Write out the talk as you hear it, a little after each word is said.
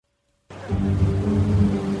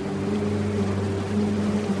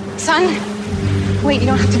Son? Wait, you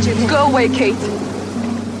don't have to do this. Go away, Kate.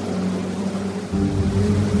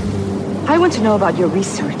 I want to know about your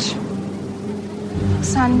research.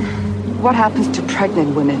 Son, What happens to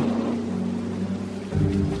pregnant women?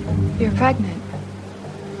 you're pregnant.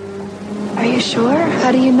 Are you sure?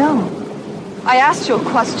 How do you know? I asked you a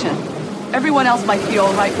question. Everyone else might be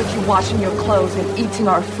all right with you washing your clothes and eating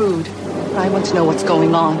our food. But I want to know what's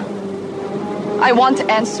going on. I want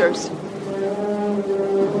answers.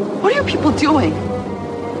 What are you people doing?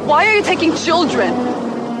 Why are you taking children?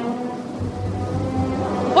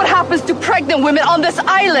 What happens to pregnant women on this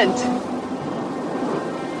island?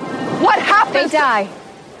 What They happens? die.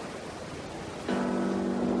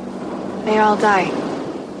 They all die.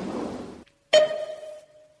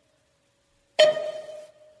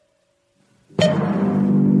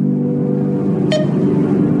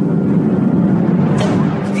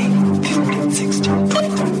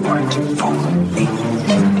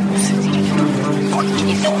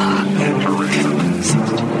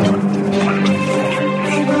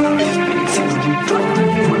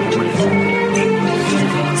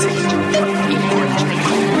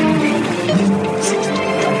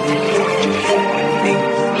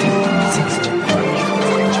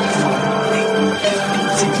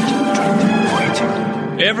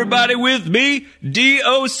 Everybody with me,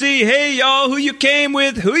 DOC. Hey, y'all, who you came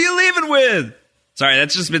with? Who you leaving with? Sorry,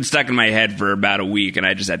 that's just been stuck in my head for about a week, and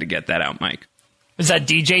I just had to get that out, Mike. Is that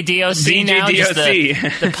DJ DOC DJ now? DOC.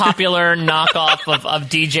 Just the popular knockoff of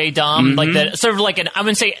DJ Dom? Like the sort of like an, I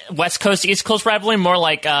wouldn't say West Coast, East Coast rivalry, more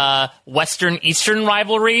like Western, Eastern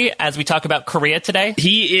rivalry as we talk about Korea today?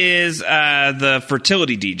 He is the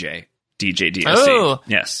fertility DJ. DJ DOC. Oh.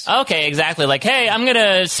 Yes. Okay, exactly. Like, hey, I'm going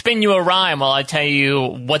to spin you a rhyme while I tell you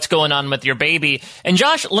what's going on with your baby. And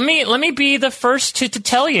Josh, let me be the first to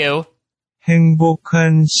tell you.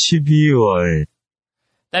 행복한 12월.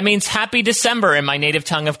 That means happy December in my native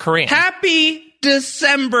tongue of Korean. Happy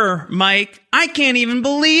December, Mike. I can't even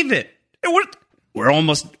believe it. We're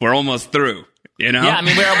almost through, you know? Yeah, I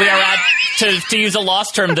mean, we are at, to use a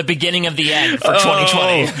lost term, the beginning of the end for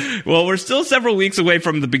 2020. Oh, well, we're still several weeks away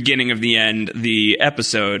from the beginning of the end, the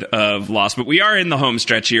episode of Lost, but we are in the home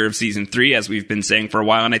stretch here of season 3, as we've been saying for a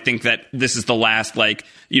while, and I think that this is the last,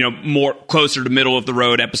 more closer to middle of the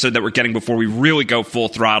road episode that we're getting before we really go full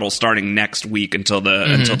throttle starting next week until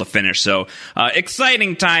the finish. So,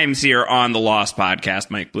 exciting times here on the Lost podcast,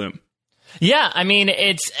 Mike Bloom. Yeah, I mean,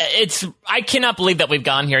 it's, I cannot believe that we've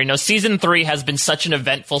gone here. You know, season 3 has been such an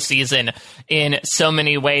eventful season in so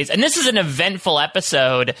many ways. And this is an eventful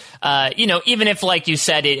episode, even if, like you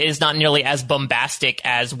said, it is not nearly as bombastic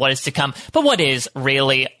as what is to come. But what is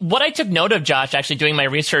really, what I took note of, Josh, actually doing my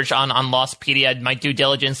research on Lostpedia, my due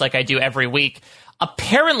diligence like I do every week,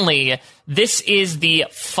 apparently, this is the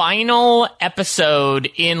final episode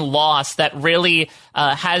in Lost that really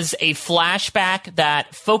has a flashback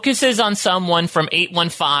that focuses on someone from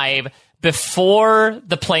 815 before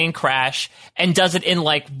the plane crash and does it in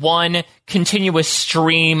like one continuous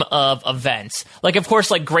stream of events. Like, of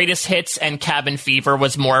course, like Greatest Hits and Cabin Fever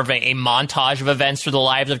was more of a montage of events through the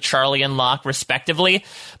lives of Charlie and Locke, respectively.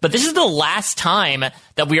 But this is the last time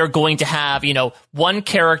that we are going to have, one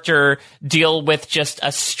character deal with just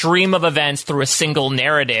a stream of events through a single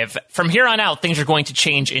narrative. From here on out, things are going to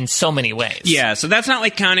change in so many ways. Yeah, so that's not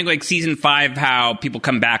like counting like season 5, how people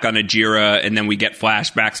come back on Ajira and then we get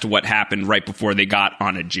flashbacks to what happened right before they got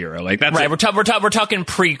on Ajira. Like that's right. We're talking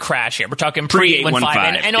pre-crash here. We're talking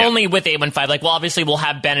pre-815 and only with 815. Like, well, obviously we'll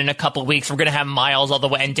have Ben in a couple weeks. We're going to have Miles all the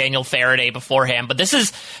way and Daniel Faraday beforehand. But this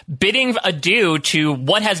is bidding adieu to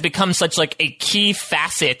what has become such like a key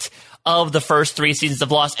facet of the first 3 seasons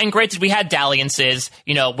of Lost. And granted, we had dalliances,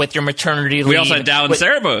 with your maternity leave. We also had Dallin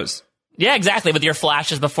Cerebos. Yeah, exactly. With your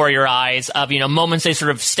flashes before your eyes of, moments they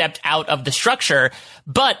sort of stepped out of the structure.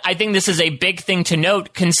 But I think this is a big thing to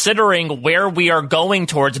note, considering where we are going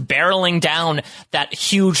towards, barreling down that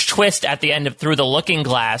huge twist at the end of Through the Looking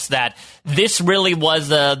Glass, that this really was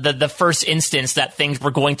the first instance that things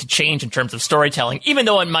were going to change in terms of storytelling, even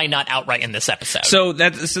though it might not outright in this episode. So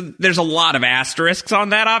there's a lot of asterisks on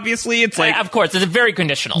that, obviously. It's like, of course, it's very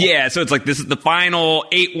conditional. Yeah, so it's like this is the final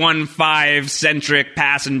 815-centric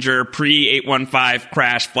passenger pre-815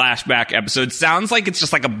 crash flashback episode. Sounds like it's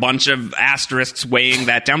just like a bunch of asterisks weighing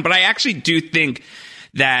that down, but I actually do think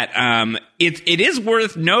that it is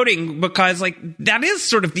worth noting because like that is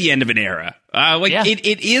sort of the end of an era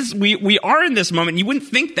It is. We are in this moment. You wouldn't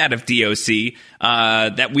think that of DOC.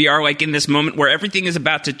 That we are like in this moment where everything is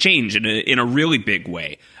about to change in a really big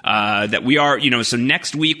way. That we are, so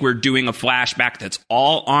next week we're doing a flashback that's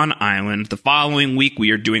all on island. The following week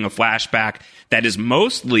we are doing a flashback that is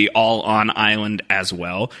mostly all on island as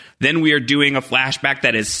well. Then we are doing a flashback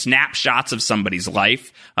that is snapshots of somebody's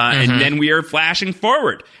life. And then we are flashing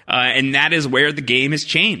forward. And that is where the game has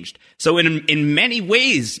changed. So in many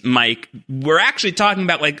ways, Mike, we're actually talking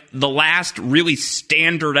about like the last really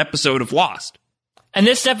standard episode of Lost. And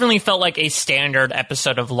this definitely felt like a standard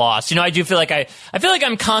episode of Lost. I do feel like I feel like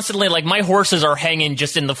I'm constantly like my horses are hanging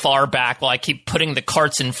just in the far back while I keep putting the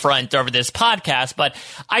carts in front over this podcast. But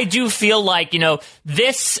I do feel like,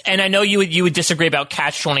 this, and I know you would disagree about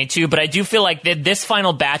Catch-22, but I do feel like this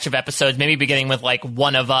final batch of episodes, maybe beginning with like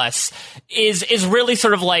One of Us, is really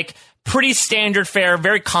sort of like pretty standard fare,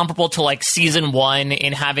 very comparable to like season 1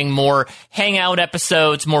 in having more hangout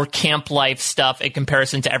episodes, more camp life stuff in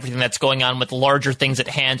comparison to everything that's going on with larger things at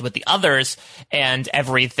hand with the others and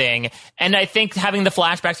everything. And I think having the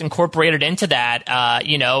flashbacks incorporated into that,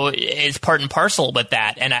 is part and parcel with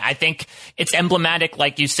that. And I think it's emblematic,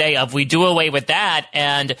 like you say, of we do away with that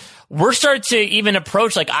and we're starting to even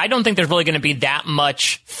approach, like, I don't think there's really going to be that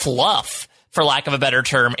much fluff, for lack of a better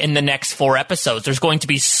term, in the next 4 episodes. There's going to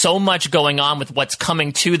be so much going on with what's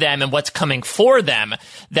coming to them and what's coming for them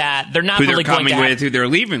that they're not really going to who they're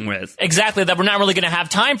leaving with. Exactly, that we're not really going to have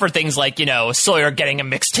time for things like, Sawyer getting a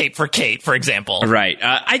mixtape for Kate, for example. Right.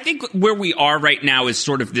 I think where we are right now is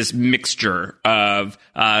sort of this mixture of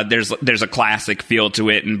there's a classic feel to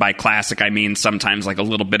it, and by classic I mean sometimes like a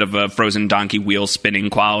little bit of a Frozen donkey wheel spinning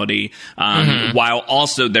quality, while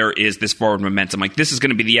also there is this forward momentum. Like, this is going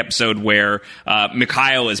to be the episode where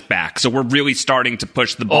Mikhail is back, so we're really starting to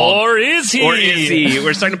push the ball. Or is he?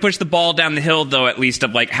 We're starting to push the ball down the hill, though, at least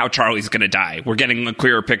of like how Charlie's going to die. We're getting a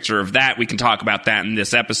clearer picture of that. We can talk about that in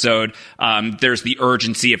this episode. There's the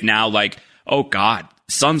urgency of now, like, oh God,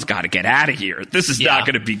 Sun's got to get out of here. This is not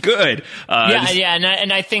going to be good.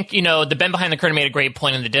 And I think, the Ben Behind the Curtain made a great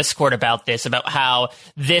point in the Discord about this, about how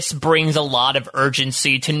this brings a lot of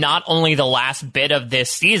urgency to not only the last bit of this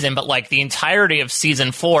season, but like the entirety of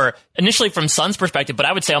season 4, initially from Sun's perspective, but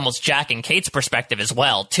I would say almost Jack and Kate's perspective as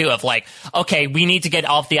well, too, of like, okay, we need to get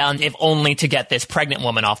off the island, if only to get this pregnant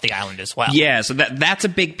woman off the island as well. Yeah, so that's a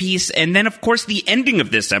big piece. And then, of course, the ending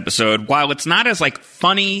of this episode, while it's not as like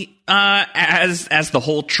funny as the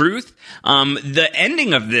whole truth, the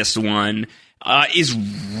ending of this one is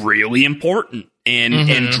really important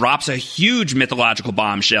and drops a huge mythological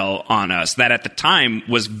bombshell on us that at the time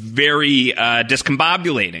was very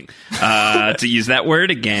discombobulating, to use that word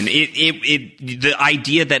again. The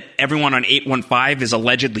idea that everyone on 815 is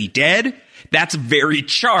allegedly dead, that's very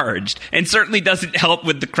charged, and certainly doesn't help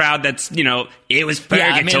with the crowd that's, it was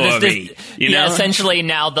purgatory. Essentially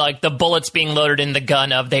now the bullets being loaded in the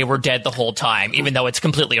gun of they were dead the whole time, even though it's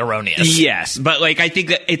completely erroneous. Yes, but like I think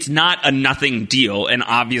that it's not a nothing deal, and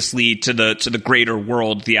obviously to the greater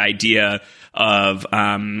world, the idea of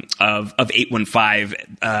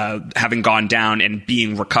 815 having gone down and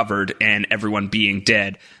being recovered and everyone being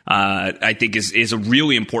dead, I think is a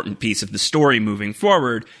really important piece of the story moving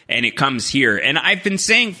forward, and it comes here. And I've been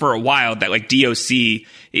saying for a while that like DOC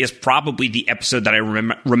is probably the episode that I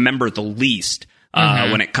remember the least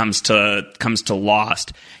when it comes to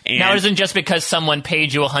Lost. And now, it isn't just because someone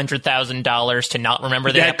paid you $100,000 to not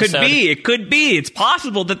remember the episode. It could be. It's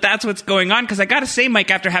possible that that's what's going on. Because I got to say, Mike,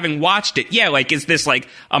 after having watched it, is this like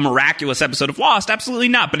a miraculous episode of Lost? Absolutely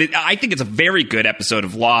not. But I think it's a very good episode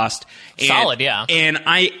of Lost. Solid, yeah. And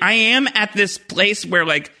I am at this place where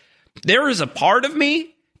like there is a part of me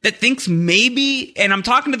that thinks maybe, and I'm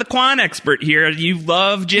talking to the Quan expert here, you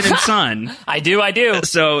love Jin and Sun. I do.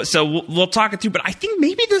 So we'll talk it through, but I think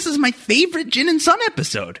maybe this is my favorite Jin and Sun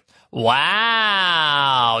episode.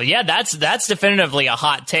 Wow. Yeah, that's definitively a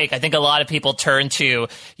hot take. I think a lot of people turn to,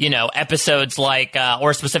 episodes like,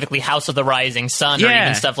 or specifically House of the Rising Sun, or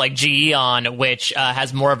even stuff like Gi-On, which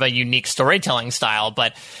has more of a unique storytelling style.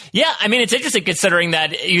 But yeah, I mean, it's interesting considering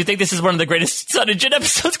that you think this is one of the greatest Sun and Jin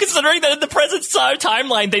episodes, considering that in the present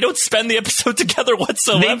timeline, they don't spend the episode together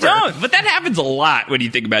whatsoever. They don't, but that happens a lot when you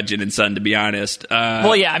think about Jin and Sun, to be honest.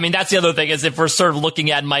 Well, yeah, I mean, that's the other thing, is if we're sort of looking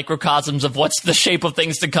at microcosms of what's the shape of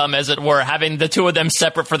things to come, as it were, having the two of them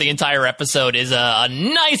separate for the entire episode is a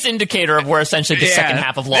nice indicator of where essentially the second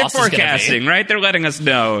half of Lost is going to be. They're forecasting, right? They're letting us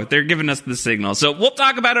know. They're giving us the signal. So we'll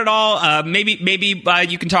talk about it all. Maybe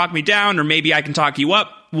you can talk me down, or maybe I can talk you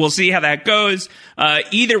up. We'll see how that goes.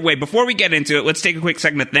 Either way, before we get into it, let's take a quick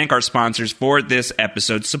second to thank our sponsors for this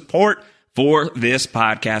episode. Support for this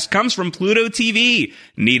podcast comes from Pluto TV.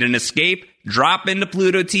 Need an escape? Drop into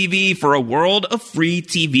Pluto TV for a world of free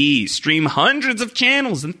TV. Stream hundreds of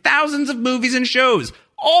channels and thousands of movies and shows,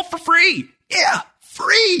 all for free. Yeah,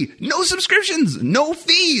 free. No subscriptions, no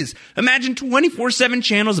fees. Imagine 24/7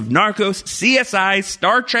 channels of Narcos, CSI,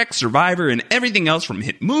 Star Trek, Survivor, and everything else from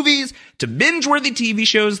hit movies to binge-worthy TV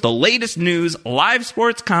shows, the latest news, live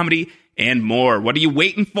sports, comedy, and more. What are you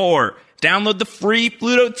waiting for? Download the free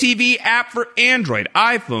Pluto TV app for Android,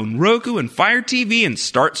 iPhone, Roku, and Fire TV and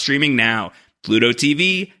start streaming now. Pluto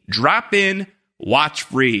TV, drop in, watch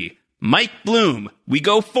free. Mike Bloom, we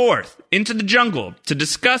go forth into the jungle to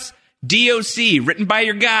discuss DOC, written by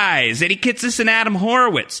your guys, Eddie Kitsis and Adam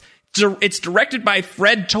Horowitz. It's directed by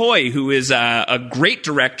Fred Toye, who is a great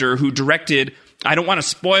director who directed, I don't want to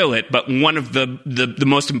spoil it, but one of the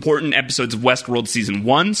most important episodes of Westworld Season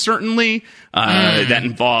 1, certainly. That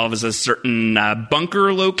involves a certain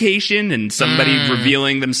bunker location and somebody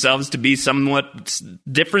revealing themselves to be somewhat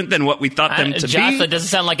different than what we thought them to Josh, be. that doesn't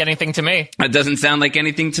sound like anything to me. It doesn't sound like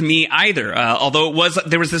anything to me either. Although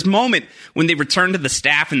there was this moment when they returned to the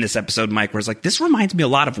staff in this episode, Mike, where it's like, this reminds me a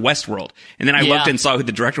lot of Westworld. And then I looked and saw who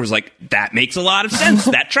the director was, like, that makes a lot of sense.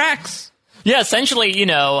 That tracks. Yeah, essentially,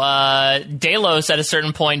 Delos at a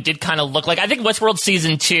certain point did kind of look like, I think Westworld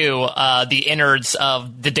Season 2, the innards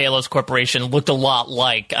of the Delos Corporation looked a lot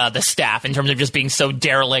like the staff in terms of just being so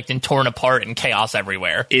derelict and torn apart and chaos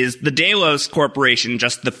everywhere. Is the Delos Corporation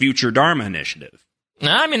just the future Dharma Initiative?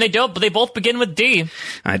 I mean, they don't, but they both begin with D.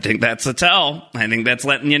 I think that's a tell. I think that's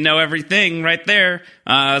letting you know everything right there.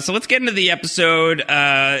 So let's get into the episode.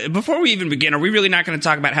 Before we even begin, are we really not going to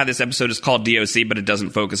talk about how this episode is called DOC, but it doesn't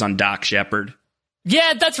focus on Doc Shepard?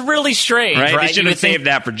 Yeah, that's really strange, right? They should have saved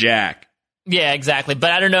that for Jack. Yeah, exactly. But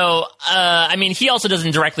I don't know. I mean, he also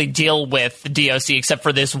doesn't directly deal with the DOC except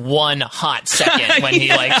for this one hot second when he's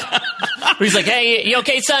like, hey, you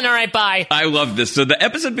okay, son? All right, bye. I love this. So the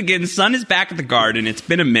episode begins. Sun is back at the garden. It's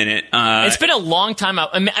been a minute. It's been a long time out.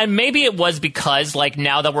 And maybe it was because, like,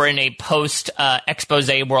 now that we're in a post-expose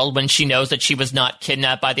world when she knows that she was not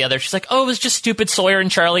kidnapped by the others, she's like, oh, it was just stupid Sawyer and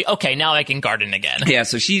Charlie. Okay, now I can garden again. Yeah,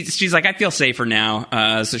 so she's like, I feel safer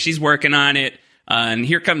now. So she's working on it. And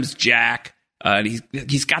here comes Jack.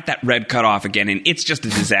 He's got that red cut off again, and it's just a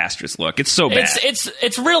disastrous look. It's so bad.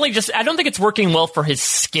 It's really just, I don't think it's working well for his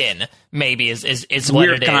skin. Maybe is what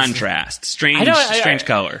weird it is. Contrast, strange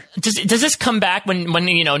color. Does this come back when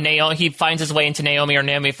Naomi, he finds his way into Naomi, or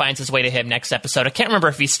Naomi finds his way to him next episode? I can't remember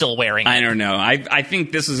if he's still wearing it. I don't know. I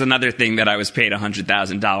think this is another thing that I was paid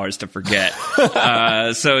 $100,000 to forget.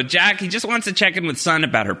 So Jack, he just wants to check in with Sun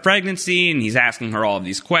about her pregnancy, and he's asking her all of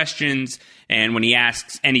these questions. And when he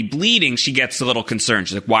asks any bleeding, she gets a little concerned.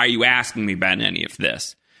 She's like, why are you asking me about any of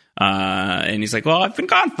this? And he's like, well, I've been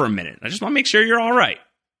gone for a minute. I just want to make sure you're all right.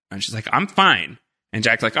 And she's like, I'm fine. And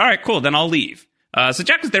Jack's like, all right, cool, then I'll leave. So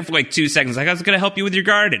Jack was there for like 2 seconds. Like, I was going to help you with your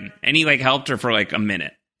garden. And he like helped her for like a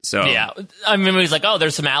minute. So yeah, I remember he's like, oh,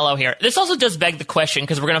 there's some aloe here. This also does beg the question,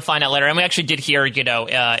 because we're going to find out later. And we actually did hear,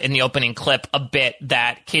 in the opening clip a bit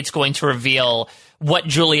that Kate's going to reveal what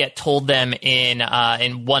Juliet told them in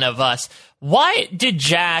One of Us. Why did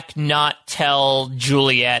Jack not tell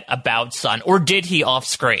Juliet about Sun, or did he off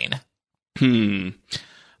screen? I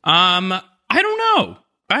don't know.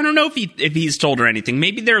 I don't know if he's told her anything.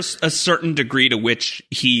 Maybe there's a certain degree to which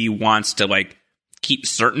he wants to like keep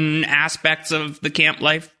certain aspects of the camp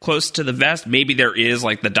life close to the vest. Maybe there is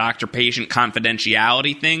like the doctor-patient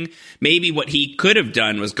confidentiality thing. Maybe what he could have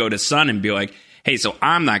done was go to Sun and be like, hey, so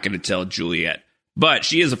I'm not going to tell Juliet, but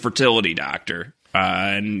she is a fertility doctor.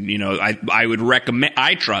 And, I would recommend,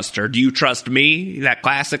 I trust her. Do you trust me? That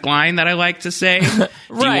classic line that I like to say.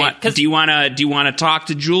 Right. Do you want to talk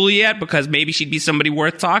to Juliet? Because maybe she'd be somebody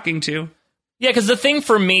worth talking to. Yeah, because the thing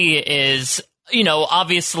for me is,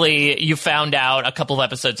 obviously you found out a couple of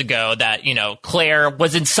episodes ago that, Claire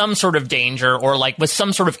was in some sort of danger, or like was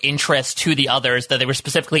some sort of interest to the others, that they were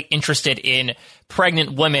specifically interested in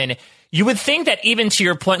pregnant women. You would think that, even to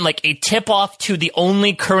your point, like a tip-off to the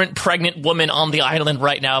only current pregnant woman on the island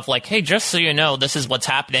right now of like, hey, just so you know, this is what's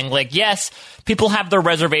happening. Like, yes, people have their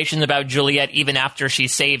reservations about Juliet even after she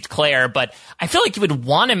saved Claire, but I feel like you would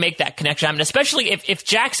want to make that connection happen, especially if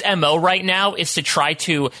Jack's MO right now is to try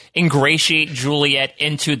to ingratiate Juliet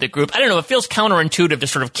into the group. I don't know, it feels counterintuitive to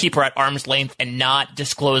sort of keep her at arm's length and not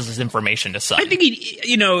disclose this information to Sun. I think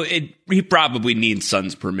he probably needs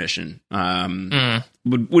Sun's permission.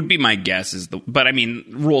 would be my guess. But I mean,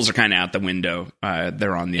 rules are kind of out the window.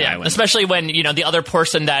 They're on the island, especially when the other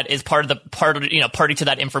person that is party to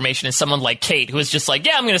that information is someone like Kate, who is just like,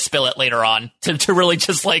 yeah, I'm going to spill it later on to really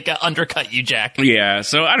just like undercut you, Jack. Yeah,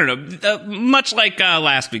 so I don't know. Much like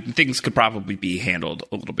last week, things could probably be handled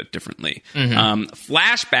a little bit differently.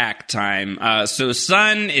 Flashback time. So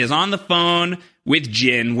Sun is on the phone with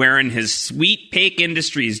Jin wearing his Sweet Pake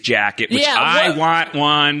Industries jacket, which I want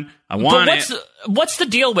one. I want it. What's the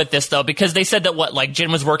deal with this, though? Because they said that,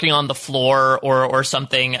 Jin was working on the floor or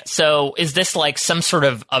something. So is this, like, some sort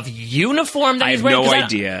of uniform that he's wearing? I have no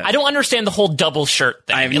idea. I don't understand the whole double shirt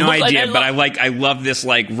thing. I have no idea, but I love this,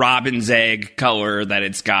 like, robin's egg color that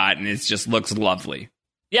it's got, and it just looks lovely.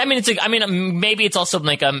 Yeah, maybe it's also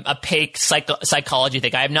like a Pake psychology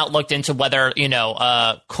thing. I have not looked into whether,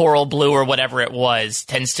 coral blue or whatever it was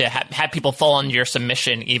tends to have people fall under your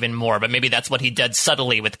submission even more. But maybe that's what he did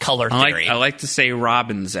subtly with color theory. I like to say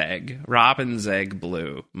robin's egg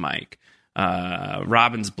blue, Mike.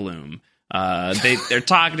 Robin's bloom. They're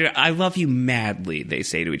talking to, I love you madly, they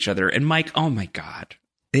say to each other. And Mike, oh my God.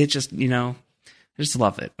 It just, I just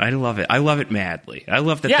love it. I love it. I love it madly. I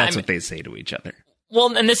love that what they say to each other.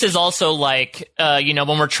 Well, and this is also like, when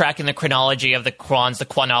we're tracking the chronology of the Kwans, the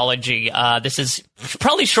Kwanology, this is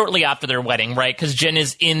probably shortly after their wedding, right? Because Jin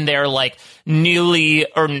is in their, like, newly,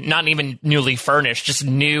 or not even newly furnished, just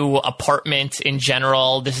new apartment in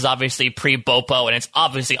general. This is obviously pre-Bopo, and it's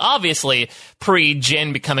obviously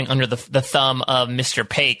pre-Jin becoming under the thumb of Mr.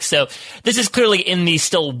 Pake. So this is clearly in the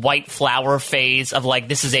still white flower phase of, like,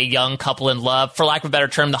 this is a young couple in love. For lack of a better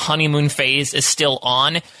term, the honeymoon phase is still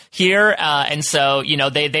on here. And so,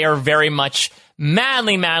 they are very much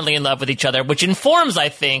madly in love with each other, which informs, I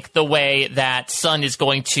think, the way that Sun is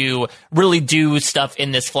going to really do stuff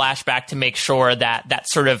in this flashback to make sure that that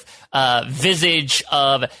sort of visage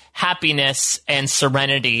of happiness and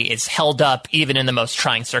serenity is held up even in the most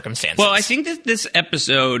trying circumstances. Well, I think that this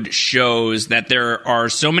episode shows that there are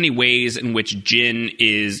so many ways in which Jin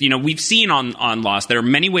is, we've seen on Lost, there are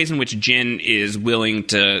many ways in which Jin is willing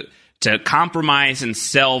to compromise and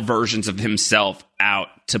sell versions of himself out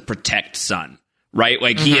to protect Sun, right?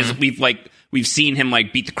 Like we've seen him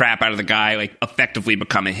like beat the crap out of the guy, like effectively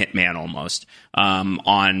become a hitman almost on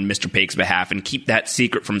Mr. Pake's behalf and keep that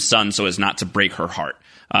secret from Sun so as not to break her heart.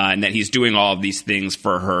 And that he's doing all of these things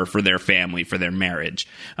for her, for their family, for their marriage.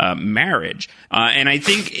 And I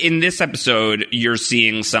think in this episode, you're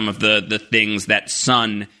seeing some of the things that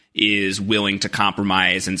Sun is willing to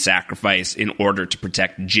compromise and sacrifice in order to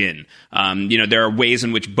protect Jin. There are ways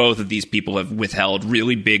in which both of these people have withheld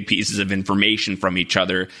really big pieces of information from each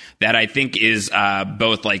other that I think is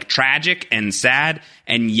both like tragic and sad,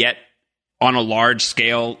 and yet on a large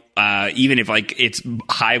scale, even if like it's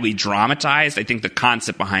highly dramatized, I think the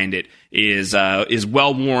concept behind it is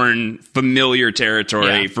well-worn, familiar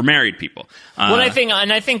territory for married people. Well, I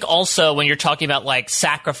think also when you're talking about like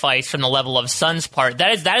sacrifice from the level of Sun's part,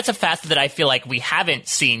 that is a facet that I feel like we haven't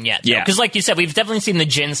seen yet. Yeah, because like you said, we've definitely seen the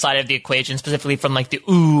Jin side of the equation, specifically from like the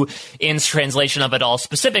In's translation of it all,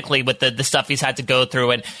 specifically with the stuff he's had to go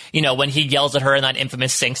through, and when he yells at her in that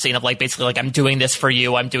infamous sink scene of like basically like, I'm doing this for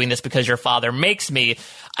you, I'm doing this because your father makes me.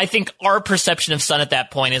 I think our perception of Sun at that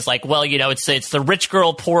point is like, well, it's the rich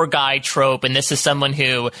girl, poor guy trope, and this is someone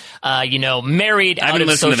who, married out of social... I haven't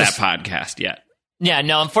listened to that podcast yet. Yeah,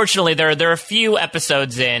 no, unfortunately, there are a few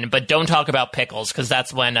episodes in, but don't talk about pickles, because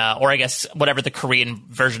that's when, or I guess whatever the Korean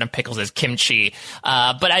version of pickles is, kimchi.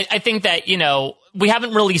 But I think that, we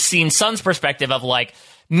haven't really seen Sun's perspective of, like,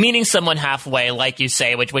 meeting someone halfway, like you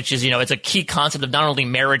say, which is, it's a key concept of not only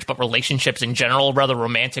marriage, but relationships in general, whether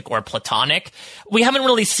romantic or platonic. We haven't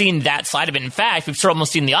really seen that side of it. In fact, we've sort of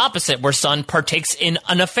almost seen the opposite, where Sun partakes in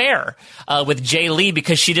an affair with Jae Lee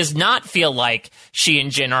because she does not feel like she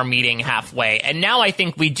and Jin are meeting halfway. And now I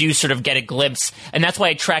think we do sort of get a glimpse, and that's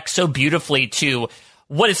why it tracks so beautifully to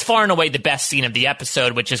what is far and away the best scene of the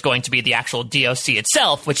episode, which is going to be the actual DOC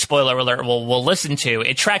itself, which, spoiler alert, we'll listen to.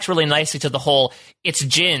 It tracks really nicely to the whole it's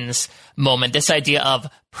Jin's moment, this idea of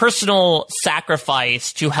personal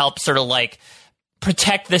sacrifice to help sort of like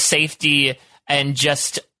protect the safety and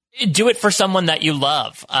just do it for someone that you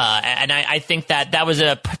love. And I think that was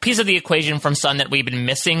a piece of the equation from Sun that we've been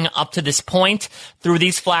missing up to this point through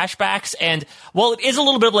these flashbacks. And while it is a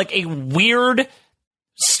little bit of like a weird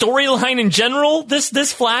storyline in general, this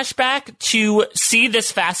flashback, to see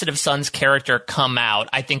this facet of Sun's character come out,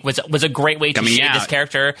 I think was a great way to shade this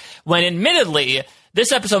character, when admittedly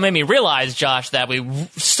this episode made me realize, Josh, that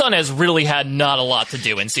Sun has really had not a lot to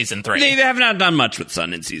do in season 3. They have not done much with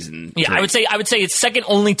Sun in season 3. Yeah, I would say it's second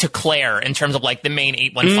only to Claire in terms of like the main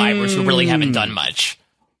 815ers who really haven't done much.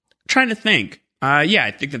 Trying to think. Yeah,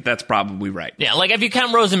 I think that's probably right. Yeah, like if you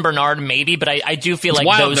count Rose and Bernard, maybe, but I do feel like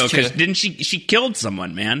wild, those though, two. because didn't she killed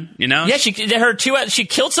someone, man? You know? Yeah, she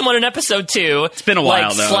killed someone in episode 2. It's been a while,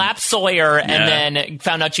 like, though. Slapped Sawyer and then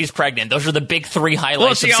found out she's pregnant. Those are the big 3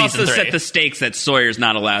 highlights of season 3. Well, she also set the stakes that Sawyer's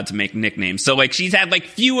not allowed to make nicknames. So, like, she's had, like,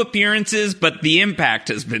 few appearances, but the impact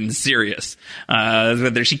has been serious.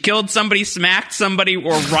 Whether she killed somebody, smacked somebody,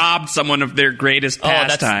 or robbed someone of their greatest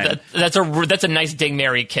pastime. That's a nice Ding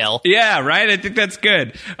Mary kill. Yeah, right? I think that's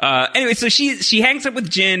good. Anyway, so she hangs up with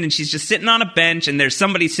Jin, and she's just sitting on a bench, and there's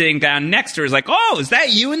somebody sitting down next to her. Is like, oh, is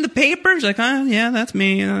that you in the paper? She's like, oh, yeah, that's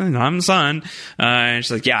me. I'm the son. And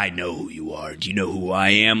she's like, yeah, I know who you are. Do you know who I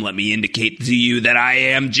am? Let me indicate to you that I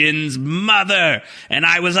am Jin's mother, and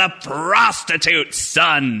I was a prostitute,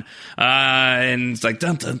 son. And it's like,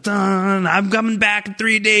 dun, dun, dun, I'm coming back in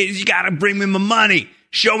 3 days. You gotta bring me my money.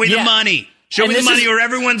 Show me the money. Show me the money, or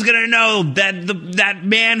everyone's gonna know that that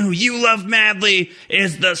man who you love madly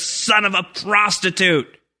is the son of a prostitute.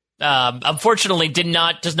 Unfortunately,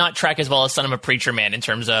 does not track as well as Son of a Preacher Man in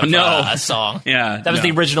terms of a song. Yeah, that was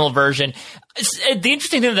the original version. The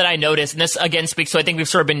interesting thing that I noticed, and this again speaks to, I think we've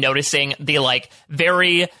sort of been noticing the like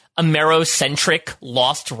very Amerocentric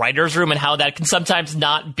Lost writers' room and how that can sometimes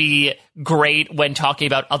not be great when talking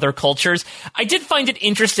about other cultures. I did find it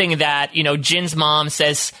interesting that, Jin's mom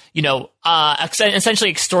says, essentially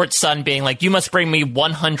extorts son, being like, you must bring me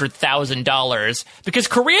 $100,000, because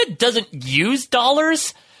Korea doesn't use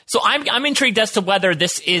dollars. So I'm intrigued as to whether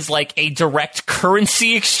this is like a direct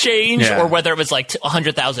currency exchange or whether it was like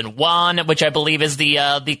 100,000 won, which I believe is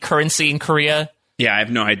the currency in Korea. Yeah, I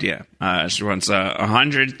have no idea. She wants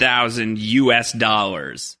 $100,000 US.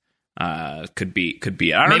 Could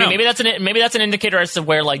be. I don't know. Maybe that's an indicator as to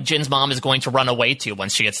where like Jin's mom is going to run away to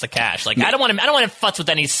once she gets the cash. Like I don't want to futz with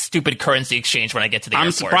any stupid currency exchange when I get to the airport.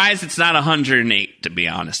 I'm surprised it's not 108, to be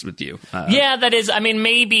honest with you. Yeah, that is. I mean,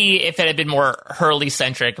 maybe if it had been more Hurley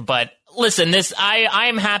centric, but. Listen, I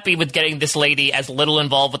am happy with getting this lady as little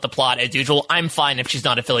involved with the plot as usual. I'm fine if she's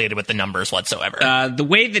not affiliated with the numbers whatsoever. The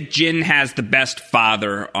way that Jin has the best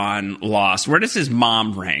father on Lost, where does his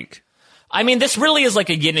mom rank? I mean, this really is like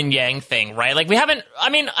a yin and yang thing, right? Like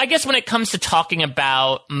I guess when it comes to talking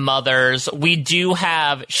about mothers, we do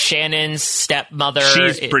have Shannon's stepmother.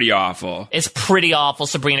 She's pretty awful. It's pretty awful,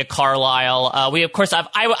 Sabrina Carlyle. We, of course,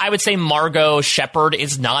 I would say Margot Shepard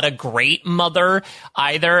is not a great mother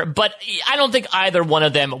either, but I don't think either one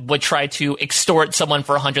of them would try to extort someone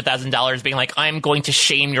for $100,000 being like, I'm going to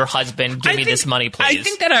shame your husband. Give me this money, please. I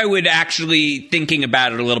think that I would actually, thinking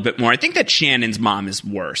about it a little bit more, I think that Shannon's mom is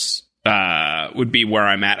worse. Would be where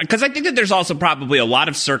I'm at. Because I think that there's also probably a lot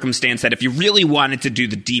of circumstance that if you really wanted to do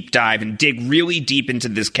the deep dive and dig really deep into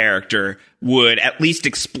this character, would at least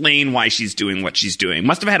explain why she's doing what she's doing.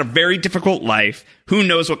 Must have had a very difficult life. Who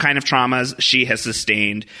knows what kind of traumas she has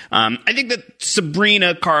sustained. I think that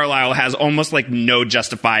Sabrina Carlyle has almost like no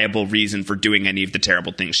justifiable reason for doing any of the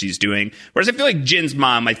terrible things she's doing. Whereas I feel like Jin's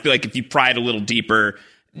mom, I feel like if you pried a little deeper,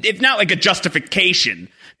 if not like a justification,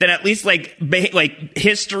 then at least like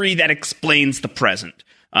history that explains the present.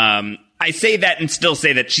 I say that and still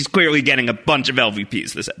say that she's clearly getting a bunch of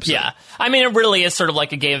LVPs this episode. Yeah. I mean, it really is sort of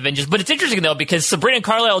like a game of vengeance. But it's interesting, though, because Sabrina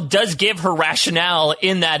Carlyle does give her rationale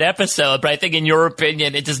in that episode. But I think, in your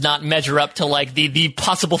opinion, it does not measure up to like the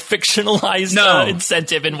possible fictionalized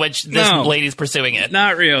incentive in which this lady's pursuing it.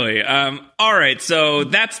 Not really. All right. So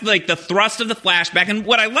that's like the thrust of the flashback. And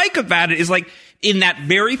what I like about it is like, in that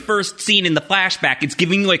very first scene in the flashback, it's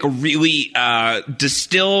giving you like a really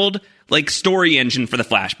distilled like story engine for the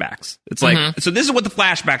flashbacks. It's like, so this is what the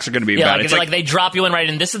flashbacks are going to be about. Like, it's like they drop you in right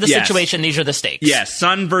in. This is the situation. These are the stakes. Yes,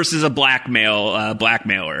 son versus a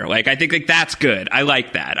blackmailer. Like I think like that's good. I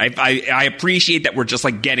like that. I appreciate that we're just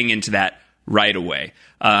like getting into that right away.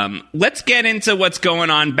 Let's get into what's going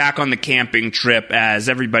on back on the camping trip as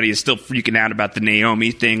everybody is still freaking out about the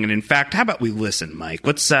Naomi thing. And in fact, how about we listen, Mike?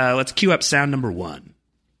 Let's cue up sound number 1.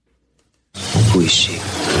 Who is she?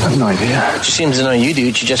 I have no idea. She seems to know you,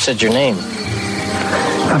 dude. She just said your name.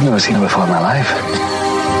 I've never seen her before in my life.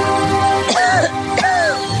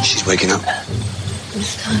 She's waking up.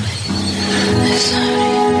 Miss Tommy.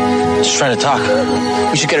 She's trying to talk.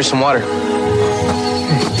 We should get her some water. Hey,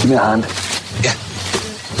 give me a hand. Yeah.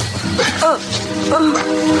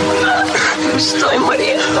 Estoy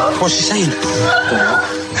muriendo. What's she saying?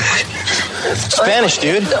 Spanish,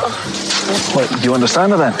 dude. What, do you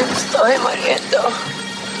understand her then? Estoy muriendo.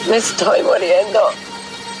 Me estoy muriendo.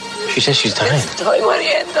 She says she's dying. Estoy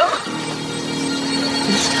muriendo.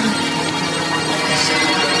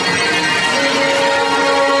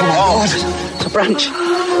 Oh, It's a branch.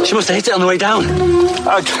 she must have hit it on the way down.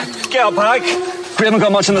 Get up, Pike. We haven't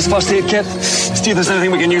got much in this first aid kit. See if there's anything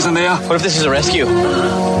we can use in there. What if this is a rescue?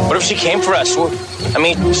 What if she came for us? I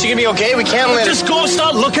mean, she could be okay. We can't let her... Just go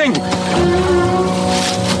start looking. We'll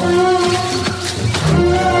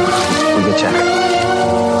get Jack.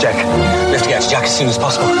 Jack. We have to get to Jack as soon as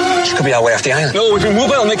possible. She could be our way off the island. No, if we move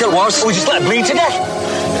it, it'll make it worse. We just let her bleed to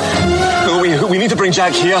death. No, we need to bring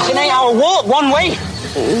Jack here. It's an 8-hour walk, one way.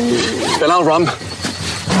 Then I'll run.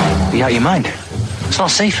 Be out of your mind. It's not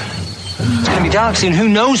safe. It's going to be dark soon. Who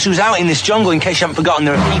knows who's out in this jungle? In case you haven't forgotten,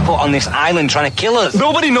 there are people on this island trying to kill us.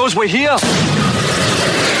 Nobody knows we're here.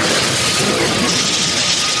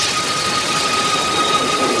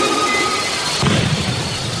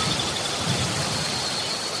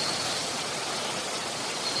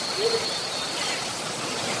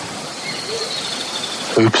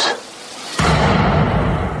 Oops.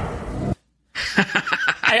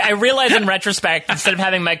 I realize in retrospect, instead of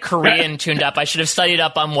having my Korean tuned up, I should have studied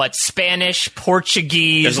up on Spanish,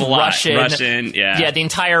 Portuguese, There's a lot. Russian, yeah. The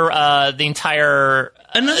entire.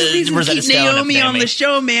 Another reason to Rosetta keep Stone of Naomi on the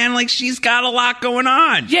show, man. Like, she's got a lot going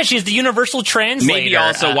on. Yeah, she's the universal translator. Maybe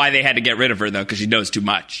also why they had to get rid of her, though, because she knows too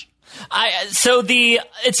much.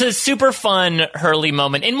 It's a super fun Hurley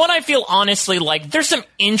moment, and what I feel honestly like there's some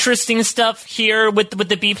interesting stuff here with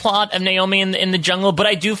the B plot of Naomi in the jungle, but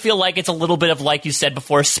I do feel like it's a little bit of, like you said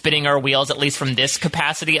before, spinning our wheels, at least from this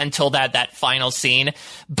capacity until that final scene.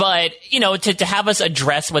 But to have us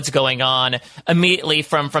address what's going on immediately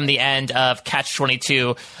from the end of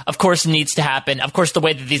Catch-22, of course, needs to happen. Of course, the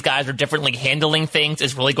way that these guys are differently handling things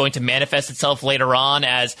is really going to manifest itself later on,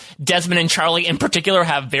 as Desmond and Charlie in particular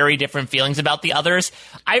have very different feelings about the others.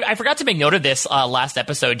 I forgot to make note of this last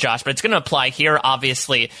episode, Josh, but it's going to apply here,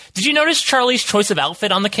 obviously. Did you notice Charlie's choice of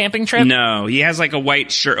outfit on the camping trip? No, he has like a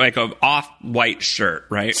white shirt, like an off-white shirt,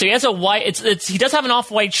 right? So he has a white, he does have an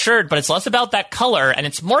off-white shirt, but it's less about that color, and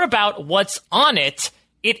it's more about what's on it.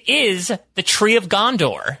 It is the Tree of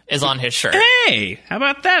Gondor is on his shirt. Hey, how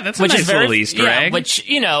about that? That's a nice little Easter egg. Which,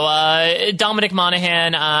 Dominic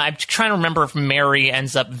Monaghan, I'm trying to remember if Mary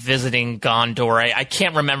ends up visiting Gondor. I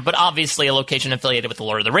can't remember, but obviously a location affiliated with the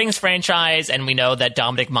Lord of the Rings franchise, and we know that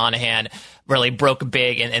Dominic Monaghan really broke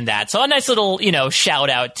big in that. So a nice little, shout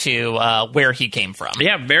out to where he came from.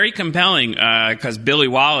 Yeah, very compelling, because Billy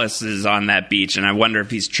Wallace is on that beach, and I wonder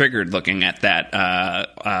if he's triggered looking at that,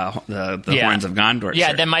 the Horns of Gondor Yeah,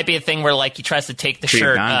 shirt. that might be a thing where, like, he tries to take the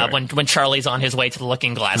shirt when Charlie's on his way to the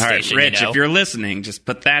Looking Glass station. Rich, if you're listening, just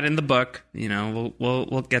put that in the book.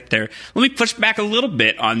 We'll get there. Let me push back a little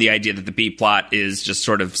bit on the idea that the B plot is just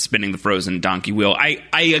sort of spinning the frozen donkey wheel.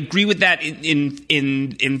 I agree with that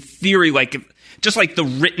in theory, like, just like the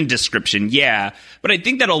written description, yeah. But I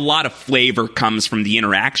think that a lot of flavor comes from the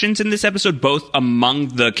interactions in this episode, both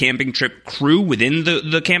among the camping trip crew, within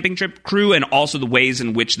the camping trip crew, and also the ways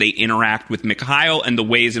in which they interact with Mikhail and the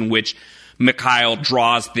ways in which Mikhail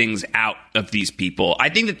draws things out of these people. I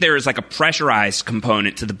think that there is like a pressurized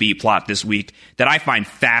component to the B plot this week that I find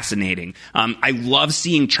fascinating. I love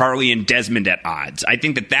seeing Charlie and Desmond at odds. I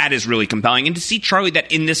think that is really compelling. And to see Charlie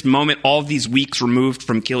that in this moment, all of these weeks removed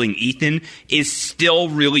from killing Ethan, is still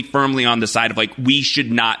really firmly on the side of like, we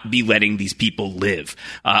should not be letting these people live.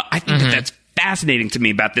 I think that's fascinating to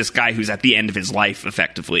me about this guy who's at the end of his life,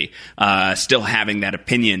 effectively, still having that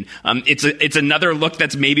opinion. It's another look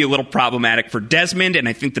that's maybe a little problematic for Desmond, and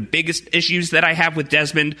I think the biggest issues that I have with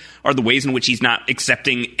Desmond are the ways in which he's not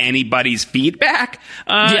accepting anybody's feedback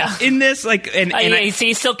in this.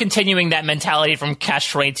 He's still continuing that mentality from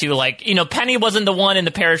Catch-22. Like, Penny wasn't the one in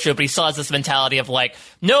the parachute, but he still has this mentality of like,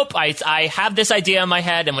 nope, I have this idea in my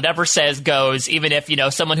head, and whatever says goes, even if,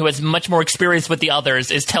 someone who has much more experience with the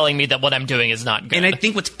others is telling me that what I'm doing is not good. And I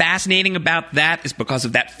think what's fascinating about that is because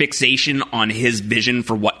of that fixation on his vision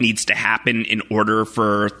for what needs to happen in order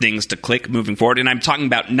for things to click moving forward. And I'm talking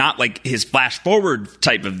about not like his flash forward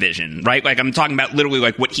type of vision, right? Like I'm talking about literally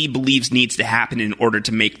like what he believes needs to happen in order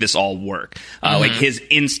to make this all work. Like his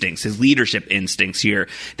instincts, his leadership instincts here,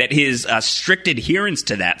 that his strict adherence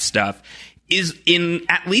to that stuff is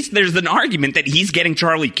at least there's an argument that he's getting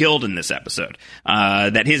Charlie killed in this episode.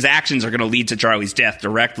 That his actions are going to lead to Charlie's death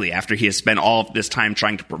directly after he has spent all of this time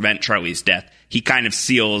trying to prevent Charlie's death. He kind of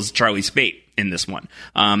seals Charlie's fate in this one.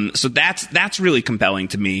 So that's really compelling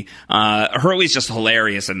to me. Hurley's just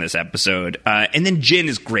hilarious in this episode. And then Jin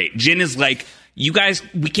is great. Jin is like, you guys,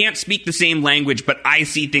 we can't speak the same language, but I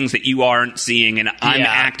see things that you aren't seeing, and I'm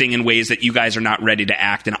acting in ways that you guys are not ready to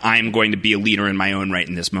act, and I'm going to be a leader in my own right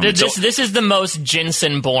in this moment. This is the most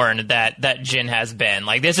Jinsen-born that Jin has been.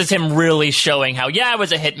 Like, this is him really showing how, I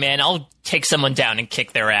was a hitman, I'll take someone down and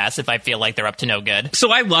kick their ass if I feel like they're up to no good.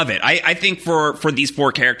 So I love it. I think for these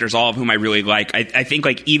 4 characters, all of whom I really like, I think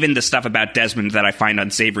like even the stuff about Desmond that I find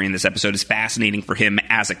unsavory in this episode is fascinating for him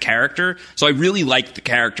as a character. So I really like the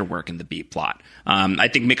character work in the B plot. I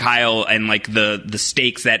think Mikhail and like the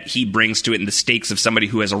stakes that he brings to it, and the stakes of somebody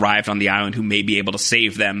who has arrived on the island who may be able to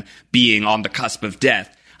save them being on the cusp of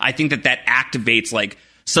death. I think that activates like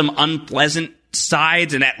some unpleasant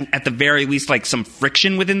sides, and at the very least like some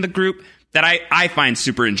friction within the group that I find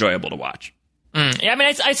super enjoyable to watch. Yeah, I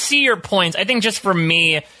mean, I see your points. I think just for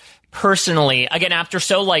me personally, again, after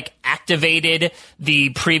so like activated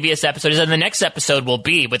the previous episode, and the next episode will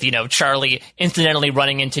be with, Charlie incidentally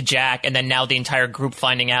running into Jack, and then now the entire group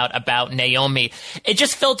finding out about Naomi. It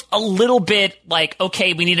just felt a little bit like,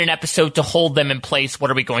 okay, we need an episode to hold them in place. What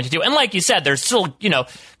are we going to do? And like you said, there's still,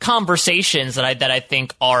 conversations that I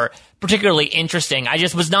think are particularly interesting. I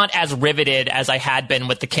just was not as riveted as I had been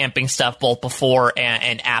with the camping stuff both before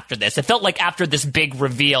and after this. It felt like after this big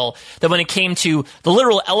reveal that when it came to the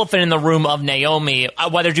literal elephant in the room of Naomi,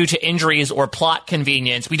 whether due to injuries or plot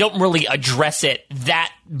convenience, we don't really address it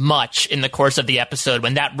that much in the course of the episode,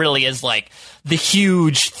 when that really is like the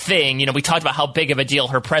huge thing. We talked about how big of a deal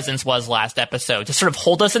her presence was last episode. To sort of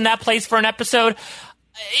hold us in that place for an episode,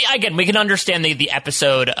 again, we can understand the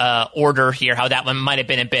episode order here, how that one might have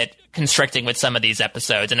been a bit constricting with some of these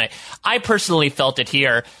episodes, and I personally felt it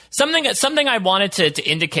here. Something I wanted to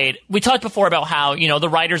indicate, we talked before about how, the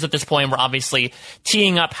writers at this point were obviously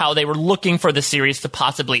teeing up how they were looking for the series to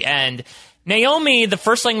possibly end. Naomi, the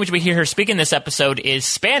first language we hear her speak in this episode is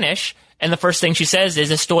Spanish, and the first thing she says is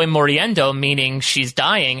 "estoy muriendo," meaning she's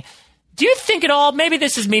dying. Do you think at all, maybe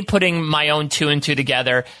this is me putting my own 2 and 2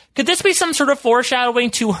 together, could this be some sort of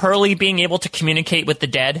foreshadowing to Hurley being able to communicate with the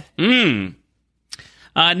dead?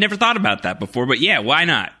 Never thought about that before, but yeah, why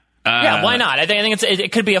not? Why not? I think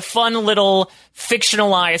it could be a fun little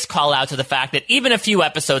fictionalized call out to the fact that even a few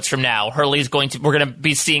episodes from now, we're going to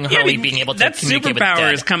be seeing Hurley being able to communicate with the dead. That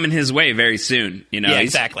superpower is coming his way very soon. Yeah,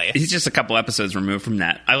 exactly. He's just a couple episodes removed from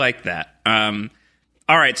that. I like that.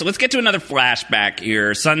 All right, so let's get to another flashback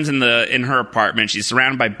here. Sun's in her apartment. She's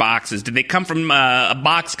surrounded by boxes. Did they come from a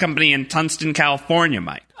box company in Tunston, California,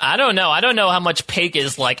 Mike? I don't know. I don't know how much Paik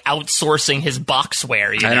is like outsourcing his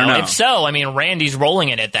boxware. I don't know. If so, I mean, Randy's rolling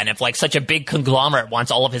in it then. If like such a big conglomerate wants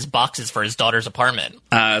all of his boxes for his daughter's apartment.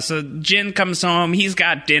 So Jin comes home. He's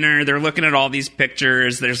got dinner. They're looking at all these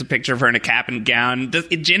pictures. There's a picture of her in a cap and gown.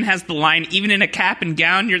 Jin has the line, "Even in a cap and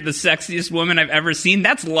gown, you're the sexiest woman I've ever seen."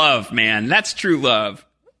 That's love, man. That's true love.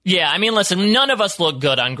 Yeah, I mean, listen, none of us look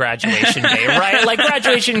good on graduation day, right? Like,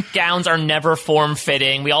 graduation gowns are never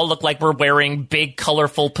form-fitting. We all look like we're wearing big,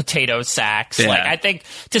 colorful potato sacks. Yeah. Like, I think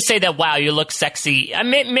to say that, wow, you look sexy,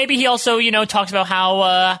 maybe he also, talks about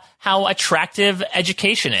how attractive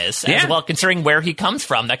education is as well, considering where he comes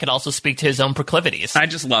from. That could also speak to his own proclivities. I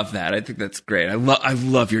just love that. I think that's great. I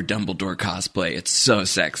love your Dumbledore cosplay. It's so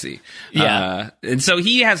sexy. Yeah. And so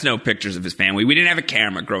he has no pictures of his family. We didn't have a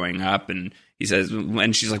camera growing up, and he says,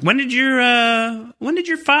 and she's like, when did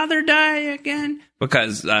your father die again?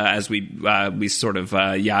 Because as we sort of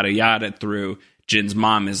yada through, Jin's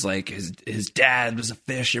mom is like, his dad was a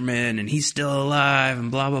fisherman and he's still alive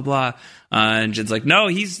and blah blah blah. And Jin's like, no,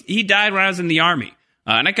 he died when I was in the army.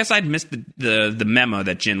 And I guess I'd missed the memo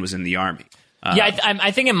that Jin was in the army.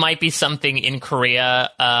 I think it might be something in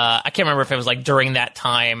Korea. I can't remember if it was like during that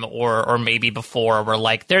time or maybe before, where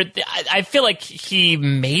like I feel like he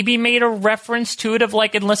maybe made a reference to it of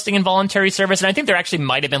like enlisting in voluntary service. And I think there actually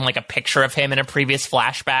might have been like a picture of him in a previous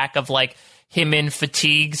flashback of like him in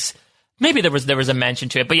fatigues. Maybe there was a mention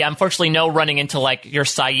to it, but yeah, unfortunately no running into like your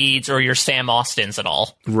Saids or your Sam Austins at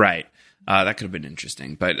all. Right. That could have been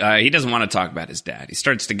interesting, but he doesn't want to talk about his dad. He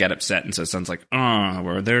starts to get upset, and so Sun's like, "Oh,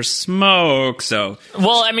 where there's smoke." So,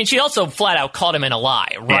 well, I mean, she also flat out caught him in a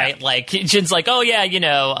lie, right? Yeah. Like, Jin's like, "Oh yeah,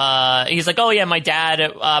 he's like, oh yeah, my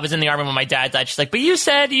dad was in the army when my dad died." She's like, "But you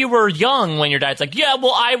said you were young when your dad's like, yeah,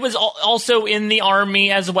 well, I was also in the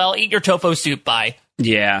army as well. Eat your tofu soup, bye."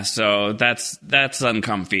 Yeah, so that's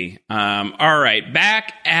uncomfy. All right,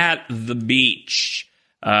 back at the beach.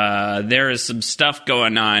 There is some stuff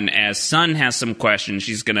going on as Sun has some questions.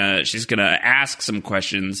 She's gonna ask some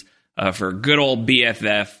questions for good old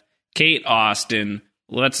BFF Kate Austin.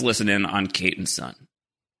 Let's listen in on Kate and Sun.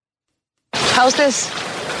 How's this?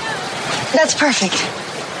 That's perfect.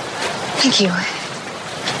 Thank you.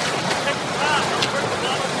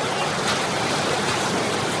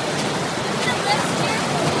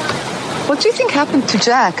 What do you think happened to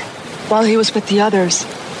Jack while he was with the others?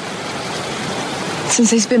 Since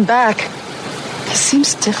he's been back, he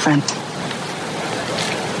seems different.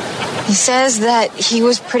 He says that he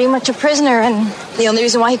was pretty much a prisoner, and the only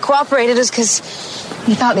reason why he cooperated is because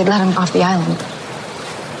he thought they'd let him off the island.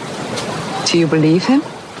 Do you believe him?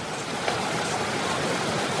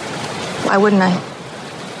 Why wouldn't I?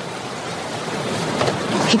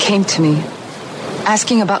 He came to me,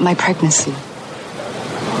 asking about my pregnancy.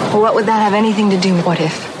 Well, what would that have anything to do with? What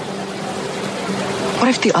if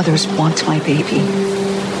the others want my baby?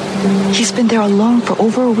 He's been there alone for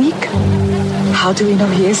over a week. How do we know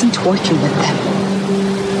he isn't working with them?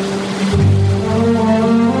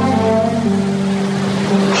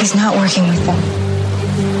 He's not working with them.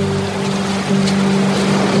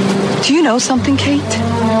 Do you know something, Kate?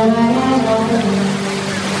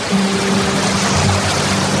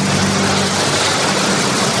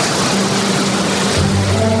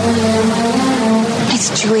 It's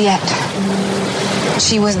Juliet.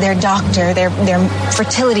 She was their doctor, their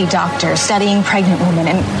fertility doctor, studying pregnant women.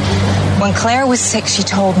 And when Claire was sick, she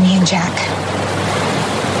told me and Jack.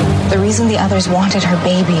 The reason the others wanted her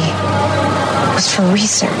baby was for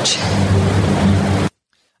research.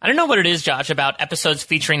 I don't know what it is, Josh, about episodes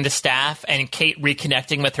featuring the staff and Kate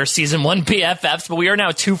reconnecting with her season 1 BFFs, but we are now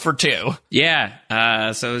 2 for 2.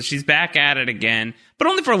 Yeah, so she's back at it again, but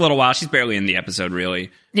only for a little while. She's barely in the episode, really.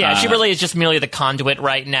 Yeah, she really is just merely the conduit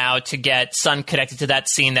right now to get Sun connected to that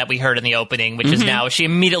scene that we heard in the opening, which is now she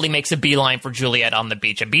immediately makes a beeline for Juliet on the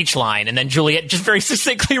beach, a beach line, and then Juliet just very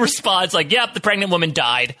succinctly responds like, yep, the pregnant woman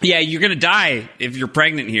died. Yeah, you're going to die if you're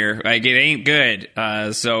pregnant here. Like, it ain't good.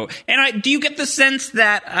 Do you get the sense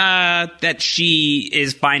that that she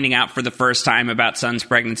is finding out for the first time about Sun's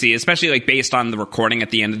pregnancy, especially like based on the recording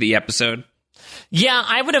at the end of the episode? Yeah,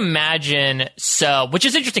 I would imagine so, which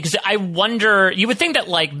is interesting because I wonder, you would think that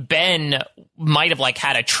like Ben might have like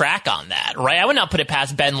had a track on that, right? I would not put it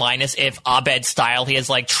past Ben Linus if Abed style, he has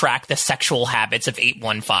like tracked the sexual habits of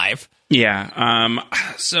 815. Yeah.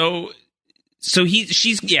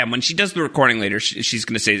 When she does the recording later, she's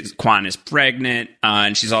going to say Kwan is pregnant,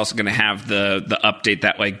 and she's also going to have the update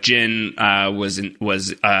that like Jin was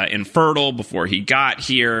infertile before he got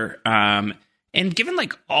here. And given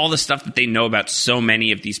like all the stuff that they know about so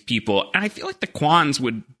many of these people, I feel like the Kwans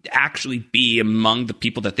would actually be among the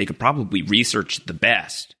people that they could probably research the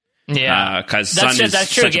best. Yeah, because Sun is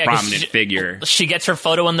such a prominent figure. She gets her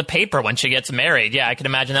photo in the paper when she gets married. Yeah, I can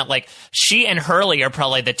imagine that. Like, she and Hurley are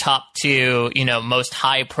probably the top 2, most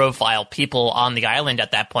high profile people on the island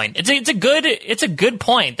at that point. It's a good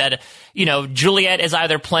point that Juliet is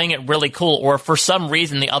either playing it really cool or for some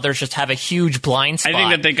reason the others just have a huge blind spot. I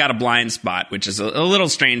think that they got a blind spot, which is a little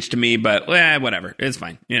strange to me, but whatever, it's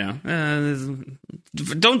fine.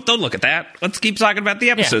 Don't look at that. Let's keep talking about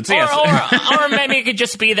the episodes. Yeah. Or maybe it could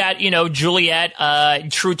just be that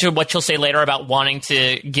Juliet, true to what she'll say later about wanting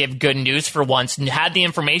to give good news for once, had the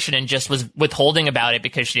information and just was withholding about it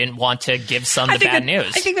because she didn't want to give Sun the bad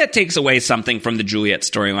news. I think that takes away something from the Juliet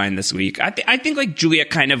storyline this week. I think like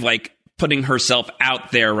Juliet kind of like putting herself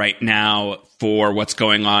out there right now for what's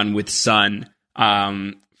going on with Sun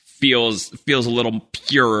feels a little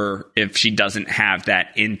purer if she doesn't have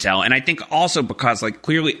that intel. And I think also because like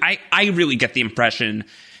clearly I really get the impression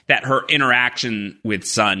that her interaction with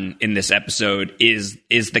Sun in this episode is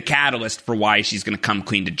the catalyst for why she's going to come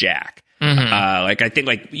clean to Jack. I think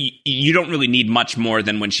like you don't really need much more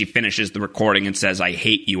than when she finishes the recording and says, I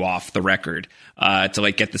hate you off the record, to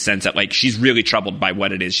like get the sense that like she's really troubled by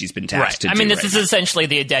what it is she's been tasked to do. I mean, this is essentially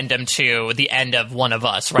the addendum to the end of One of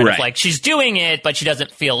Us, right? It's like she's doing it, but she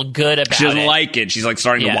doesn't feel good about it. She doesn't like it. She's like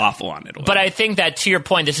starting to waffle on it. But I think that to your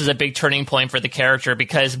point, this is a big turning point for the character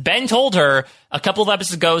because Ben told her a couple of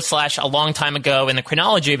episodes ago / a long time ago in the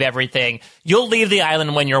chronology of everything, you'll leave the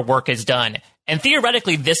island when your work is done. And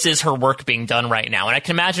theoretically, this is her work being done right now. And I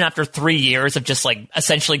can imagine after 3 years of just like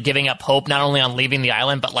essentially giving up hope, not only on leaving the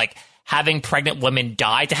island, but like having pregnant women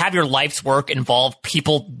die, to have your life's work involve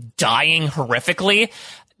people dying horrifically,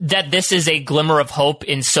 that this is a glimmer of hope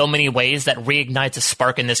in so many ways that reignites a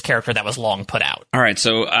spark in this character that was long put out. All right.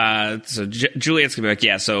 So Juliet's gonna be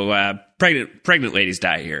like, pregnant ladies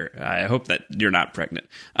die here. I hope that you're not pregnant.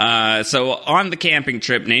 So on the camping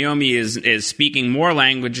trip, Naomi is speaking more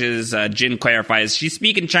languages. Jin clarifies she's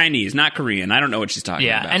speaking Chinese, not Korean. I don't know what she's talking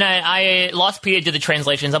about. Yeah, and I Lost Pia did the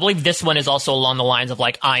translations. I believe this one is also along the lines of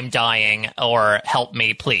like, I'm dying or help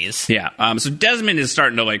me, please. Yeah. So Desmond is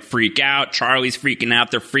starting to like freak out. Charlie's freaking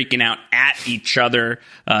out. They're freaking out at each other.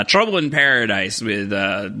 Trouble in paradise with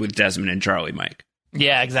Desmond and Charlie, Mike.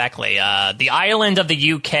 Yeah, exactly. The island of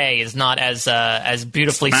the UK is not as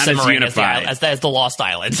beautifully simmering as the Lost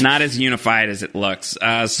Island. It's not as unified as it looks.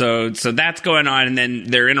 So that's going on, and then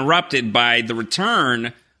they're interrupted by the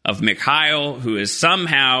return of Mikhail, who is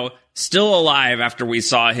somehow still alive after we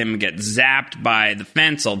saw him get zapped by the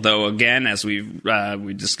fence. Although, again, as we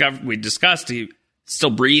discussed, he's still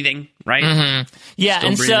breathing, right? Mm-hmm. Yeah, still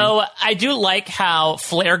and breathing. So I do like how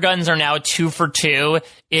flare guns are now 2 for 2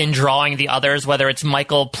 in drawing the others, whether it's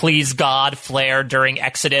Michael Please God flare during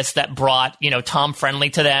Exodus that brought, Tom Friendly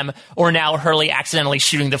to them, or now Hurley accidentally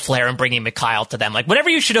shooting the flare and bringing Mikhail to them. Like, whenever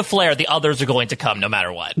you shoot a flare, the others are going to come no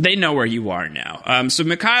matter what. They know where you are now. So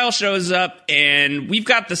Mikhail shows up, and we've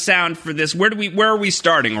got the sound for this. Where are we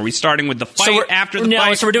starting? Are we starting with the fight after the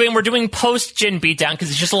fight? So we're doing post Jin beatdown because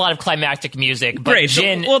it's just a lot of climactic music. But Great.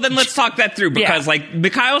 Jin, well, then let's talk that through because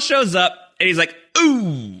Mikhail shows up and he's like,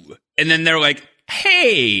 ooh, and then they're like,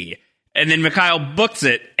 hey, and then Mikhail books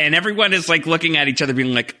it, and everyone is like looking at each other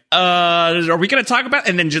being like, are we going to talk about it?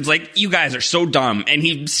 And then Jin's like, you guys are so dumb, and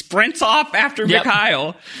he sprints off after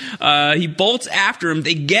Mikhail. He bolts after him.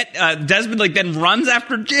 They get Desmond then runs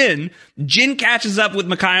after Jin. Jin catches up with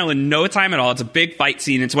Mikhail in no time at all. It's a big fight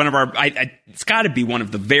scene. It's one of our it's got to be one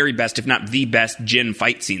of the very best, if not the best, Jin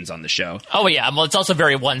fight scenes on the show. Oh yeah, well it's also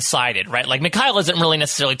very one-sided, right? Like Mikhail isn't really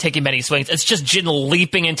necessarily taking many swings. It's just Jin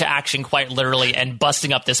leaping into action quite literally and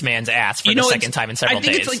busting up this man's ass for the second time in several days.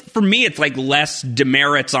 I think it's for me, it's less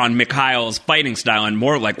demerits on Mikhail's fighting style and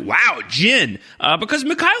more wow, Jin. Because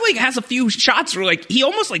Mikhail has a few shots where he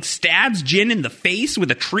almost stabs Jin in the face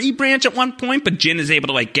with a tree branch at one point, but Jin is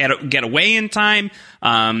able to get away in time.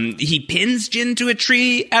 He pins Jin to a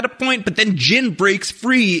tree at a point, but then Jin breaks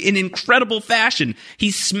free in incredible fashion. He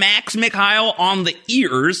smacks Mikhail on the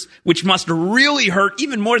ears, which must really hurt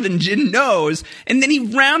even more than Jin knows, and then he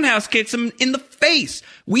roundhouse kicks him in the face.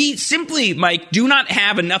 We simply, Mike, do not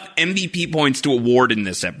have enough MVP points to award in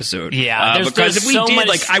this episode. Yeah, because if we did,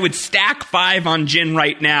 I would stack 5 on Jin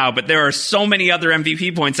right now, but there are so many other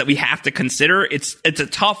MVP points that we have to consider. It's a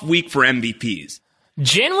tough week for MVPs.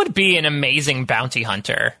 Jin would be an amazing bounty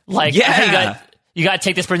hunter. You got to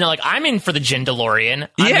take this person. I'm in for the Jin DeLorean.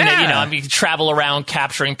 I'm going to travel around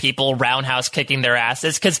capturing people, roundhouse kicking their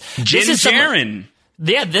asses. Because Jin Jaren.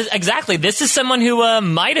 Yeah, exactly. This is someone who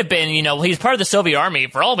might have been, he's part of the Soviet Army.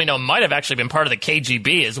 For all we know, might have actually been part of the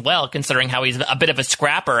KGB as well, considering how he's a bit of a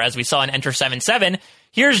scrapper, as we saw in Enter 7-7.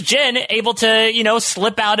 Here's Jin able to,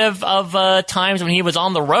 slip out of times when he was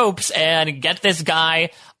on the ropes and get this guy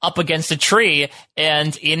up against a tree.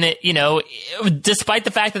 And despite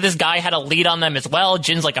the fact that this guy had a lead on them as well,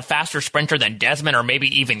 Jin's a faster sprinter than Desmond or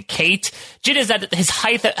maybe even Kate. Jin is at his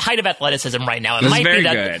height of athleticism right now. It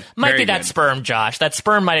might be that sperm, Josh. That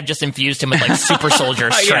sperm might have just infused him with super soldier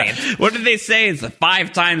strength. Yeah. What did they say? It's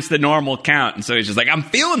 5 times the normal count. And so he's just I'm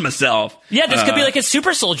feeling myself. Yeah, this could be his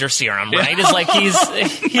super soldier serum, right? It's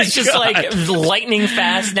he's just lightning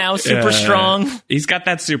fast now, super strong. He's got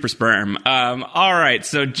that super sperm. All right,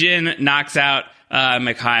 so Jin knocks out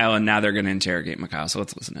Mikhail, and now they're going to interrogate Mikhail. So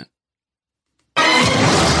let's listen to it.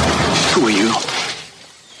 Who are you?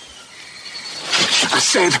 I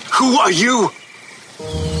said, who are you?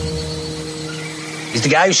 He's the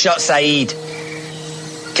guy who shot Saeed.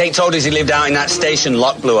 Kate told us he lived out in that station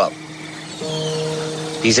Locke blew up.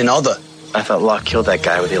 He's another. I thought Locke killed that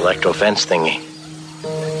guy with the electro fence thingy.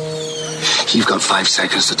 You've got 5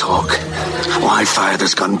 seconds to talk. Why fire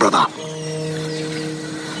this gun, brother?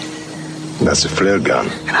 That's a flare gun.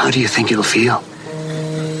 And how do you think it'll feel?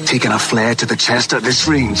 Taking a flare to the chest at this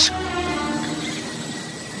range?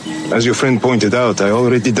 As your friend pointed out, I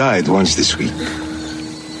already died once this week.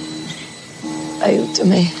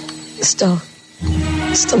 Aiutami. Sto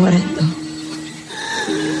morendo.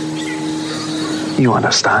 You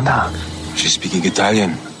understand her? She's speaking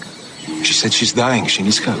Italian. She said she's dying. She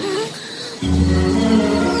needs help.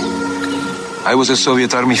 I was a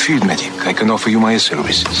Soviet Army field medic. I can offer you my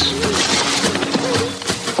services.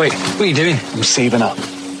 Wait, what are you doing? I'm saving up.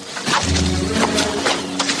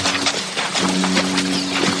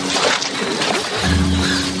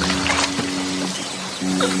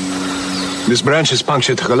 This branch has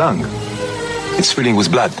punctured her lung. It's filling with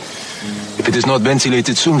blood. If it is not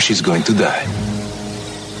ventilated soon, she's going to die.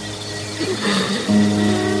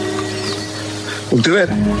 We'll do it.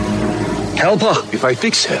 Help her. If I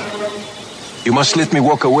fix her, you must let me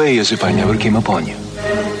walk away as if I never came upon you.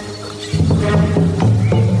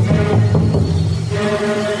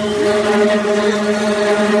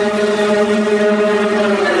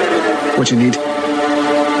 What you need?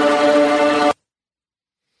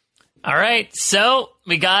 All right, so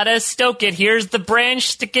we gotta stoke it. Here's the branch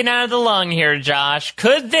sticking out of the lung here, Josh.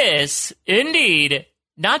 Could this, indeed,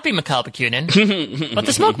 not be Mikhail Bakunin, but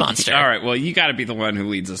the smoke monster? All right, well, you gotta be the one who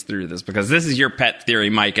leads us through this, because this is your pet theory,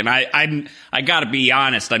 Mike, and I gotta be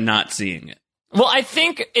honest, I'm not seeing it. Well, I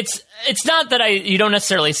think it's not that you don't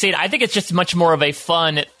necessarily see it. I think it's just much more of a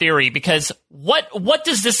fun theory, because what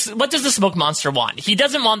does the smoke monster want? He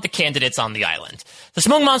doesn't want the candidates on the island. The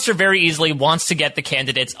smoke monster very easily wants to get the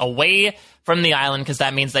candidates away from the island, because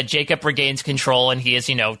that means that Jacob regains control and he is,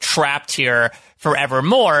 trapped here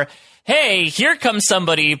forevermore. Hey, here comes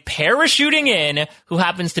somebody parachuting in who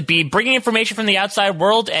happens to be bringing information from the outside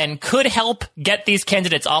world and could help get these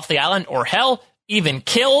candidates off the island, or hell, even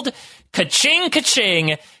killed. Ka-ching,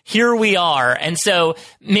 ka-ching, here we are. And so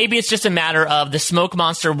maybe it's just a matter of the smoke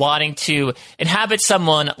monster wanting to inhabit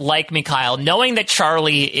someone like Mikhail, knowing that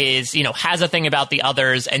Charlie is, has a thing about the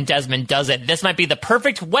others and Desmond doesn't. This might be the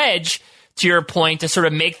perfect wedge, to your point, to sort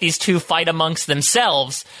of make these two fight amongst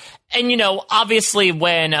themselves. And, obviously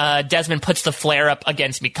when Desmond puts the flare up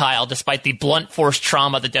against Mikhail, despite the blunt force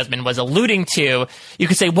trauma that Desmond was alluding to, you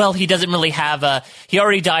could say, well, he doesn't really have he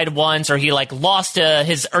already died once, or he lost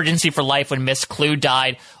his urgency for life when Miss Clue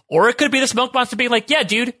died. Or it could be the smoke monster being like, yeah,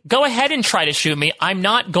 dude, go ahead and try to shoot me. I'm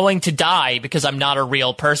not going to die because I'm not a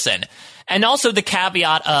real person. And also the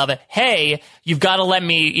caveat of, hey, you've got to let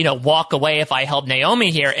me, walk away if I help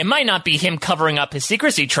Naomi here. It might not be him covering up his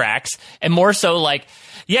secrecy tracks, and more so like,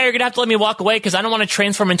 yeah, you're going to have to let me walk away because I don't want to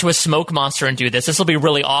transform into a smoke monster and do this. This will be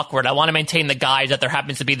really awkward. I want to maintain the guise that there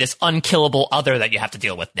happens to be this unkillable other that you have to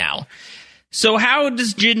deal with now. So how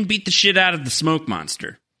does Jin beat the shit out of the smoke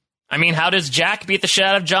monster? I mean, how does Jack beat the shit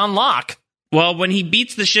out of John Locke? Well, when he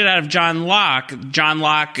beats the shit out of John Locke,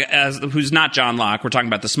 who's not John Locke, we're talking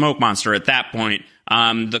about the smoke monster at that point,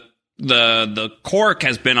 the cork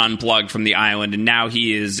has been unplugged from the island, and now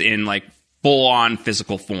he is in full-on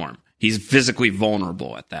physical form. He's physically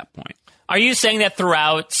vulnerable at that point. Are you saying that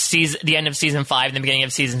throughout the end of season 5 and the beginning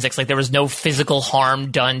of season 6, there was no physical harm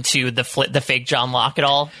done to the fake John Locke at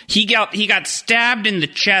all? He got stabbed in the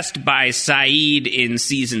chest by Saeed in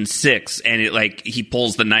season 6, and he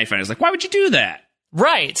pulls the knife out. It's why would you do that?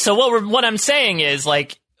 Right. So what I'm saying is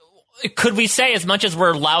could we say, as much as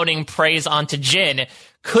we're lauding praise onto Jin,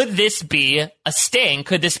 could this be a sting?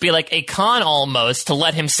 Could this be a con almost to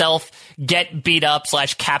let himself get beat up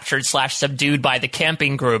 / captured / subdued by the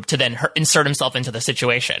camping group to then insert himself into the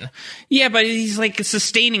situation? Yeah, but he's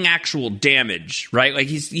sustaining actual damage, right?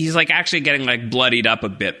 He's actually getting bloodied up a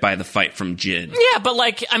bit by the fight from Jin. Yeah, but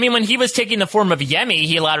when he was taking the form of Yemi,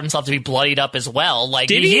 he allowed himself to be bloodied up as well.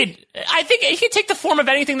 Did he? I think he could take the form of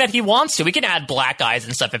anything that he wants to. He can add black eyes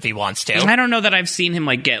and stuff if he wants to. I don't know that I've seen him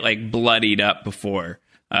get bloodied up before.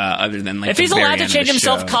 Other than if he's allowed to change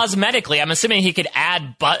himself cosmetically, I'm assuming he could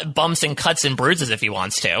add bumps and cuts and bruises if he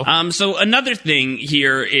wants to. So another thing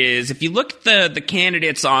here is, if you look at the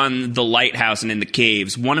candidates on the lighthouse and in the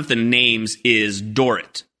caves, one of the names is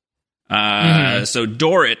Dorrit. So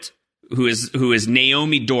Dorrit, who is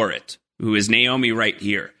Naomi Dorrit, who is Naomi right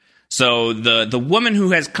here. So the woman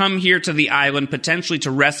who has come here to the island potentially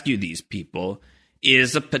to rescue these people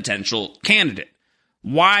is a potential candidate.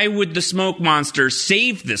 Why would the smoke monster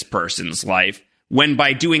save this person's life when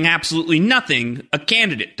by doing absolutely nothing, a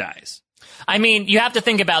candidate dies? I mean, you have to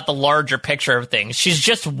think about the larger picture of things. She's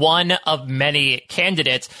just one of many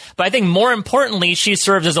candidates, but I think more importantly, she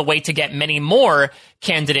serves as a way to get many more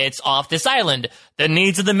candidates off this island. The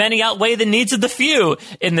needs of the many outweigh the needs of the few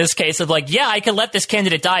in this case of yeah, I can let this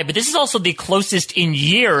candidate die, but this is also the closest in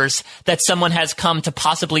years that someone has come to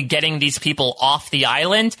possibly getting these people off the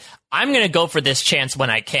island. I'm going to go for this chance when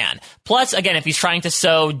I can. Plus, again, if he's trying to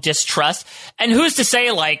sow distrust, and who's to say,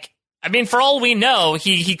 for all we know,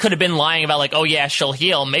 he could have been lying about oh yeah, she'll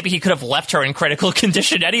heal. Maybe he could have left her in critical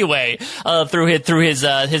condition anyway, through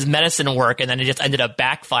his medicine work, and then it just ended up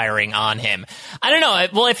backfiring on him. I don't know.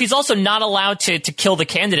 Well, if he's also not allowed to kill the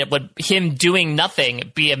candidate, would him doing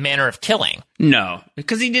nothing be a manner of killing? No,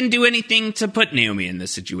 because he didn't do anything to put Naomi in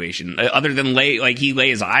this situation, other than he lay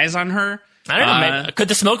his eyes on her. I don't know. Maybe, could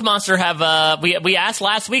the smoke monster have? We asked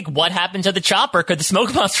last week what happened to the chopper. Could the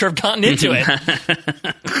smoke monster have gotten into it?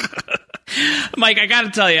 Mike, I got to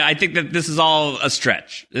tell you, I think that this is all a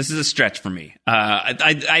stretch. This is a stretch for me.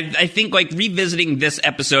 I think revisiting this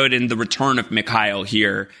episode and the return of Mikhail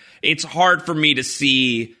here, it's hard for me to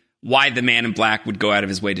see why the Man in Black would go out of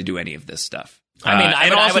his way to do any of this stuff.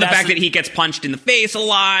 and also the fact that he gets punched in the face a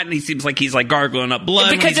lot, and he seems like he's like gargling up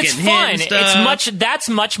blood because when he's it's getting fun. That's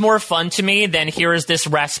much more fun to me than here is this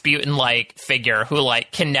Rasputin like figure who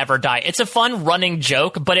like can never die. It's a fun running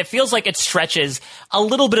joke, but it feels like it stretches a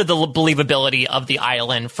little bit of the believability of the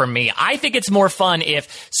island for me. I think it's more fun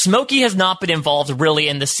if Smokey has not been involved really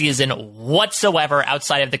in the season whatsoever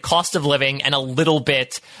outside of the cost of living and a little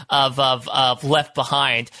bit of Left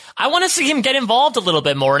Behind. I want to see him get involved a little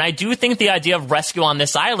bit more, and I do think the idea of rescue on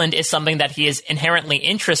this island is something that he is inherently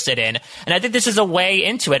interested in, and I think this is a way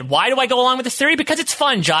into it. Why do I go along with this theory? Because it's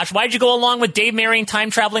fun, Josh. Why did you go along with Dave marrying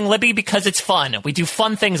time-traveling Libby? Because it's fun. We do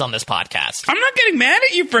fun things on this podcast. I'm not getting mad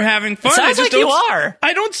at you for having fun. Sounds like you are.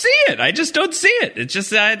 I don't see it. I just don't see it. It's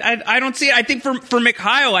just I don't see it. I think for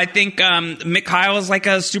Mikhail, I think Mikhail is like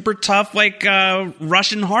a super tough like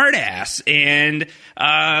Russian hard ass, and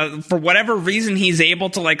for whatever reason he's able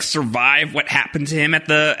to like survive what happened to him at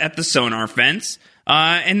the sonar fence.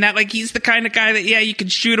 And that like he's the kind of guy that you can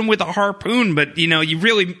shoot him with a harpoon, but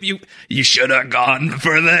you should have gone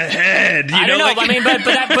for the head. I don't know. I mean,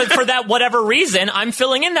 but for that whatever reason, I'm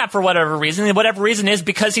filling in that for whatever reason. And whatever reason is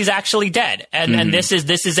because he's actually dead. And this is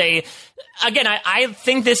again. I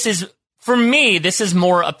think this is. For me, this is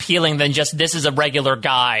more appealing than just this is a regular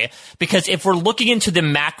guy, because if we're looking into the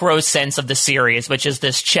macro sense of the series, which is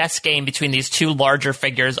this chess game between these two larger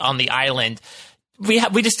figures on the island,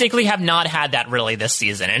 we distinctly have not had that really this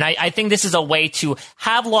season. And I think this is a way to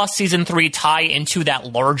have Lost Season 3 tie into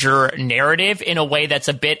that larger narrative in a way that's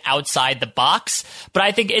a bit outside the box. But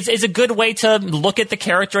I think it's a good way to look at the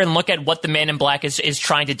character and look at what the Man in Black is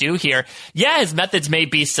trying to do here. Yeah, his methods may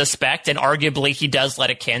be suspect, and arguably he does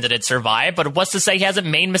let a candidate survive, but what's to say he hasn't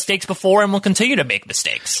made mistakes before and will continue to make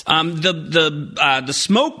mistakes? The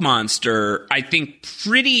smoke monster, I think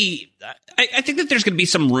I think that there's going to be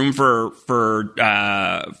some room for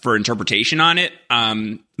interpretation on it.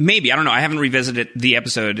 Maybe, I don't know. I haven't revisited the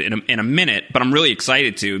episode in a minute, but I'm really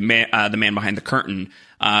excited to. The Man Behind the Curtain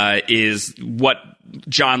is what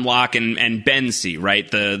John Locke and Ben see, right?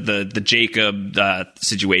 The Jacob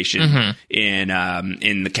situation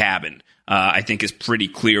in the cabin. I think is pretty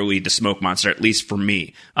clearly the smoke monster, at least for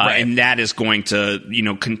me. Right. And that is going to,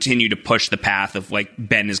 continue to push the path of like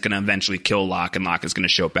Ben is going to eventually kill Locke and Locke is going to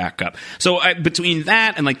show back up. So between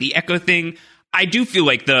that and like the Echo thing, I do feel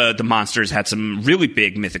like the monsters had some really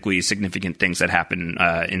big mythically significant things that happen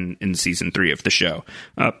in season 3 of the show,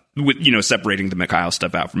 with separating the Mikhail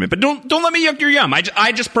stuff out from it. But don't let me yuck your yum.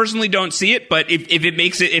 I just personally don't see it. But if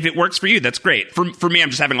it works for you, that's great. For me,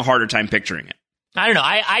 I'm just having a harder time picturing it. I don't know.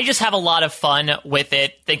 I just have a lot of fun with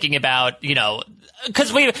it, thinking about,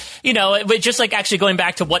 because just like actually going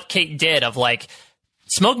back to what Kate did of like,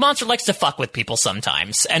 Smoke Monster likes to fuck with people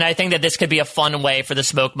sometimes. And I think that this could be a fun way for the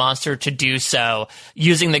Smoke Monster to do so,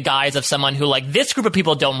 using the guise of someone who like this group of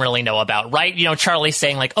people don't really know about, right? Charlie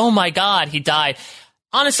saying like, oh my God, he died.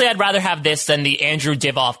 Honestly, I'd rather have this than the Andrew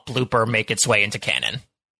Divoff blooper make its way into canon.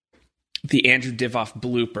 The Andrew Divoff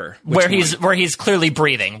blooper, where he's clearly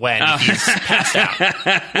breathing when he's passed out.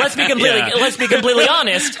 Let's be completely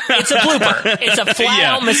honest. It's a blooper. It's a flat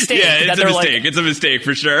out mistake. Yeah, it's a mistake. It's a mistake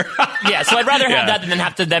for sure. Yeah, so I'd rather have that than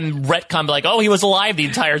have to then retcon be like, oh, he was alive the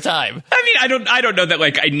entire time. I mean, I don't know that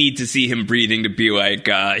like I need to see him breathing to be like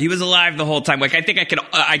he was alive the whole time. Like I think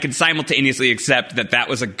I could simultaneously accept that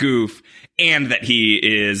was a goof. And that he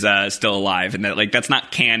is still alive, and that like that's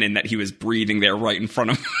not canon that he was breathing there right in front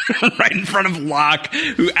of Locke,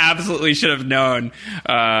 who absolutely should have known.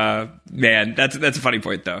 Man, that's a funny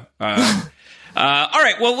point though. All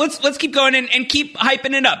right, well let's keep going and keep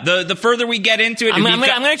hyping it up. The further we get into it, I'm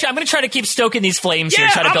gonna try to keep stoking these flames here.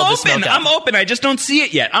 Try to build the smoke up. I'm open. I just don't see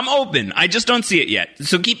it yet. I'm open. I just don't see it yet.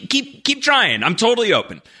 So keep trying. I'm totally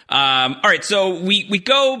open. All right, so we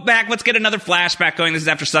go back. Let's get another flashback going. This is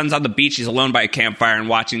after Sun's on the beach. He's alone by a campfire and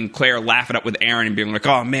watching Claire laugh it up with Aaron and being like,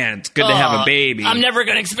 "Oh man, it's good to have a baby." I'm never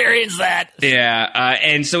gonna experience that. Yeah,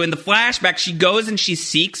 and so in the flashback, she goes and she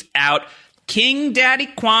seeks out King Daddy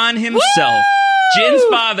Kwan himself. Woo! Jin's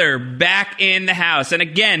father back in the house. And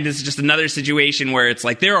again, this is just another situation where it's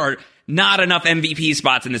like there are not enough MVP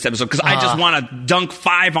spots in this episode because I just want to dunk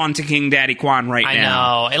 5 onto King Daddy Kwan now. I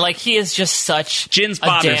know. And like he is just such Jin's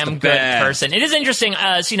a damn good person. It is interesting.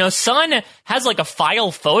 Sun has like a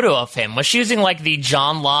file photo of him. Was she using like the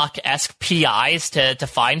John Locke-esque PIs to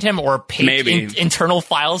find him, or internal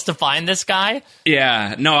files to find this guy?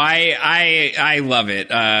 Yeah. No, I love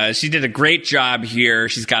it. She did a great job here.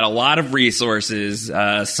 She's got a lot of resources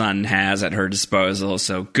Sun has at her disposal.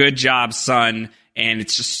 So good job, Sun. And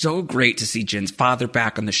it's just so great to see Jin's father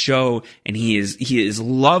back on the show, and he is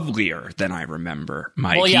lovelier than I remember,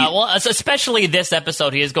 Mike. Well, especially this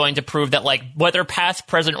episode, he is going to prove that, like, whether past,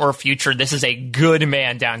 present, or future, this is a good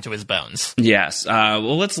man down to his bones. Yes.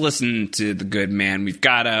 Well, let's listen to the good man. We've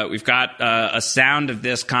got a sound of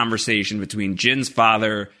this conversation between Jin's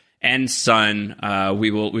father and son.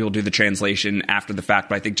 We will do the translation after the fact,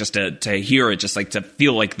 but I think just to hear it, just like to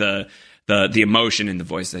feel like the emotion in the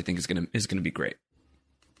voice, I think is gonna be great.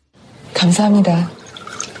 감사합니다.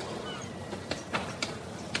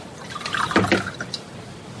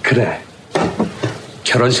 그래.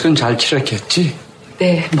 결혼식은 잘 치렀겠지?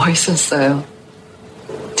 네, 멋있었어요.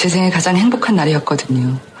 제 생애 가장 행복한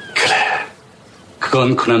날이었거든요. 그래.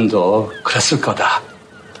 그건 그놈도 그랬을 거다.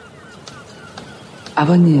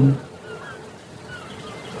 아버님,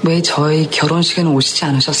 왜 저희 결혼식에는 오시지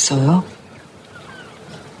않으셨어요?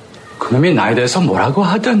 그놈이 나에 대해서 뭐라고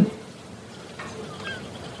하든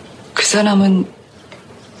그 사람은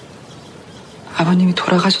아버님이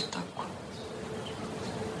돌아가셨다고.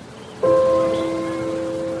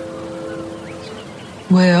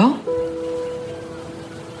 왜요?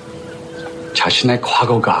 자신의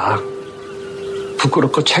과거가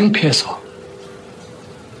부끄럽고 창피해서.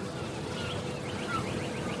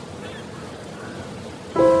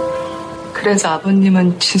 그래서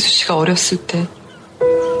아버님은 진수 씨가 어렸을 때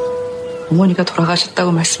어머니가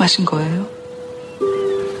돌아가셨다고 말씀하신 거예요?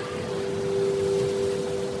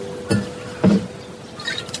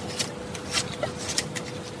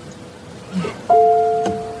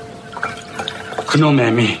 그놈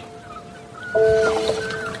애미.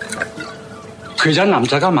 괴잔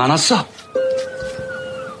남자가 많았어.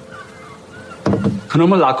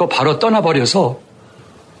 그놈을 낳고 바로 떠나버려서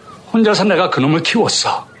혼자서 내가 그놈을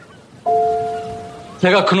키웠어.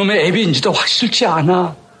 내가 그놈의 애비인지도 확실치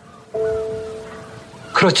않아.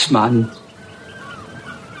 그렇지만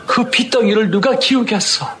그 핏덩이를 누가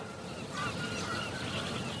키우겠어?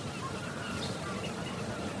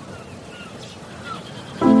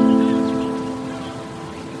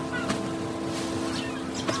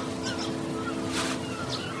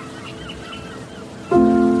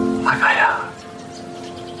 아가야,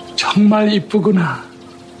 정말 이쁘구나.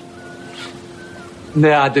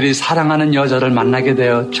 내 아들이 사랑하는 여자를 만나게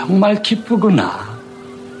되어 정말 기쁘구나.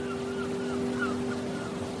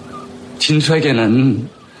 진수에게는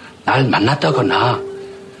날 만났다거나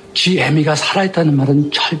지 애미가 살아있다는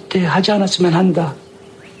말은 절대 하지 않았으면 한다.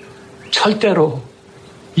 절대로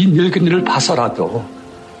이 늙은이를 봐서라도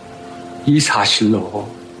이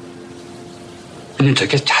사실로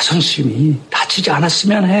녀석의 자존심이 다치지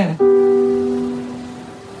않았으면 해.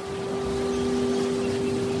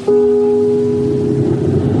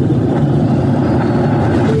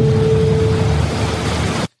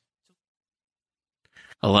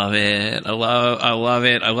 I love it. I love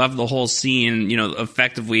it. I love the whole scene. You know,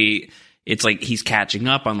 effectively, it's like he's catching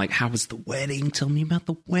up on like, how was the wedding? Tell me about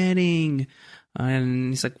the wedding.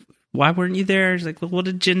 And he's like, why weren't you there? He's like, well, what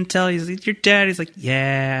did Jin tell you? He's like, your dad. He's like,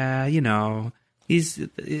 yeah, you know.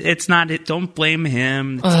 It's not it. Don't blame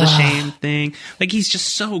him. It's the shame thing. Like, he's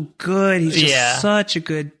just so good. He's just such a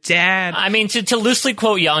good dad. I mean, to loosely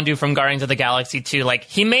quote Yondu from Guardians of the Galaxy 2, like,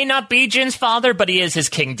 he may not be Jin's father, but he is his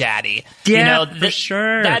king daddy. Yeah, you know, for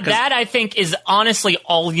sure. That I think is honestly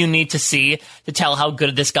all you need to see to tell how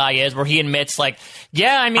good this guy is, where he admits, like,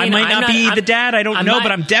 yeah, I mean, I might not be the dad. I don't know,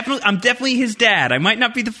 but I'm definitely his dad. I might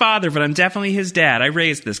not be the father, but I'm definitely his dad. I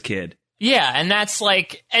raised this kid. Yeah, and that's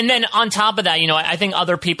like, and then on top of that, you know, I think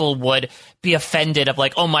other people would be offended of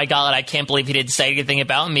like, oh my God, I can't believe he didn't say anything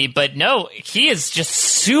about me. But no, he is just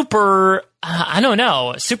super, I don't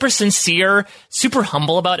know, super sincere, super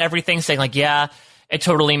humble about everything, saying like, yeah, it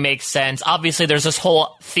totally makes sense. Obviously, there's this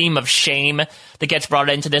whole theme of shame that gets brought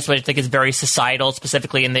into this, which I think is very societal,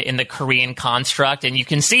 specifically in the Korean construct. And you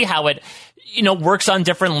can see how it, you know, works on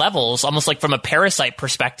different levels, almost like from a Parasite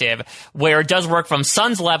perspective, where it does work from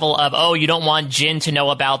Sun's level of, oh, you don't want Jin to know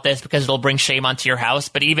about this because it'll bring shame onto your house.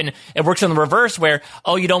 But even it works in the reverse where,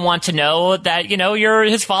 oh, you don't want to know that, you know,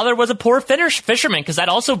 his father was a poor fisherman, because that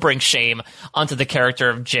also brings shame onto the character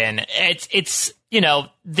of Jin. It's, you know,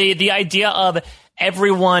 the idea of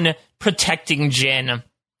everyone protecting Jin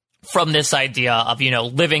from this idea of, you know,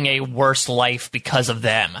 living a worse life because of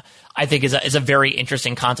them, I think is a very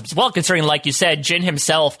interesting concept as well, considering, like you said, Jin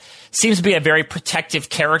himself seems to be a very protective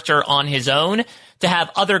character on his own. To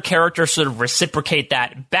have other characters sort of reciprocate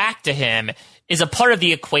that back to him is a part of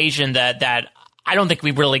the equation that I don't think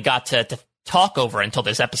we really got to talk over until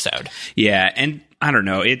this episode. Yeah, and I don't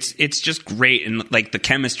know. It's just great, and like the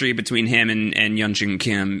chemistry between him and Yunjin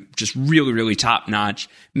Kim, just really, really top notch.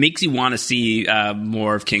 Makes you want to see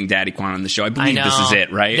more of King Daddy Kwan on the show. I believe this is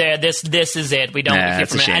it, right? Yeah, this is it. We don't hear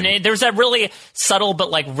from it. And there's that really subtle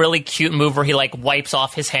but like really cute move where he like wipes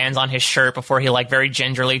off his hands on his shirt before he like very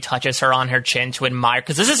gingerly touches her on her chin to admire,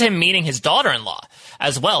 because this is him meeting his daughter-in-law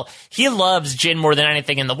as well. He loves Jin more than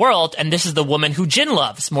anything in the world, and this is the woman who Jin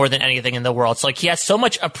loves more than anything in the world. So like he has so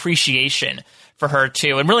much appreciation for her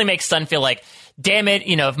too, and really makes Sun feel like, damn it,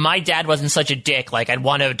 if my dad wasn't such a dick, like I'd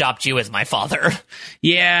want to adopt you as my father.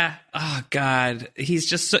 Yeah. Oh God. He's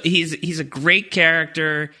just he's a great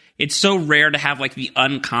character. It's so rare to have like the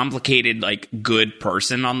uncomplicated, like good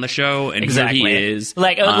person on the show, and exactly. Here he is.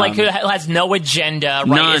 Like who has no agenda, right?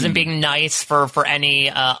 None. Isn't being nice for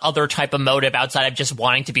any other type of motive outside of just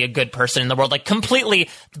wanting to be a good person in the world. Like completely,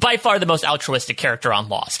 by far the most altruistic character on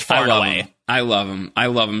Lost, far and away. I love him. I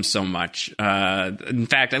love him so much. In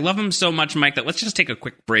fact, I love him so much, Mike, that let's just take a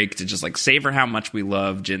quick break to just like savor how much we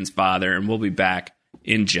love Jin's father, and we'll be back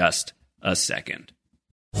in just a second.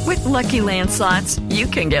 With Lucky Land Slots, you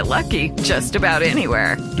can get lucky just about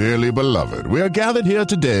anywhere. Dearly beloved, we are gathered here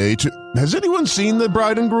today to... Has anyone seen the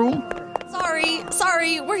bride and groom?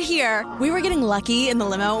 Sorry, we're here. We were getting lucky in the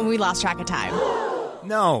limo and we lost track of time.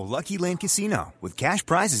 No, Lucky Land Casino, with cash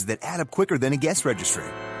prizes that add up quicker than a guest registry.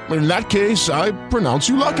 In that case, I pronounce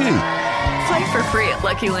you lucky. Play for free at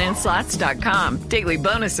LuckyLandSlots.com. Daily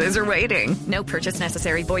bonuses are waiting. No purchase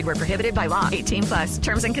necessary. Void where prohibited by law. 18+.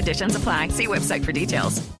 Terms and conditions apply. See website for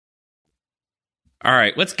details. All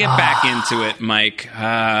right, let's get back into it, Mike.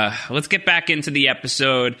 Let's get back into the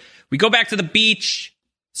episode. We go back to the beach.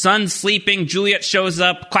 Sun's sleeping. Juliet shows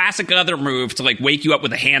up. Classic other move to like wake you up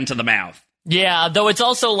with a hand to the mouth. Yeah, though it's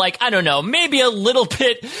also like, I don't know, maybe a little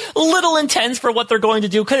intense for what they're going to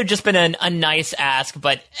do. Could have just been a nice ask,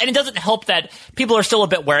 and it doesn't help that people are still a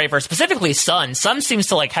bit wary of her, specifically Sun. Sun seems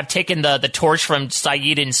to like have taken the torch from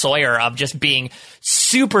Sayid and Sawyer of just being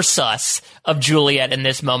super sus of Juliet in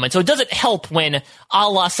this moment. So it doesn't help when, a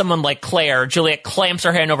la someone like Claire, Juliet clamps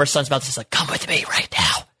her hand over Sun's mouth and says like, come with me right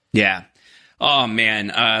now. Yeah. Oh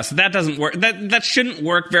man. So that doesn't work. That shouldn't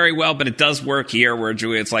work very well, but it does work here where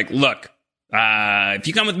Juliet's like, look, if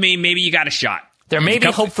you come with me, maybe you got a shot. There may be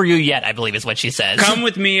hope for you yet, I believe is what she says. Come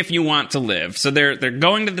with me if you want to live. So they're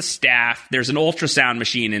going to the staff. There's an ultrasound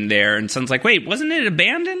machine in there. And Sun's like, wait, wasn't it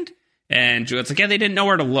abandoned? And Juliet's like, yeah, they didn't know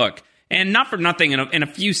where to look. And not for nothing, in a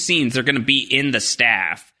few scenes, they're going to be in the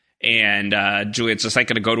staff. And Juliet's just like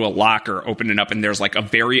going to go to a locker, open it up, and there's like a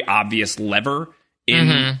very obvious lever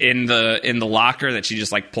in the locker that she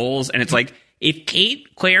just like pulls. And it's like, if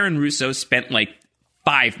Kate, Claire, and Russo spent like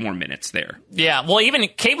 5 more minutes there. Yeah, well, even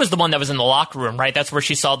Kate was the one that was in the locker room, right? That's where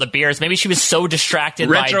she saw the beers. Maybe she was so distracted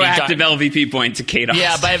retroactive by the LVP point to Kate.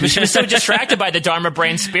 Yeah, but she was so distracted by the Dharma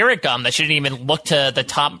Brain Spirit Gum that she didn't even look to the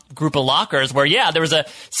top group of lockers where, yeah, there was a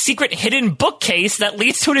secret hidden bookcase that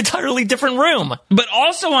leads to an entirely different room. But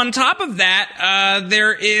also on top of that,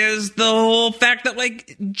 there is the whole fact that,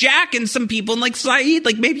 like, Jack and some people and, like, Sayid,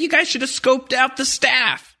 like, maybe you guys should have scoped out the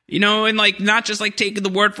staff. And like not just like taking the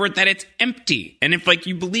word for it that it's empty. And if like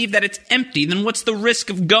you believe that it's empty, then what's the risk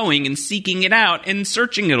of going and seeking it out and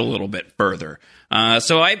searching it a little bit further?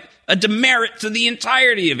 So a demerit to the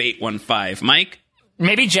entirety of 815, Mike.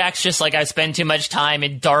 Maybe Jack's just like, I spend too much time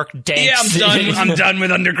in dark, dank. Yeah, I'm done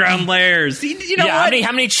with underground layers. You know yeah, what?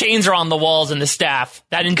 How many chains are on the walls in the staff?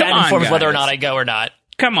 That informs whether or not I go or not.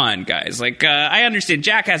 Come on, guys. Like, I understand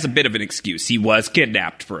Jack has a bit of an excuse. He was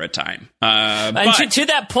kidnapped for a time. And to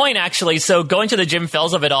that point, actually, so going to the Jim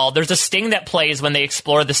Fells of it all, there's a sting that plays when they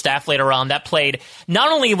explore the staff later on. That played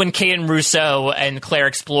not only when Kate and Russo and Claire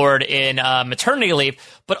explored in maternity leave,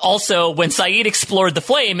 but also when Sayid explored the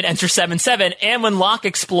Flame in Enter 7-7, and when Locke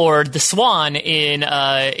explored the Swan in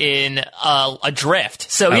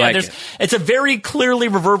Adrift. So yeah, it's a very clearly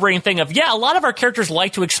reverberating thing of, yeah, a lot of our characters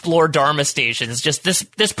like to explore Dharma stations. Just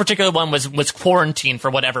this particular one was quarantined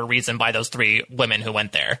for whatever reason by those 3 women who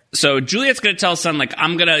went there. So Juliet's going to tell Sun, like,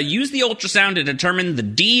 I'm going to use the ultrasound to determine the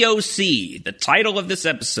DOC, the title of this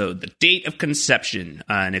episode, the date of conception.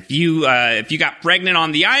 And if you got pregnant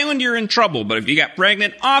on the island, you're in trouble. But if you got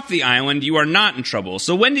pregnant off the island, you are not in trouble.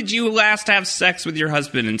 So when did you last have sex with your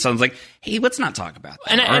husband? And Sun's like, hey, let's not talk about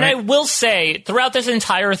that. And I will say, throughout this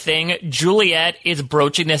entire thing, Juliet is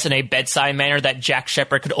broaching this in a bedside manner that Jack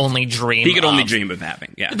Shepherd could only dream of. He could only dream of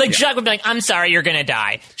having, yeah. Like, Jack would be like, I'm sorry, you're gonna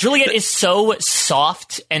die. Juliet is so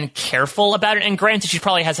soft and careful about it, and granted, she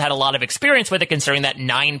probably has had a lot of experience with it, considering that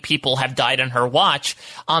 9 people have died on her watch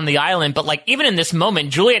on the island, but, like, even in this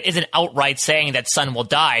moment, Juliet isn't outright saying that Sun will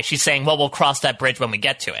die. She's saying, well, we'll cross that bridge when we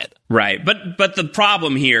get to it. Right, but the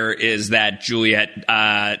problem here is that Juliet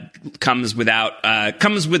comes with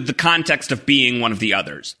the context of being one of the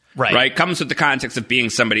others. Right, comes with the context of being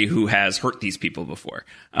somebody who has hurt these people before.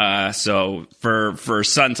 So for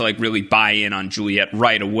Sun to like really buy in on Juliet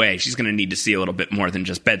right away, she's going to need to see a little bit more than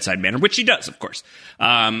just bedside manner, which she does, of course.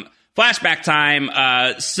 Flashback time.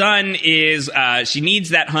 Sun is she needs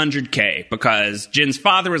that $100K because Jin's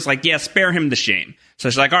father was like, yeah, spare him the shame. So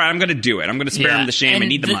she's like, all right, I'm going to do it. I'm going to spare him the shame. I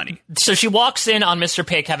need the money. So she walks in on Mr.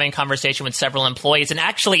 Pig having a conversation with several employees. And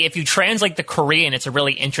actually, if you translate the Korean, it's a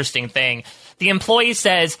really interesting thing. The employee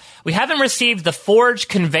says, we haven't received the forged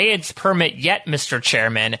conveyance permit yet, Mr.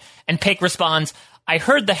 Chairman. And Pig responds, I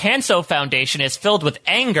heard the Hanso Foundation is filled with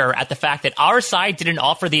anger at the fact that our side didn't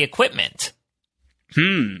offer the equipment.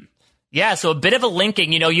 Yeah, so a bit of a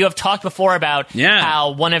linking. You know, you have talked before about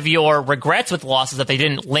how one of your regrets with Lost is that they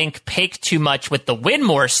didn't link Paik too much with the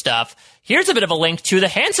Widmore stuff. Here's a bit of a link to the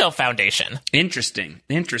Hanso Foundation. Interesting.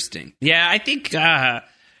 Yeah, I think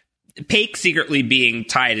Paik secretly being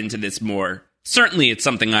tied into this more, certainly it's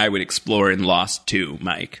something I would explore in Lost too,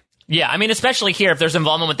 Mike. Yeah, I mean, especially here, if there's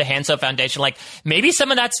involvement with the Hanso Foundation, like maybe some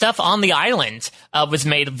of that stuff on the island was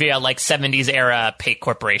made via like 70s era Paik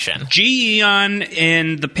Corporation. Ji-yeon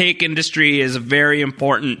in the Paik industry is a very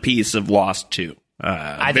important piece of Lost too.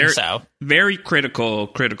 I think so. Very critical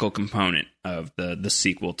component of the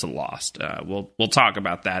sequel to Lost. We'll talk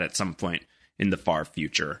about that at some point in the far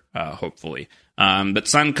future, hopefully. But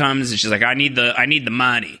Sun comes and she's like, I need the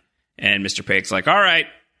money, and Mr. Paik's like, all right.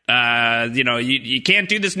 You can't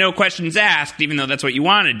do this no questions asked, even though that's what you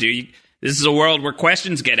want to do. This is a world where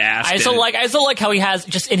questions get asked. I still like how he has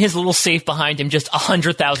just in his little safe behind him just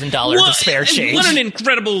 $100,000 of spare change. What an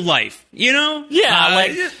incredible life, you know?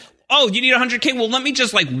 Yeah, oh, you need $100K? Well, let me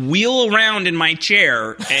just like wheel around in my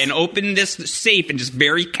chair and open this safe and just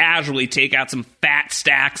very casually take out some fat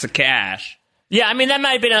stacks of cash. Yeah, I mean, that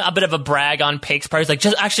might have been a bit of a brag on Paik's part. He's like,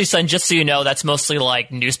 son, just so you know, that's mostly like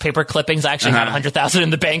newspaper clippings. I actually have $100,000 in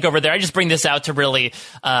the bank over there. I just bring this out to really,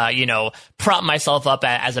 prop myself up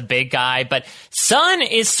as a big guy. But Sun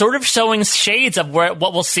is sort of showing shades of what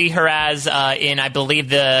we'll see her as in, I believe,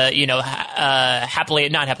 the, not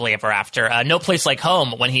happily ever after, No Place Like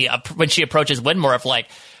Home, when she approaches Widmore of like,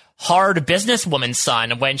 hard businesswoman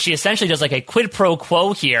Sun, when she essentially does like a quid pro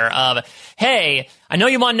quo here of, hey, I know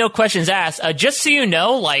you want no questions asked. Just so you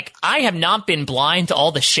know, like, I have not been blind to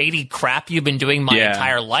all the shady crap you've been doing my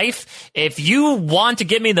entire life. If you want to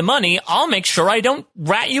give me the money, I'll make sure I don't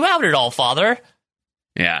rat you out at all, father.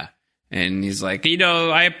 Yeah. And he's like,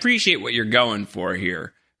 I appreciate what you're going for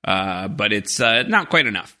here, but it's not quite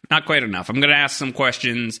enough. Not quite enough. I'm going to ask some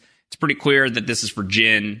questions. It's pretty clear that this is for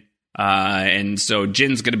Jin. And so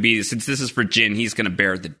Jin's going to be, since this is for Jin, he's going to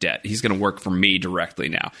bear the debt. He's going to work for me directly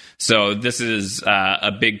now. So this is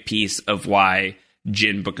a big piece of why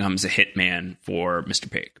Jin becomes a hitman for Mr.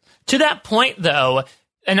 Paik. To that point, though,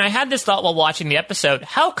 and I had this thought while watching the episode,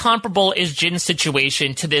 how comparable is Jin's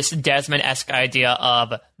situation to this Desmond-esque idea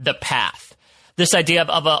of the path? This idea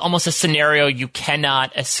of almost a scenario you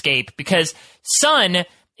cannot escape, because Sun,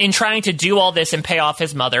 in trying to do all this and pay off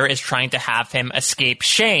his mother, is trying to have him escape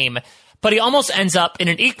shame. But he almost ends up in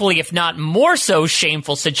an equally, if not more so,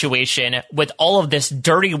 shameful situation with all of this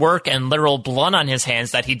dirty work and literal blood on his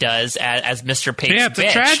hands that he does as Mr. Paik's Yeah, it's bitch.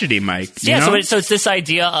 a tragedy, Mike. So it's this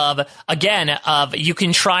idea of you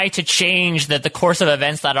can try to change the course of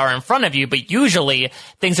events that are in front of you, but usually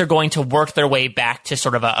things are going to work their way back to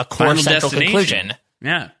sort of a core Final central destination.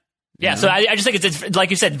 conclusion. Yeah, so I just think it's like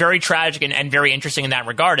you said, very tragic and very interesting in that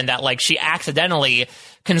regard, in that like she accidentally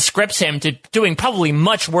conscripts him to doing probably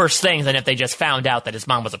much worse things than if they just found out that his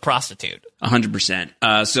mom was a prostitute.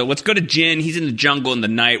 100%. So let's go to Jin. He's in the jungle in the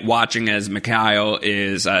night watching as Mikhail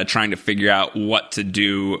is trying to figure out what to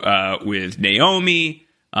do with Naomi.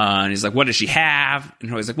 And he's like, what does she have? And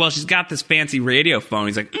he's like, well, she's got this fancy radio phone.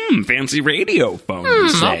 He's like, fancy radio phone, you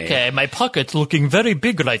say. Okay, my pocket's looking very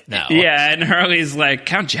big right now. Yeah, and Hurley's like,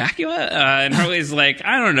 Count Jacula? And Hurley's like,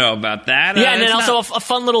 I don't know about that. Yeah, and then also a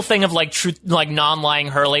fun little thing of like non-lying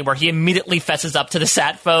Hurley, where he immediately fesses up to the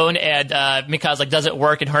sat phone, and Mikhail's like, does it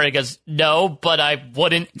work? And Hurley goes, no, but I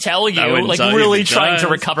wouldn't tell you. Like, really trying to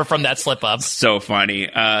recover from that slip-up. So funny.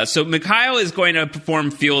 So Mikhail is going to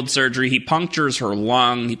perform field surgery. He punctures her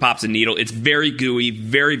lung. tongue. He pops a needle. It's very gooey,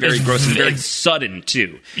 very, very gross, and very sudden,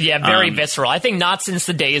 too. Yeah, very visceral. I think not since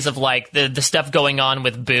the days of, like, the stuff going on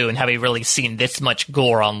with Boone have we really seen this much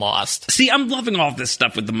gore on Lost. See, I'm loving all this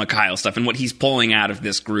stuff with the Mikhail stuff and what he's pulling out of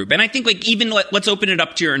this group. And I think, like, even let's open it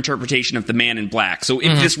up to your interpretation of the Man in Black. So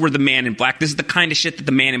if this were the Man in Black, this is the kind of shit that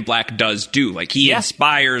the Man in Black does do. Like, he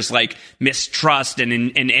inspires, like, mistrust and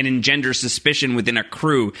engenders suspicion within a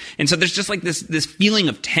crew. And so there's just, like, this feeling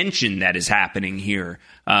of tension that is happening here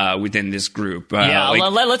within this group.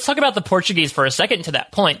 Let's talk about the Portuguese for a second to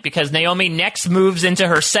that point, because Naomi next moves into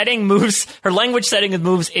her language setting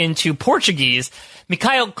moves into Portuguese.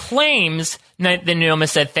 Mikhail claims that Naomi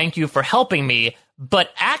said, "Thank you for helping me."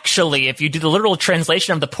 But actually, if you do the literal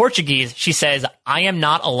translation of the Portuguese, she says, "I am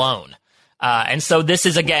not alone." And so this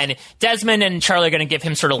is, again, Desmond and Charlie are going to give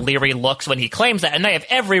him sort of leery looks when he claims that, and they have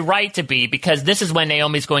every right to be, because this is when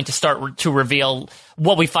Naomi's going to start to reveal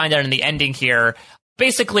what we find out in the ending here.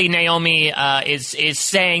 Basically, Naomi is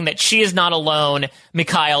saying that she is not alone.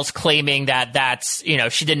 Mikhail's claiming that's,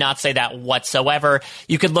 she did not say that whatsoever.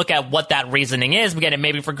 You could look at what that reasoning is. Again, it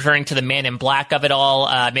may be referring to the Man in Black of it all.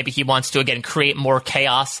 Maybe he wants to, again, create more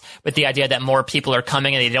chaos with the idea that more people are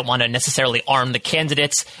coming and they don't want to necessarily arm the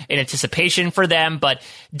candidates in anticipation for them. But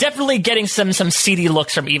definitely getting some seedy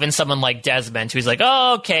looks from even someone like Desmond, who's like,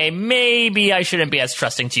 oh, okay, maybe I shouldn't be as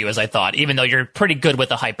trusting to you as I thought, even though you're pretty good with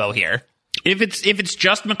the hypo here. If it's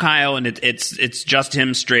just Mikhail and it's just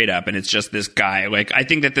him straight up and it's just this guy, like, I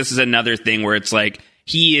think that this is another thing where it's like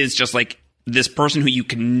he is just like this person who you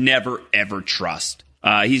can never ever trust.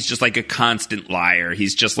 He's just like a constant liar.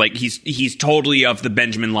 He's just like he's totally of the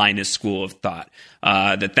Benjamin Linus school of thought.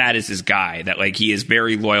 That is his guy. That, like, he is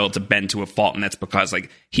very loyal to Ben to a fault, and that's because, like,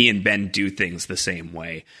 he and Ben do things the same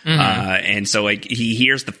way. And so, like, he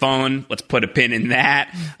hears the phone. Let's put a pin in that.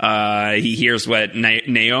 He hears what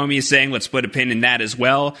Naomi is saying. Let's put a pin in that as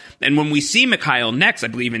well. And when we see Mikhail next, I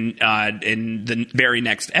believe in the very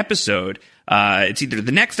next episode. It's either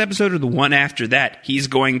the next episode or the one after that. He's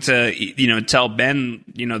going to, tell Ben,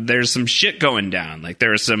 there's some shit going down. Like,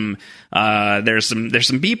 there's some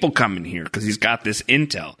people coming here because he's got this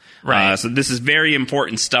intel. Right. So this is very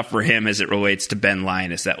important stuff for him as it relates to Ben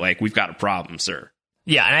Linus. That, like, we've got a problem, sir.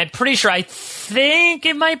 Yeah, and I'm pretty sure, I think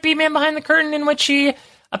it might be Man Behind the Curtain in which he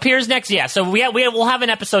appears next. Yeah, so we'll have an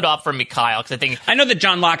episode off from Mikhail, because I know that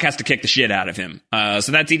John Locke has to kick the shit out of him.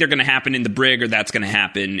 So that's either going to happen in The Brig or that's going to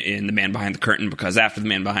happen in The Man Behind the Curtain, because after The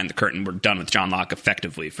Man Behind the Curtain, we're done with John Locke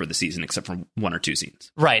effectively for the season, except for one or two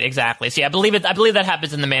scenes. Right, exactly. So yeah, I believe that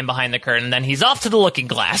happens in The Man Behind the Curtain, and then he's off to the Looking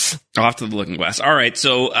Glass. Off to the Looking Glass. All right,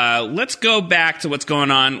 so let's go back to what's going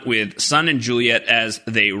on with Sun and Juliet as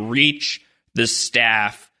they reach the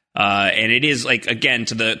staff. And it is, like, again,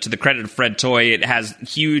 to the credit of Fred Toye, it has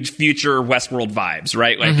huge future Westworld vibes,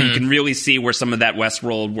 right? Like, you can really see where some of that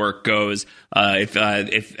Westworld work goes.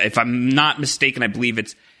 If I'm not mistaken, I believe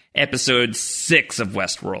it's episode 6 of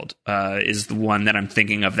Westworld is the one that I'm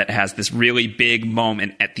thinking of that has this really big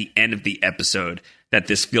moment at the end of the episode that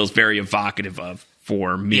this feels very evocative of.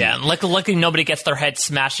 For me. Yeah, luckily nobody gets their head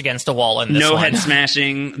smashed against a wall in this one. No head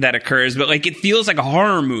smashing that occurs, but, like, it feels like a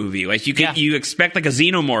horror movie. Like, you expect, like, a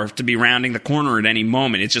xenomorph to be rounding the corner at any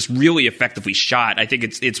moment. It's just really effectively shot. I think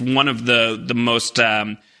it's one of the most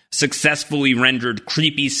successfully rendered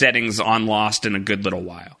creepy settings on Lost in a good little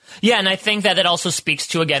while. Yeah, and I think that it also speaks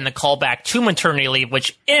to, again, the callback to maternity leave,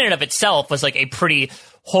 which in and of itself was, like, a pretty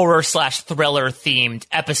horror/thriller themed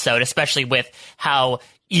episode, especially with how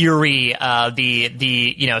eerie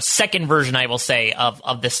the second version, I will say,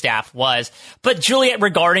 of the staff was. But Juliet,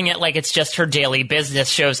 regarding it like it's just her daily business,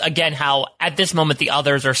 shows again how at this moment the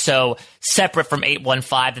others are so separate from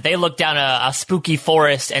 815 that they look down a spooky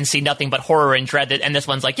forest and see nothing but horror and dread, and this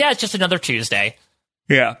one's like, yeah, it's just another Tuesday.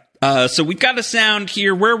 Yeah. So we've got a sound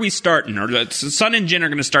here. Where are we starting? Sun and Jin are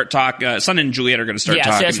going to start talking. Sun and Juliet are going to start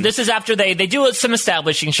talking. Yeah, so this is after they do some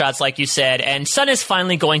establishing shots, like you said, and Sun is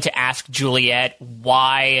finally going to ask Juliet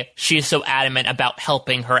why she is so adamant about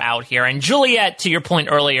helping her out here. And Juliet, to your point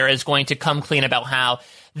earlier, is going to come clean about how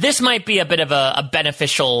this might be a bit of a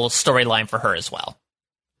beneficial storyline for her as well.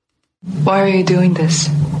 Why are you doing this?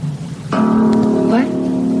 What?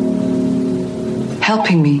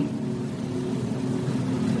 Helping me.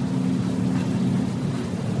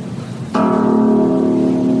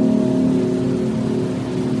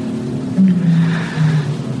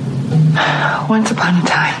 Once upon a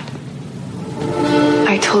time,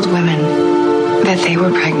 I told women that they were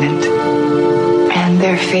pregnant, and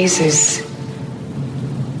their faces,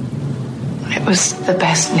 it was the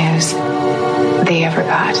best news they ever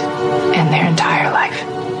got in their entire life.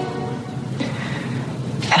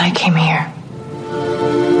 And I came here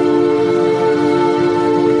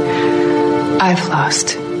I've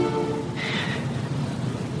lost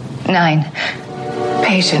 9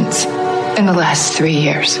 patients in the last 3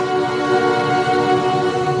 years.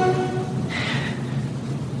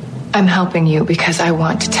 I'm helping you because I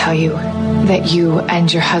want to tell you that you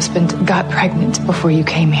and your husband got pregnant before you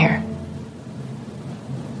came here.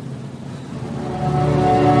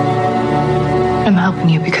 I'm helping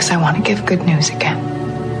you because I want to give good news again.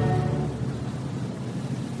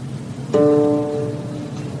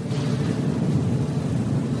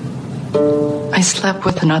 I slept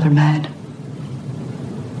with another man.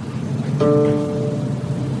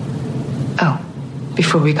 Oh,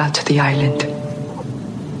 before we got to the island.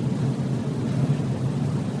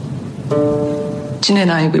 Jin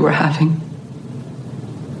and I, we were having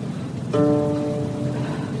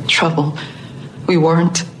trouble. We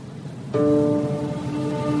weren't.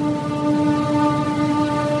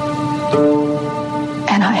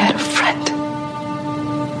 And I had a friend.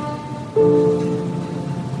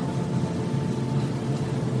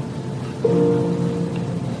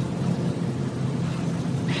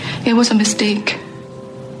 It was a mistake.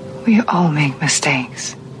 We all make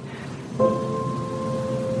mistakes.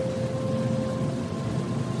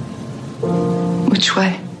 Which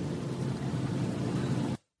way?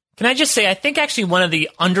 Can I just say, I think actually one of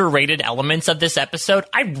the underrated elements of this episode,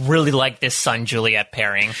 I really like this Sun-Juliet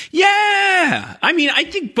pairing. Yeah! I mean, I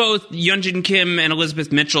think both Yeonjun Kim and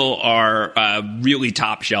Elizabeth Mitchell are really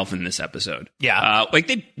top shelf in this episode. Yeah.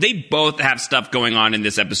 They both have stuff going on in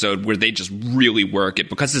this episode where they just really work it,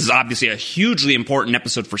 because this is obviously a hugely important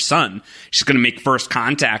episode for Sun. She's going to make first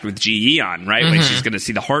contact with Ji Yeon, right? Mm-hmm. Like, she's going to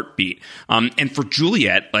see the heartbeat. And for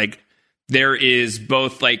Juliet, like, there is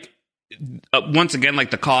both, like, once again,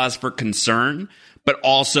 like, the cause for concern, but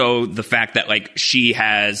also the fact that, like, she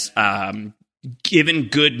has given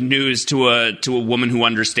good news to a woman who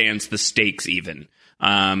understands the stakes even.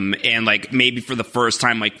 And, like, maybe for the first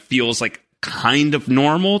time, like, feels like kind of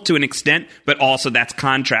normal to an extent, but also that's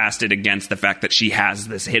contrasted against the fact that she has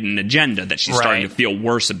this hidden agenda that she's starting to feel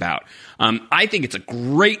worse about. I think it's a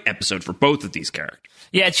great episode for both of these characters.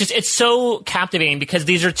 Yeah, it's so captivating because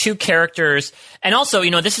these are two characters. And also,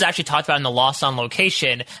 you know, this is actually talked about in the Lost on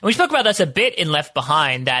Location. And we spoke about this a bit in Left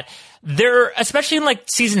Behind, that there, especially in like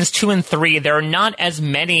seasons 2 and 3, there are not as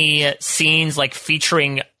many scenes like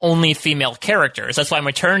featuring only female characters. That's why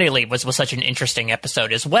Maternity Leave was such an interesting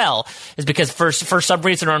episode as well, is because for some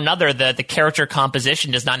reason or another, the character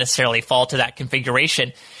composition does not necessarily fall to that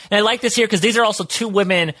configuration. And I like this here because these are also two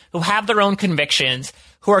women who have their own convictions,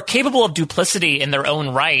 who are capable of duplicity in their own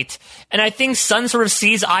right. And I think Sun sort of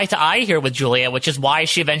sees eye to eye here with Julia, which is why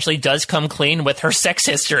she eventually does come clean with her sex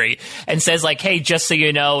history and says, like, hey, just so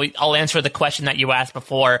you know, I'll answer the question that you asked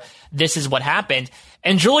before. This is what happened.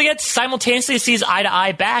 And Juliet simultaneously sees eye to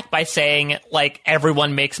eye back by saying, like,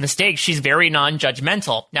 everyone makes mistakes. She's very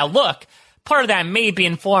non-judgmental. Now, look, part of that may be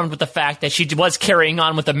informed with the fact that she was carrying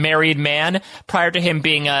on with a married man prior to him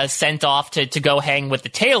being sent off to go hang with the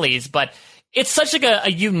tailies, but it's such like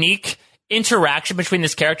a unique interaction between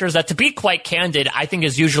these characters that, to be quite candid, I think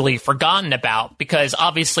is usually forgotten about, because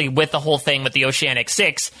obviously with the whole thing with the Oceanic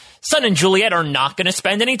Six, Sun and Juliet are not going to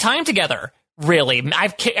spend any time together, really. I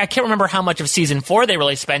can't remember how much of season 4 they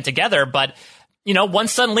really spent together, but, you know,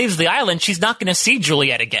 once Sun leaves the island, she's not going to see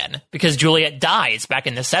Juliet again because Juliet dies back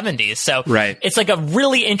in the 70s. So It's like a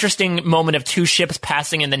really interesting moment of two ships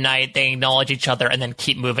passing in the night. They acknowledge each other and then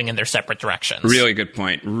keep moving in their separate directions. Really good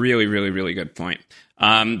point. Really, really, really good point.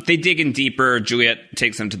 They dig in deeper. Juliet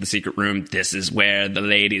takes them to the secret room. This is where the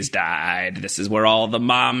ladies died. This is where all the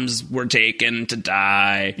moms were taken to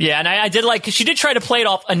die. Yeah, and I did like, she did try to play it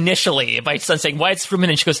off initially by Sun saying, why it's room in,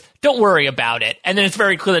 and she goes, don't worry about it. And then it's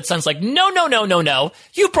very clear that Sun's like, no.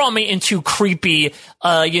 You brought me into creepy,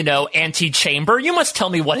 antechamber. You must tell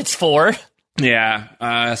me what it's for.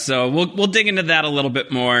 Yeah, so we'll dig into that a little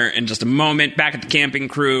bit more in just a moment. Back at the camping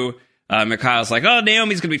crew, Mikhail's like, oh,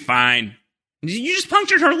 Naomi's gonna be fine. You just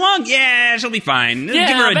punctured her lung. Yeah, she'll be fine. Yeah,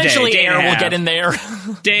 give her a eventually day air will get in there.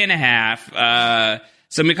 Day and a half.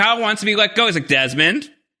 So Mikhail wants to be let go. He's like, Desmond,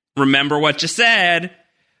 remember what you said.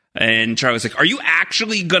 And Charlie's like, are you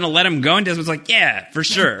actually going to let him go? And Desmond's like, yeah, for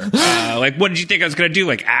sure. Like, what did you think I was going to do?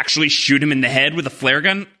 Like, actually shoot him in the head with a flare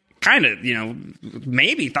gun? Kind of,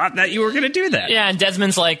 maybe thought that you were going to do that. Yeah, and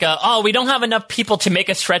Desmond's like, we don't have enough people to make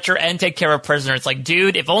a stretcher and take care of prisoners. It's like,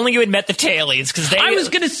 dude, if only you had met the tailies, because I was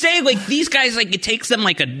going to say, like, these guys, like, it takes them,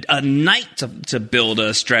 like, a night to build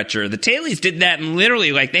a stretcher. The tailies did that in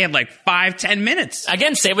literally, like, they had, like, 5-10 minutes.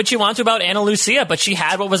 Again, say what you want to about Ana Lucia, but she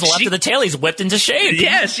had what was left of the tailies whipped into shape.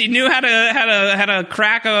 Yeah, she knew how to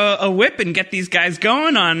crack a whip and get these guys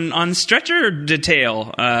going on stretcher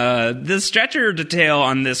detail. The stretcher detail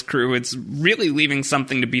on this crew. It's really leaving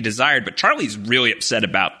something to be desired. But Charlie's really upset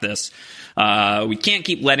about this. We can't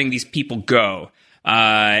keep letting these people go.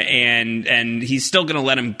 And he's still going to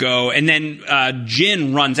let him go. And then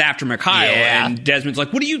Jin runs after Mikhail, and Desmond's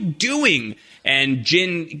like, "What are you doing?" And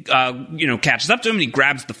Jin, catches up to him, and he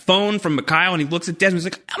grabs the phone from Mikhail, and he looks at Desmond.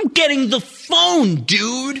 He's like, "I'm getting the phone,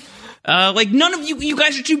 dude. None of you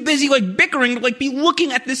guys are too busy, bickering to, be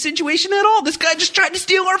looking at this situation at all. This guy just tried to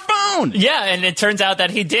steal our phone." Yeah, and it turns out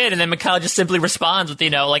that he did, and then Mikhail just simply responds with,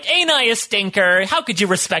 "Ain't I a stinker? How could you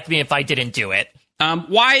respect me if I didn't do it?"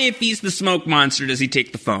 Why, if he's the smoke monster, does he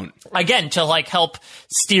take the phone? Again, to help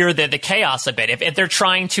steer the chaos a bit. If they're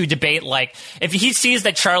trying to debate, if he sees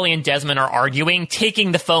that Charlie and Desmond are arguing,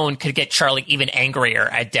 taking the phone could get Charlie even angrier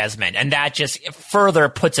at Desmond, and that just further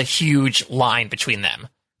puts a huge line between them.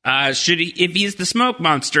 Should he, if he's the smoke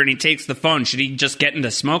monster and he takes the phone, should he just get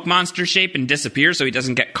into smoke monster shape and disappear so he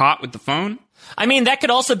doesn't get caught with the phone? I mean, that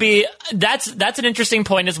could also be, that's an interesting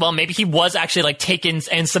point as well. Maybe he was actually taken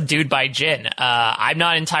and subdued by Jin. I'm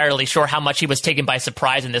not entirely sure how much he was taken by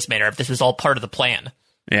surprise in this manner, if this was all part of the plan.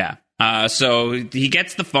 Yeah. So he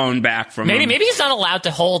gets the phone back from him. Maybe he's not allowed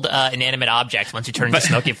to hold inanimate objects once he turns to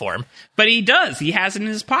smoky form. But he does. He has it in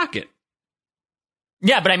his pocket.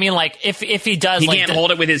 Yeah, but I mean, if he does, he can't hold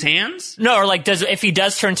it with his hands. No, or if he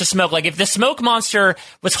does turn to smoke, if the smoke monster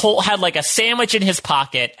had a sandwich in his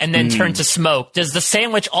pocket and then turned to smoke, does the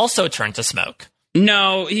sandwich also turn to smoke?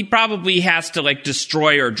 No, he probably has to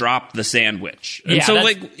destroy or drop the sandwich. And so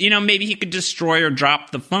maybe he could destroy or drop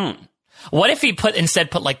the phone. What if he instead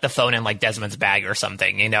put the phone in Desmond's bag or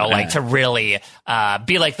something? To really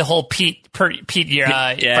be the whole Pete from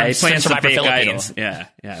Survivor Philippines. Idol.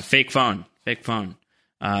 Yeah, fake phone.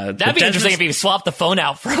 That'd be interesting if he swapped the phone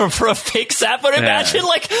out for a fake sap. But imagine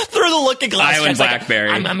through the looking glass, Island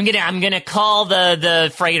BlackBerry. I'm gonna call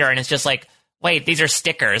the freighter, and it's just wait, these are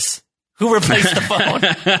stickers. Who replaced the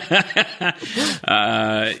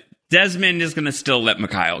phone? Desmond is gonna still let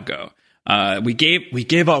Mikhail go. We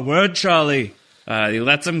gave our word, Charlie. He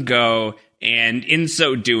lets him go, and in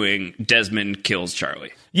so doing, Desmond kills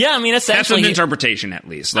Charlie. Yeah, I mean, essentially... That's an interpretation, at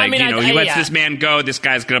least. He lets this man go. This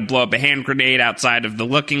guy's going to blow up a hand grenade outside of the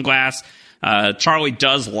looking glass. Charlie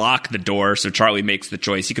does lock the door, so Charlie makes the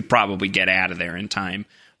choice. He could probably get out of there in time.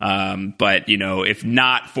 But, if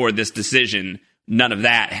not for this decision, none of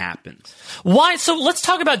that happens. Why? So let's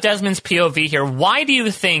talk about Desmond's POV here. Why do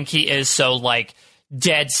you think he is so,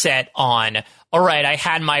 dead set on... All right, I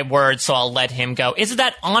had my word, so I'll let him go. Is it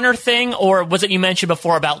that honor thing, or was it you mentioned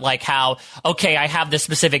before about how, okay, I have this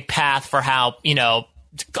specific path for how,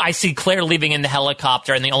 I see Claire leaving in the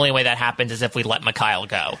helicopter, and the only way that happens is if we let Mikhail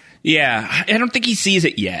go. Yeah, I don't think he sees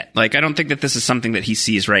it yet. I don't think that this is something that he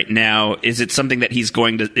sees right now. Is it something that is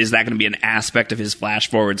that going to be an aspect of his flash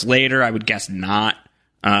forwards later? I would guess not.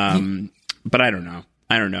 But I don't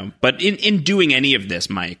know. But in doing any of this,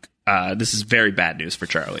 Mike, this is very bad news for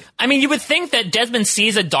Charlie. I mean, you would think that Desmond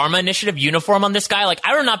sees a Dharma Initiative uniform on this guy.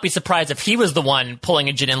 I would not be surprised if he was the one pulling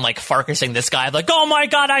a Jin and Farkasing this guy. Oh my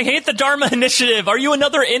god, I hate the Dharma Initiative. Are you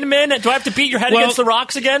another Inman? Do I have to beat your head against the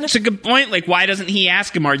rocks again? It's a good point. Why doesn't he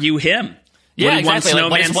ask him, are you him? Yeah, exactly. What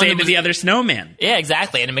did one snowman say to the other snowman? Yeah,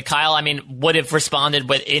 exactly. And Mikhail, would have responded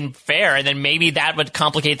in fair, and then maybe that would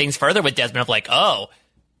complicate things further with Desmond of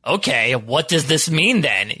okay, what does this mean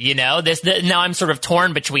then? Now I'm sort of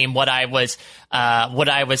torn between what I was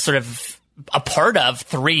sort of a part of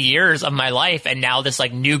 3 years of my life, and now this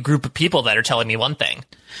new group of people that are telling me one thing.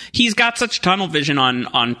 He's got such tunnel vision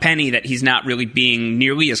on Penny that he's not really being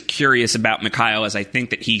nearly as curious about Mikhail as I think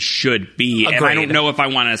that he should be. Agreed. And I don't know if I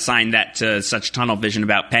want to assign that to such tunnel vision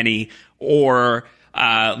about Penny or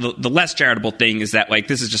the less charitable thing is that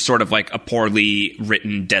this is just sort of a poorly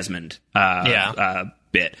written Desmond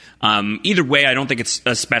bit. Either way, I don't think it's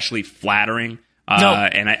especially flattering. No.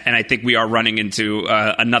 And I think we are running into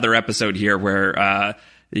another episode here where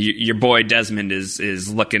your boy Desmond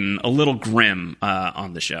is looking a little grim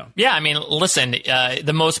on the show. Yeah, listen,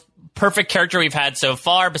 the most perfect character we've had so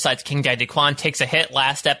far, besides King Daddy Kwan, takes a hit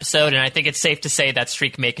last episode, and I think it's safe to say that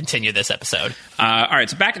streak may continue this episode. All right,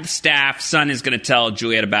 so back at the staff, Sun is going to tell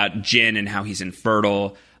Juliet about Jin and how he's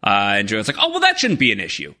infertile. And Juliet's like, oh, well, that shouldn't be an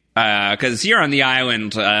issue. Because here on the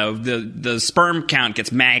island, the sperm count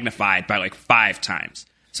gets magnified by 5 times.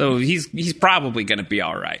 So he's probably going to be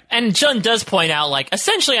all right. And Jun does point out,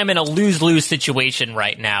 essentially I'm in a lose-lose situation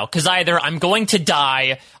right now. Because either I'm going to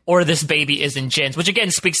die or this baby isn't Jin's. Which, again,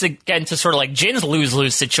 speaks again to sort of Jin's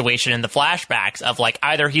lose-lose situation in the flashbacks of,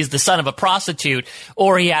 either he's the son of a prostitute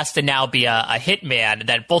or he has to now be a hitman.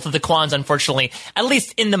 That both of the Kwans, unfortunately, at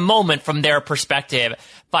least in the moment from their perspective,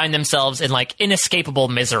 find themselves in, inescapable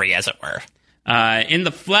misery, as it were. In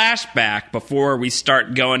the flashback, before we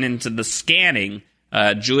start going into the scanning,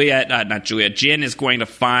 Jin is going to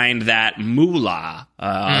find that moolah,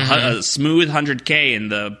 a smooth 100K in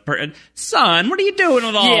the Sun. What are you doing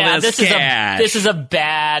with all this cash? This is a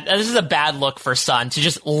bad look for Sun to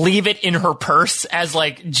just leave it in her purse, as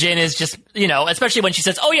like Jin is just, especially when she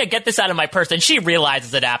says, "Oh yeah, get this out of my purse," and she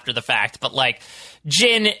realizes it after the fact, but like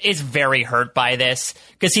Jin is very hurt by this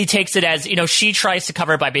because he takes it as, she tries to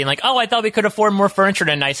cover it by being like, "Oh, I thought we could afford more furniture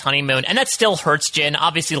and a nice honeymoon." And that still hurts Jin,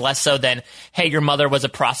 obviously less so than, "Hey, your mother was a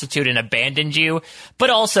prostitute and abandoned you," but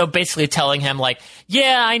also basically telling him like,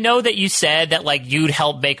 "Yeah, I know that you said that like you'd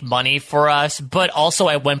help make money for us, but also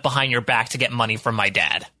I went behind your back to get money from my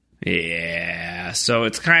dad." Yeah, so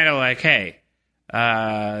it's kind of like, hey,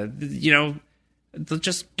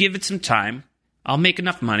 just give it some time. I'll make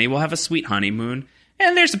enough money. We'll have a sweet honeymoon.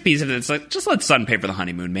 And there's a piece of it that's like, just let Sun pay for the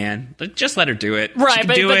honeymoon, man. Just let her do it. Right, she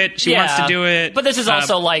can do it. She wants to do it. But this is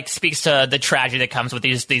also like speaks to the tragedy that comes with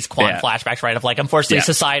these quantum flashbacks, right? Of like, unfortunately,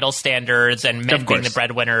 societal standards and men being the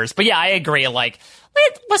breadwinners. But yeah, I agree. Like,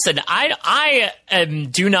 listen, I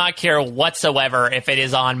do not care whatsoever if it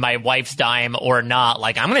is on my wife's dime or not.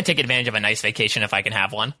 Like, I'm going to take advantage of a nice vacation if I can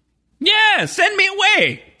have one. Yeah, send me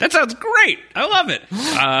away. That sounds great. I love it.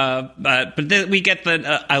 But then we get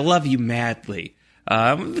the "I love you madly."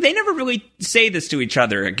 They never really say this to each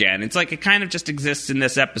other again. It's like it kind of just exists in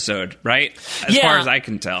this episode, right? As far as I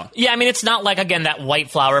can tell. Yeah, I mean, it's not like, again, that white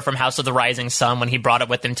flower from House of the Rising Sun when he brought it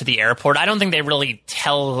with him to the airport. I don't think they really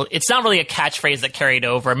it's not really a catchphrase that carried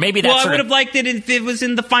over. Maybe that's I would have liked it if it was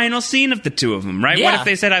in the final scene of the two of them, right? Yeah. What if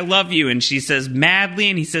they said, "I love you," and she says madly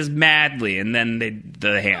and he says madly, and then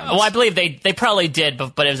the hands. Well, I believe they probably did,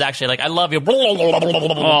 but it was actually like, "I love you."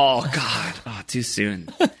 Oh, God. Oh, too soon.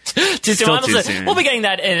 Too soon. We'll be getting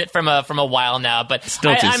that from a while now, but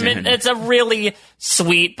still too soon. Mean, it's a really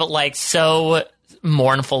sweet but like so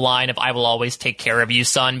mournful line of "I will always take care of you,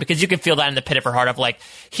 son," because you can feel that in the pit of her heart of like,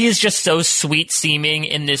 he is just so sweet seeming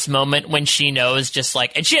in this moment when she knows, just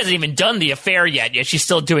like, and she hasn't even done the affair yet she's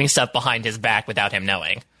still doing stuff behind his back without him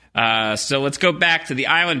knowing. So let's go back to the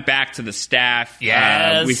island, back to the staff.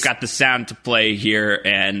 Yes. We've got the sound to play here,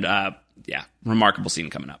 and remarkable scene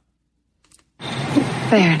coming up.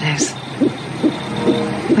 There it is.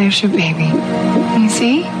 There's your baby. You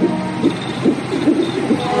see?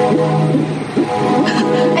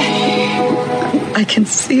 I can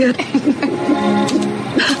see it.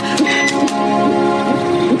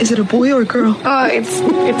 Is it a boy or a girl? Oh, it's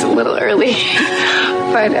a little early.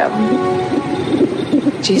 But,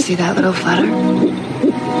 do you see that little flutter?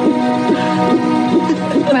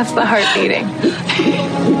 That's the heart beating.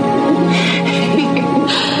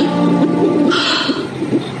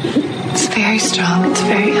 It's very strong. It's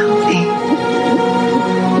very healthy.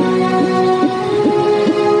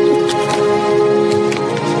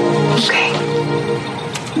 Okay.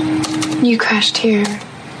 You crashed here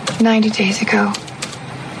 90 days ago.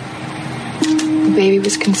 The baby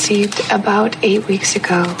was conceived about 8 weeks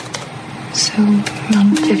ago. So,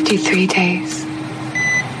 around 53 days.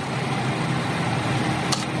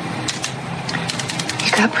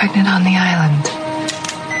 You got pregnant on the island.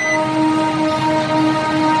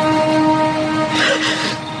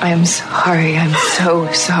 I'm sorry. I'm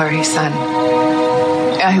so sorry, son.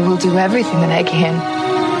 I will do everything that I can.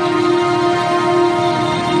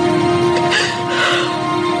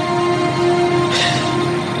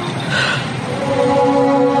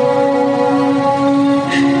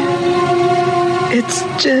 It's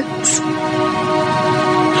just...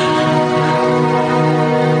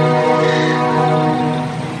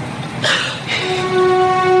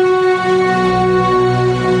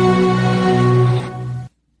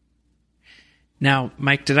 Now,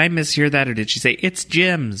 Mike, did I mishear that, or did she say, "It's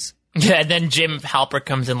Jim's"? Yeah, and then Jim Halpert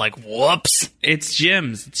comes in like, "Whoops. It's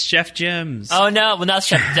Jim's. It's Chef Jim's." Oh, no. Well, that's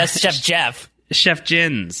Chef Jeff. Chef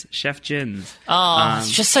Jin's. Oh, it's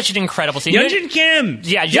just such an incredible scene. Hyunjin Kim!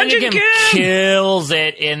 Yeah, Hyunjin Kim kills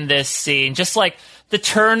it in this scene. Just like the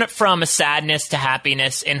turn from sadness to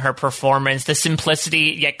happiness in her performance, the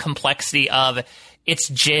simplicity yet complexity of it's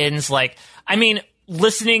Jin's. Like, I mean,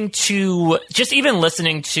 listening to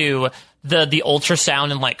the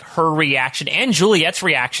ultrasound and like her reaction and Juliet's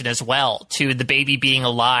reaction as well to the baby being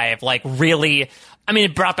alive, like really, I mean,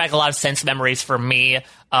 it brought back a lot of sense memories for me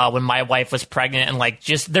when my wife was pregnant, and like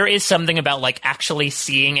just there is something about like actually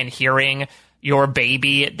seeing and hearing your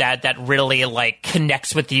baby that really like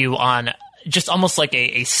connects with you on just almost like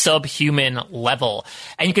a subhuman level.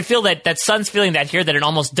 And you can feel that Sun's feeling that here, that it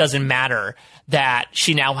almost doesn't matter that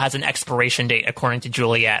she now has an expiration date, according to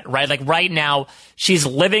Juliet, right? Like right now, she's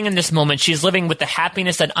living in this moment. She's living with the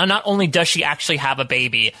happiness that not only does she actually have a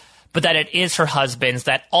baby, but that it is her husband's,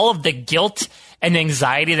 that all of the guilt and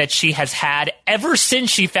anxiety that she has had ever since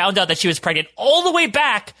she found out that she was pregnant, all the way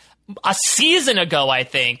back a season ago, I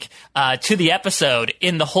think, to the episode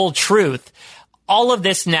in The Whole Truth, all of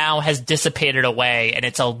this now has dissipated away, and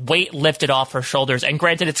it's a weight lifted off her shoulders. And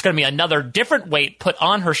granted, it's going to be another different weight put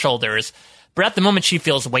on her shoulders, but at the moment she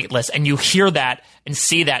feels weightless, and you hear that and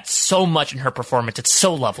see that so much in her performance. It's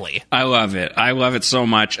so lovely. I love it. I love it so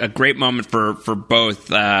much. A great moment for both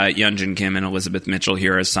Hyunjin Kim and Elizabeth Mitchell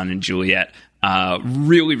here as Sun and Juliet.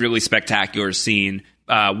 Really, really spectacular scene.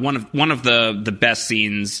 One of the best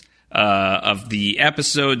scenes of the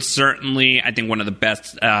episode, certainly. I think one of the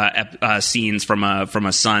best scenes from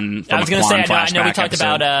a Sun. From I was going to say, I know we talked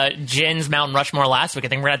episode. about Jin's Mount Rushmore last week. I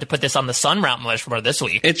think we're going to have to put this on the Sun Mount Rushmore this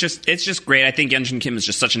week. It's just great. I think Hyunjin Kim is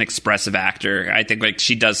just such an expressive actor. I think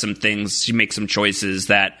she does some things, she makes some choices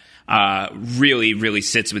that really, really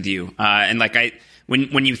sits with you. And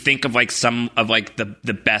when you think of some of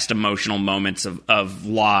the best emotional moments of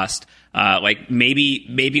Lost, maybe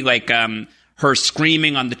her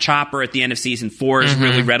screaming on the chopper at the end of season 4 is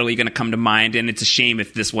really readily going to come to mind, and it's a shame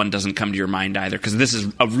if this one doesn't come to your mind either, because this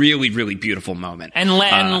is a really, really beautiful moment. And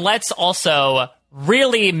let's also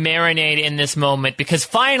really marinate in this moment, because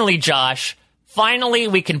finally, Josh,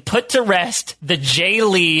 we can put to rest the Jay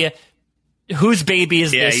Lee whose baby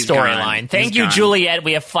is this storyline. Thank you, Juliet.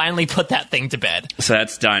 We have finally put that thing to bed. So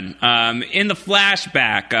that's done. In the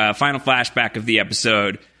flashback, final flashback of the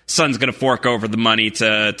episode, Sun's going to fork over the money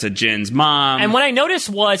to Jin's mom. And what I noticed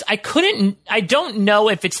was I don't know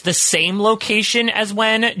if it's the same location as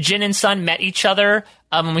when Jin and Sun met each other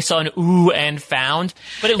when we saw an ooh and found.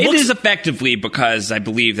 But it is effectively, because I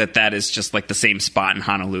believe that is just the same spot in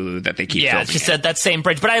Honolulu that they keep filming. Yeah, it's just that same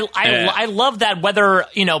bridge. But I love that whether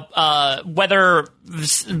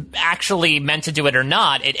actually meant to do it or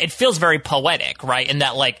not, it feels very poetic, right? In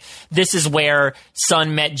that this is where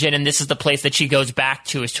Sun met Jin, and this is the place that she goes back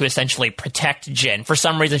to, is to essentially protect Jin. For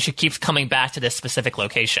some reason, she keeps coming back to this specific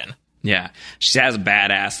location. Yeah, she has a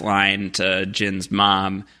badass line to Jin's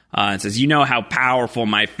mom. It says, "You know how powerful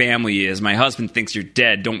my family is. My husband thinks you're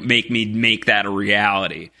dead. Don't make me make that a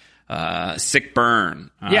reality." Sick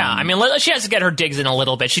burn. Yeah, I mean, she has to get her digs in a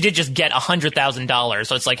little bit. She did just get $100,000,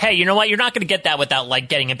 so it's hey, you know what? You're not going to get that without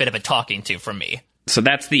getting a bit of a talking to from me. So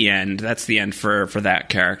that's the end. That's the end for that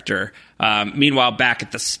character. Meanwhile, back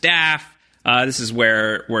at the staff, this is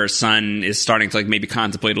where Sun is starting to maybe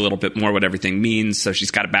contemplate a little bit more what everything means. So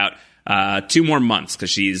she's got about 2 more months, because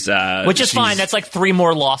she's fine. That's 3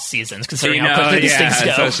 more Lost seasons, considering how quickly these things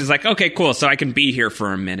go. So she's okay, cool, so I can be here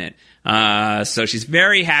for a minute. So she's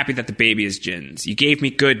very happy that the baby is Jin's. You gave me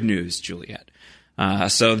good news, Juliet.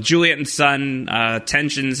 So Juliet and Sun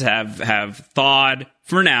tensions have thawed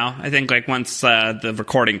for now. I think once the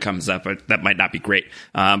recording comes up, that might not be great.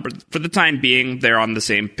 But for the time being, they're on the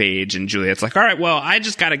same page, and Juliet's all right, well, I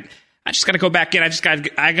just gotta go back in. I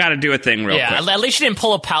gotta do a thing real quick. Yeah, at least she didn't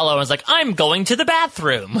pull a Paolo and was I'm going to the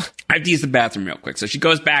bathroom. I have to use the bathroom real quick. So she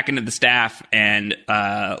goes back into the staff and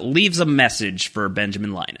leaves a message for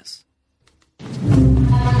Benjamin Linus.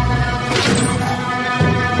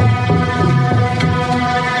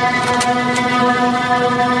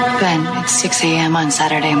 Ben, it's 6 a.m. on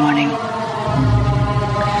Saturday morning.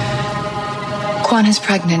 Kwan is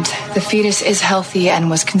pregnant. The fetus is healthy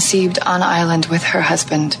and was conceived on island with her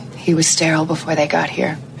husband. He was sterile before they got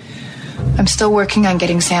here. I'm still working on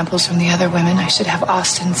getting samples from the other women. I should have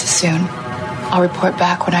Austin's soon. I'll report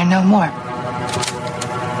back when I know more.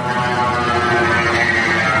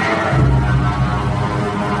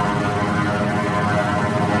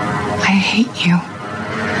 I hate you.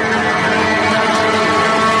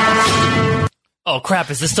 Oh crap,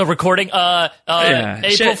 is this still recording?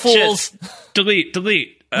 April Fools.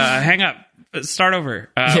 Delete. Hang up. Start over.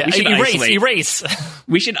 We should erase.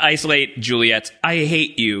 We should isolate Juliet's "I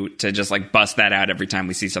hate you" to just bust that out every time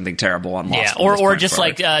we see something terrible on Lost. Yeah, or just to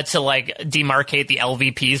demarcate the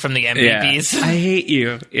LVPs from the MVPs. Yeah. I hate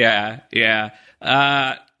you. Yeah.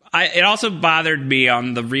 It also bothered me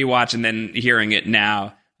on the rewatch and then hearing it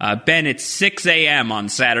now. Ben, it's 6 a.m. on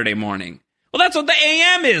Saturday morning. Well, that's what the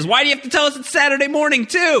AM is. Why do you have to tell us it's Saturday morning,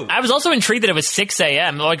 too? I was also intrigued that it was 6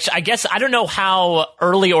 a.m. I guess, I don't know how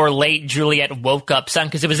early or late Juliet woke up Sun,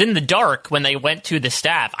 because it was in the dark when they went to the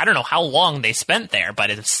staff. I don't know how long they spent there, but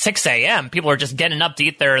it's 6 a.m. People are just getting up to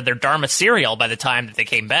eat their Dharma cereal by the time that they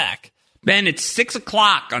came back. Ben, it's 6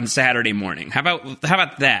 o'clock on Saturday morning. How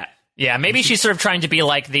about that? Yeah, maybe she's sort of trying to be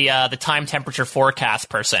the time temperature forecast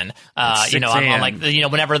person.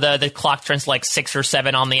 Whenever the clock turns 6 or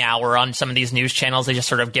 7 on the hour on some of these news channels, they just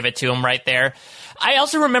sort of give it to them right there. I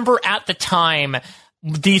also remember at the time,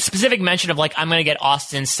 the specific mention of like, I'm going to get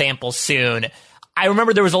Austin's sample soon. I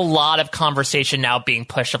remember there was a lot of conversation now being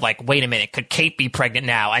pushed of like, wait a minute, could Kate be pregnant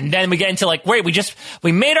now? And then we get into like, wait,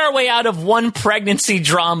 we made our way out of one pregnancy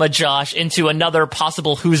drama, Josh, into another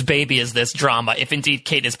possible whose baby is this drama, if indeed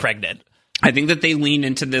Kate is pregnant. I think that they lean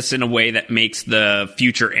into this in a way that makes the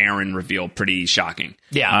future Aaron reveal pretty shocking.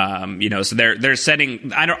 Yeah. So they're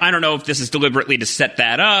setting, I don't know if this is deliberately to set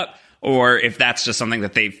that up or if that's just something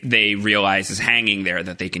that they realize is hanging there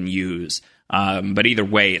that they can use. But either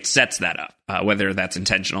way, it sets that up. Whether that's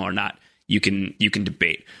intentional or not, you can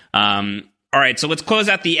debate. All right, so let's close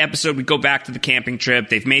out the episode. We go back to the camping trip.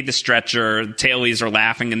 They've made the stretcher. The Tailies are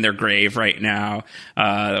laughing in their grave right now.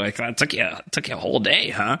 Like, it took you a whole day,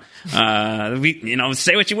 huh?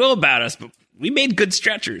 Say what you will about us, but we made good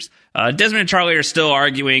stretchers. Desmond and Charlie are still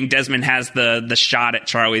arguing. Desmond has the shot at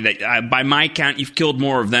Charlie that, by my count, you've killed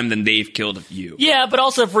more of them than they've killed of you. Yeah, but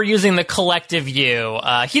also if we're using the collective you,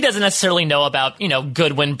 he doesn't necessarily know about,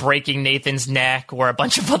 Goodwin breaking Nathan's neck or a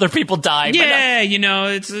bunch of other people died. Yeah,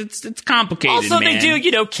 it's complicated, also, man. they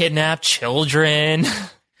do, kidnap children.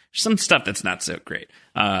 Some stuff that's not so great.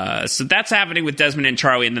 So that's happening with Desmond and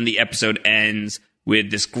Charlie, and then the episode ends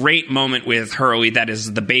with this great moment with Hurley that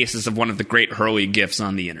is the basis of one of the great Hurley gifs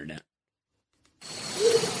on the internet.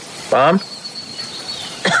 Mom?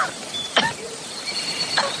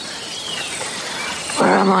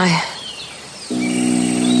 Where am I?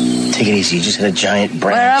 Take it easy. You just hit a giant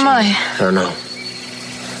branch. Where am I? I don't know.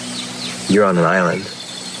 You're on an island.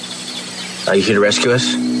 Are you here to rescue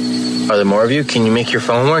us? Are there more of you? Can you make your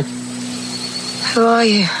phone work? Who are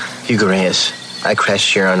you? Hugo Reyes. I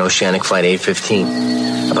crashed here on Oceanic Flight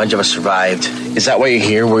 815. A bunch of us survived. Is that why you're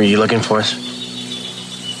here? Were you looking for us?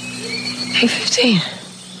 815.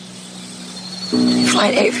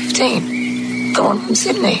 Flight 815. The one from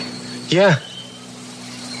Sydney. Yeah.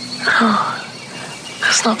 Oh,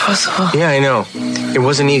 that's not possible. Yeah, I know. It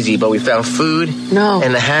wasn't easy, but we found food. No.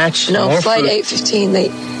 And the hatch. No, more Flight food. 815.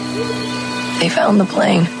 They found the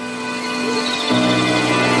plane.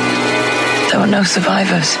 There were no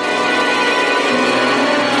survivors.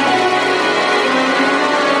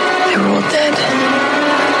 They were all dead.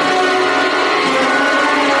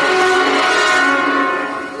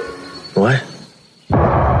 What?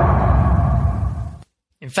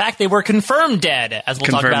 In fact, they were confirmed dead, as we'll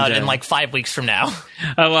talk about dead. in like 5 weeks from now.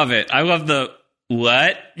 I love it. I love the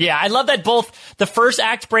what? Yeah, I love that both the first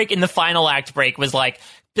act break and the final act break was like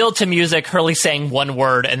build to music, Hurley saying one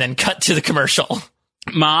word, and then cut to the commercial.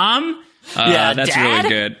 Mom? Yeah, that's Dad? really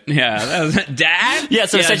good. Yeah, that was, Dad. Yeah,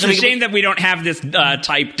 so essentially, it's a shame that we don't have this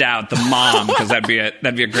typed out, the mom, because that'd be a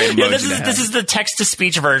great emoji. Yeah, this is the text to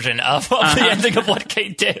speech version of the ending of what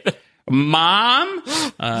Kate did. Mom.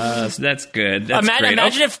 So that's good. That's great.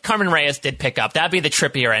 Imagine if Carmen Reyes did pick up. That'd be the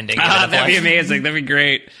trippier ending. That'd be amazing. That'd be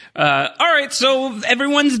great. All right, so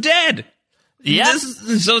everyone's dead. Yeah.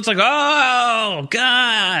 So it's like, oh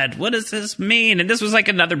God, what does this mean? And this was like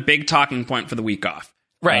another big talking point for the week off.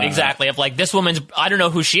 Right, exactly. Of like, this woman's, I don't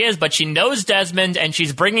know who she is, but she knows Desmond, and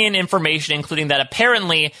she's bringing in information, including that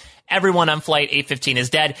apparently everyone on Flight 815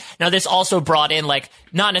 is dead. Now, this also brought in, like,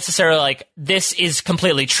 not necessarily like, this is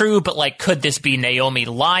completely true, but like, could this be Naomi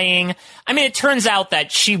lying? I mean, it turns out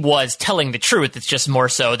that she was telling the truth. It's just more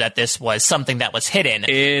so that this was something that was hidden.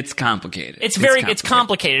 It's complicated. It's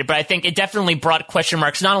complicated, but I think it definitely brought question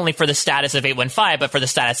marks not only for the status of 815, but for the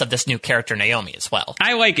status of this new character, Naomi, as well.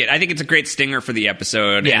 I like it. I think it's a great stinger for the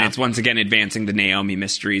episode, and it's once again advancing the Naomi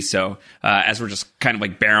mystery. So as we're just kind of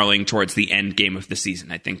like barreling towards the end game of the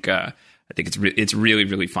season, I think it's really,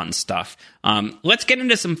 really fun stuff. Let's get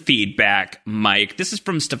into some feedback, Mike. This is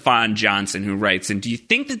from Stefan Johnson, who writes, and do you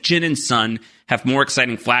think that Jin and Sun have more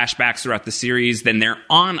exciting flashbacks throughout the series than their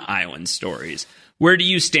on-island stories? Where do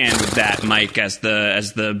you stand with that, Mike, as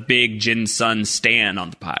the big Jin Sun stan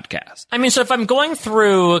on the podcast? I mean, so if I'm going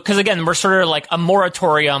through, because again, we're sort of like a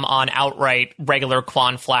moratorium on outright regular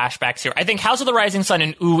Quan flashbacks here. I think House of the Rising Sun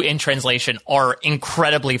and Ooh in translation are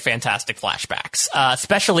incredibly fantastic flashbacks,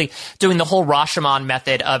 especially doing the whole Rashomon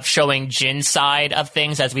method of showing Jin's side of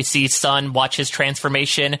things as we see Sun watch his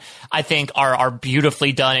transformation. I think are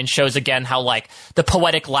beautifully done and shows again how like the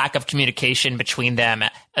poetic lack of communication between them,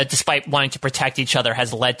 despite wanting to protect each other,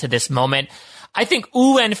 has led to this moment. I think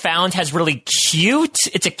Ooh and Found has really cute.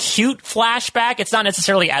 It's a cute flashback. It's not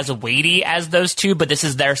necessarily as weighty as those two, but this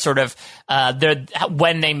is their sort of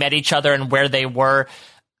when they met each other and where they were.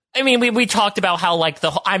 I mean, we talked about how like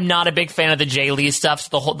I'm not a big fan of the Jay Lee stuff.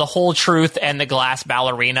 So the whole truth and the glass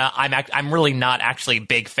ballerina, I'm really not actually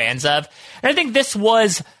big fans of. And I think this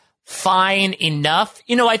was fine enough.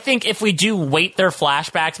 You know, I think if we do weight their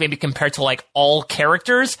flashbacks, maybe compared to like all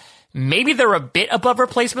characters, maybe they're a bit above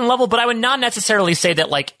replacement level, but I would not necessarily say that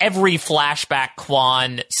like every flashback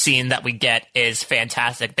Kwon scene that we get is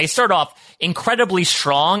fantastic. They start off incredibly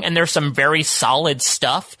strong, and there's some very solid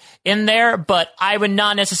stuff in there, but I would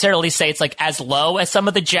not necessarily say it's like as low as some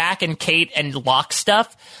of the Jack and Kate and Locke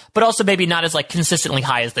stuff, but also maybe not as like consistently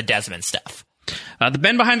high as the Desmond stuff. The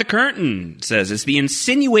Ben Behind the Curtain says, it's the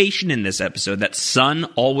insinuation in this episode that Sun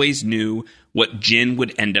always knew what Jin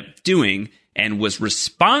would end up doing and was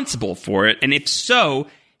responsible for it. And if so,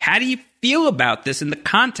 how do you feel about this in the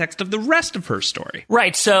context of the rest of her story?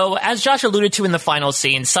 Right. So as Josh alluded to in the final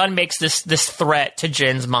scene, Sun makes this threat to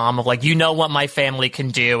Jin's mom of like, you know what my family can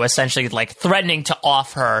do, essentially like threatening to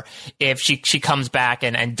off her if she comes back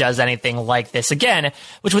and does anything like this again,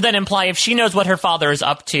 which would then imply if she knows what her father is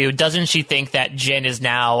up to, doesn't she think that Jin is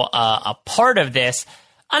now a part of this?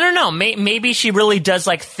 I don't know. Maybe she really does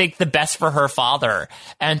like think the best for her father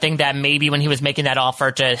and think that maybe when he was making that offer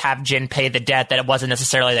to have Jin pay the debt, that it wasn't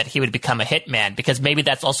necessarily that he would become a hitman, because maybe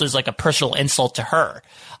that's also like a personal insult to her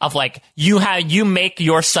of like, you make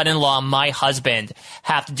your son-in-law, my husband,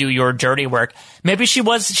 have to do your dirty work. Maybe she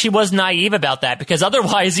was naive about that, because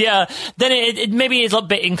otherwise, yeah, then it maybe is a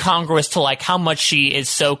bit incongruous to like how much she is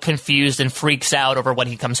so confused and freaks out over when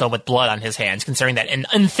he comes home with blood on his hands, considering that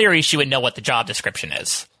in theory she would know what the job description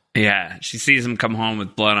is. Yeah, she sees him come home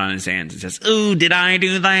with blood on his hands and says, ooh, did I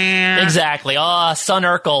do that? Exactly. Oh, son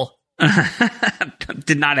Urkel.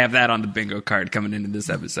 Did not have that on the bingo card coming into this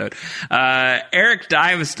episode. Eric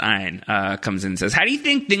Divestein comes in and says, how do you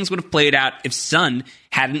think things would have played out if Sun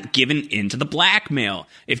hadn't given in to the blackmail?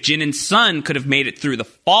 If Jin and Sun could have made it through the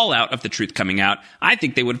fallout of the truth coming out, I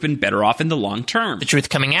think they would have been better off in the long term. The truth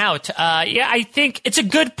coming out. Yeah, I think it's a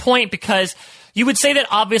good point, because you would say that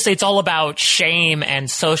obviously it's all about shame and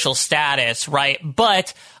social status, right?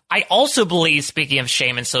 But I also believe, speaking of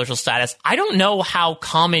shame and social status, I don't know how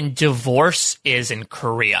common divorce is in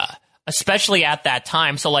Korea, especially at that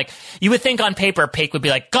time. So, like, you would think on paper, Paik would be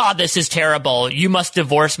like, God, this is terrible. You must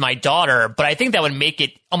divorce my daughter. But I think that would make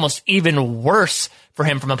it almost even worse for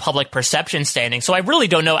him from a public perception standing. So I really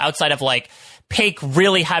don't know, outside of, like, Paik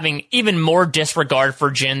really having even more disregard for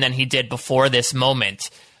Jin than he did before this moment.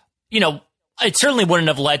 You know, it certainly wouldn't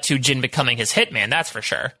have led to Jin becoming his hitman, that's for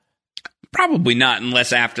sure. Probably not,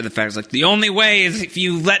 unless after the fact, it's like, the only way is if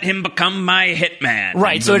you let him become my hitman.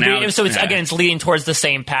 Right, so it's leading towards the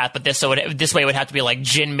same path, but this way it would have to be like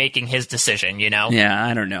Jin making his decision, you know? Yeah,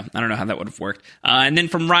 I don't know how that would have worked. And then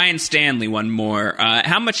from Ryan Stanley, one more.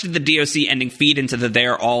 How much did the DOC ending feed into the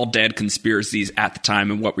they're all dead conspiracies at the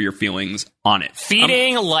time, and what were your feelings on it?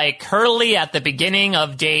 Feeding like Hurley at the beginning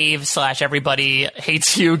of Dave / Everybody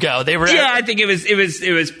Hates Hugo. They were. Yeah, I think it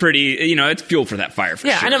was pretty. You know, it's fuel for that fire. For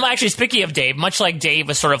yeah, sure. And I'm actually speaking of Dave, much like Dave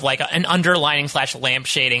was sort of like an underlining /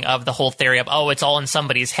 lampshading of the whole theory of it's all in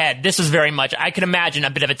somebody's head. This is very much, I can imagine,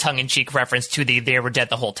 a bit of a tongue-in-cheek reference to the they were dead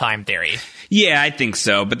the whole time theory. Yeah, I think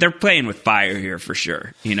so, but they're playing with fire here for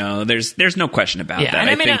sure. You know, there's no question about that. And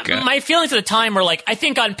I mean, my feelings at the time were like, I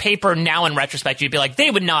think on paper now in retrospect, you'd be like,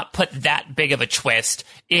 they would not put that big of a twist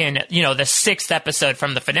in, you know, the 6th episode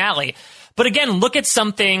from the finale. But again, look at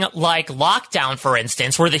something like Lockdown, for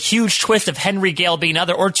instance, where the huge twist of Henry Gale being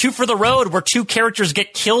other, or Two for the Road, where 2 characters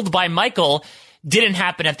get killed by Michael, didn't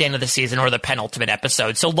happen at the end of the season or the penultimate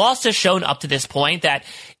episode. So Lost has shown up to this point that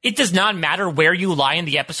it does not matter where you lie in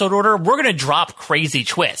the episode order. We're going to drop crazy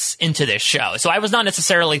twists into this show. So I was not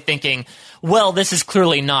necessarily thinking, well, this is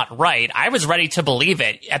clearly not right. I was ready to believe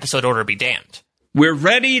it. Episode order be damned. We're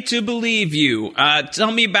ready to believe you.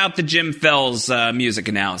 Tell me about the Jim Fells music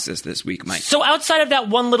analysis this week, Mike. So outside of that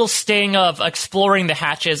one little sting of exploring the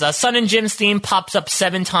hatches, Sun and Jim's theme pops up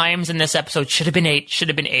 7 times in this episode. Should have been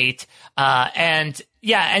 8. And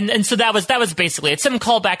yeah, and so that was basically it. Some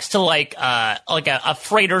callbacks to like a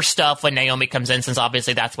freighter stuff when Naomi comes in, since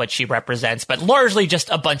obviously that's what she represents, but largely just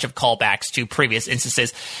a bunch of callbacks to previous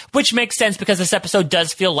instances, which makes sense because this episode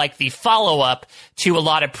does feel like the follow-up to a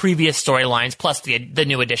lot of previous storylines, plus the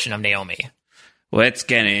new addition of Naomi. Let's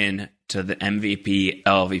get into the MVP,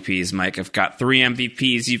 LVPs, Mike. I've got 3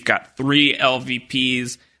 MVPs. You've got 3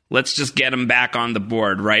 LVPs. Let's just get him back on the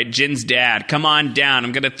board, right? Jin's dad, come on down.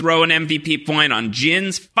 I'm going to throw an MVP point on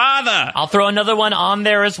Jin's father. I'll throw another one on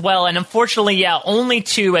there as well. And unfortunately, yeah, only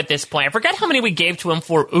 2 at this point. I forgot how many we gave to him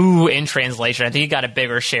for ooh in translation. I think he got a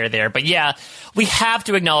bigger share there. But yeah, we have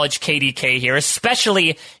to acknowledge KDK here,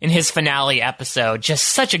 especially in his finale episode. Just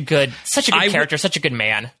such a good character, such a good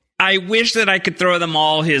man. I wish that I could throw them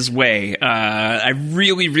all his way. I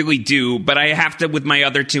really, really do. But I have to, with my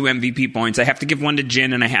other 2 MVP points, I have to give one to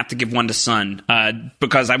Jin and I have to give one to Sun.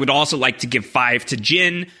 Because I would also like to give 5 to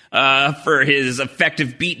Jin for his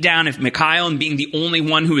effective beatdown of Mikhail and being the only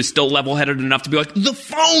one who is still level-headed enough to be like, the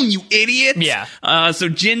phone, you idiot! Yeah. So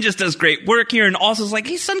Jin just does great work here and also is like,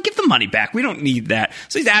 hey, Sun, give the money back. We don't need that.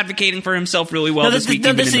 So he's advocating for himself really well this week,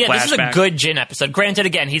 this is a flashback. good Jin episode. Granted,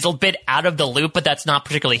 again, he's a bit out of the loop, but that's not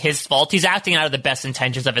particularly his fault. He's acting out of the best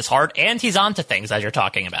intentions of his heart, and he's onto things, as you're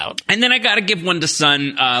talking about. And then I gotta give one to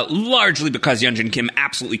Sun, largely because Yeonjun Kim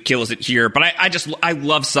absolutely kills it here. But I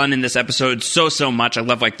love Sun in this episode so much. I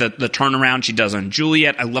love like the turnaround she does on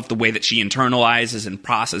Juliet. I love the way that she internalizes and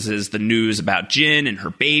processes the news about Jin and her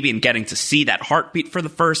baby and getting to see that heartbeat for the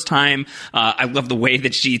first time. I love the way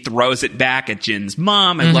that she throws it back at Jin's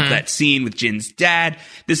mom. I love that scene with Jin's dad.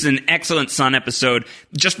 This is an excellent Sun episode,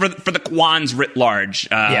 just for the Kwans writ large.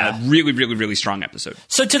 Really, really, really strong episode.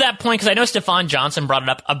 So to that point, because I know Stefan Johnson brought it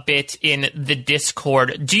up a bit in the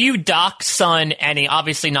Discord, do you dock Sun any,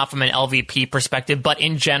 obviously not from an LVP perspective, but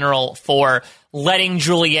in general for letting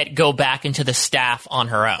Juliet go back into the staff on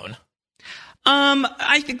her own?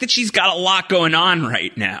 I think that she's got a lot going on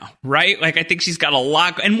right now, right? Like, I think she's got a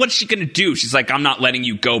lot. And what's she going to do? She's like, I'm not letting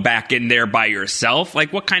you go back in there by yourself.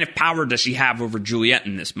 Like, what kind of power does she have over Juliet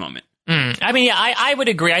in this moment? I mean, yeah, I would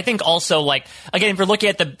agree. I think also, like, again, if you're looking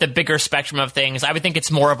at the bigger spectrum of things, I would think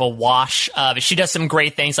it's more of a wash. She does some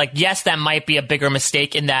great things. Like, yes, that might be a bigger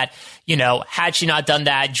mistake in that, you know, had she not done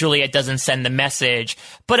that, Juliet doesn't send the message.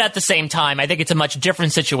 But at the same time, I think it's a much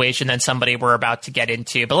different situation than somebody we're about to get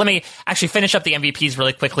into. But let me actually finish up the MVPs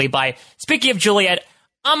really quickly by, speaking of Juliet,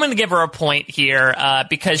 I'm going to give her a point here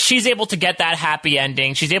because she's able to get that happy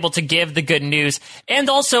ending. She's able to give the good news. And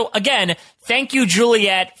also, again, thank you,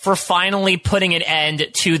 Juliet, for finally putting an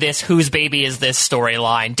end to this whose baby is this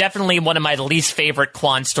storyline. Definitely one of my least favorite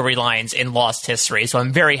Kwan storylines in Lost history. So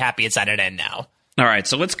I'm very happy it's at an end now. All right,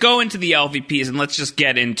 so let's go into the LVPs and let's just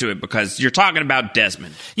get into it because you're talking about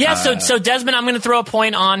Desmond. Yeah, so Desmond, I'm going to throw a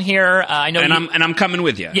point on here. I know, I'm coming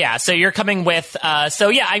with you. Yeah, so you're coming with. I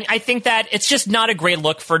think that it's just not a great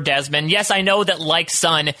look for Desmond. Yes, I know that like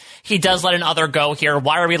Sun, he does let another go here.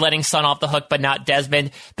 Why are we letting Sun off the hook but not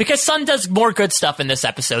Desmond? Because Sun does more good stuff in this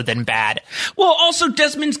episode than bad. Well, also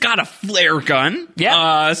Desmond's got a flare gun.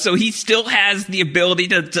 Yeah. So he still has the ability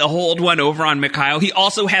to hold one over on Mikhail. He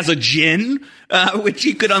also has a Jin. Which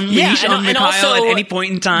he could unleash on Mikhail at any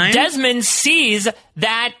point in time. Desmond sees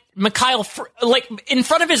that Mikhail, like in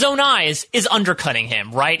front of his own eyes, is undercutting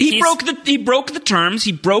him. Right? He broke the terms.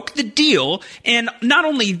 He broke the deal, and not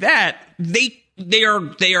only that, they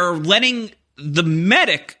are letting the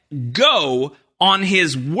medic go on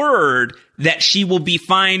his word that she will be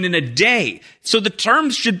fine in a day. So the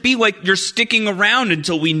terms should be like, you're sticking around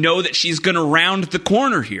until we know that she's going to round the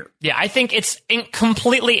corner here. Yeah, I think it's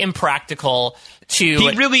completely impractical to...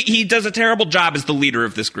 He does a terrible job as the leader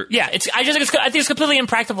of this group. Yeah, I think it's completely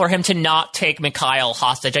impractical for him to not take Mikhail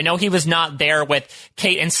hostage. I know he was not there with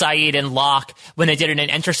Kate and Saeed and Locke when they did it in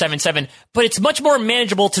Enter 7-7, but it's much more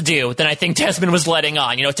manageable to do than I think Desmond was letting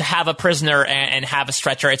on. You know, to have a prisoner and have a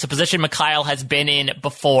stretcher. It's a position Mikhail has been in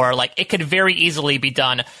before. Like, it could very easily be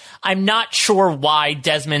done. I'm not sure why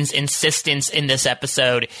Desmond's insistence in this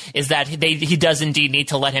episode is that he does indeed need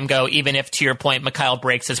to let him go, even if, to your point, Mikhail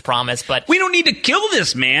breaks his promise. But we don't need to kill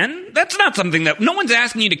this man. That's not something that... No one's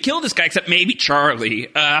asking you to kill this guy except maybe Charlie.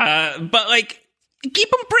 But, like...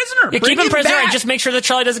 Keep him prisoner. Yeah, keep him prisoner and just make sure that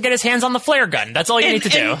Charlie doesn't get his hands on the flare gun. That's all you need to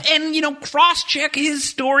do. And, you know, cross-check his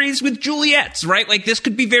stories with Juliet's, right? Like, this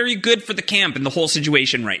could be very good for the camp and the whole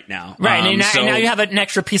situation right now. Right, and now you have an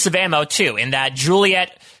extra piece of ammo, too, in that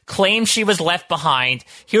Juliet claims she was left behind.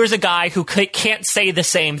 Here's a guy who can't say the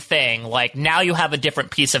same thing. Like, now you have a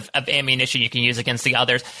different piece of ammunition you can use against the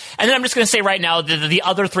others. And then I'm just going to say right now, the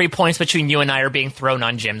other 3 points between you and I are being thrown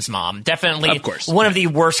on Jim's mom. Definitely of course. One of the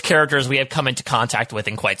worst characters we have come into contact with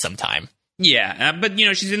in quite some time. Yeah, but, you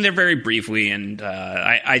know, she's in there very briefly, and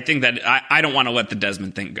I think that I don't want to let the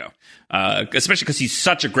Desmond thing go, especially because he's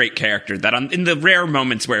such a great character that in the rare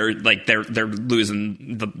moments where, like, they're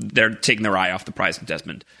taking their eye off the prize of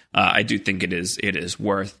Desmond, I do think it is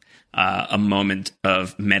worth a moment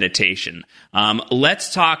of meditation.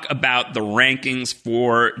 Let's talk about the rankings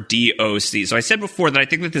for DOC. So I said before that I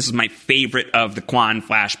think that this is my favorite of the Kwan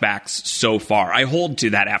flashbacks so far. I hold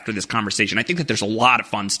to that after this conversation. I think that there's a lot of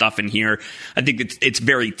fun stuff in here. I think it's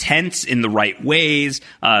very tense in the right ways.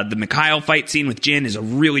 The Mikhail fight scene with Jin is a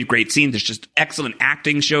really great scene. There's just excellent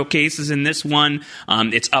acting showcases in this one.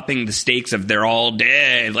 It's upping the stakes of they're all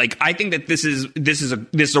dead. Like, I think that this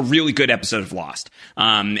is a really good episode of Lost.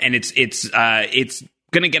 And it's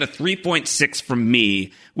going to get a 3.6 from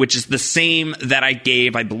me, which is the same that I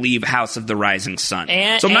gave, I believe, House of the Rising Sun.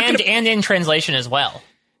 And, so and in translation as well.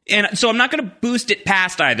 And so I'm not going to boost it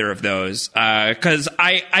past either of those because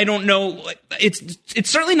I don't know. It's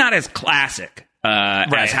certainly not as classic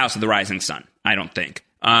as House of the Rising Sun, I don't think.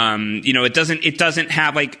 It doesn't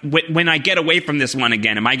have like when I get away from this one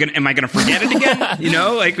again, am I gonna forget it again?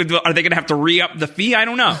 Are they gonna have to re-up the fee? I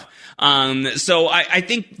don't know. So I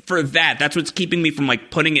think for that's what's keeping me from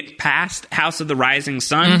like putting it past House of the Rising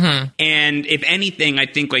Sun. Mm-hmm. And if anything, I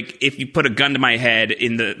think like if you put a gun to my head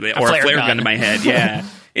a flare gun to my head, yeah.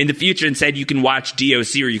 in the future and said you can watch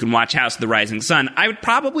DOC or you can watch House of the Rising Sun, I would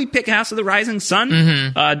probably pick House of the Rising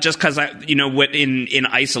Sun, just because in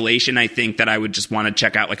isolation, I think that I would just want to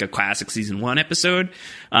check out like a classic season 1 episode.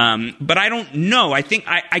 But I don't know. I think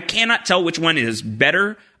I cannot tell which one is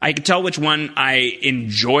better. I can tell which one I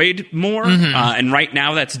enjoyed more, and right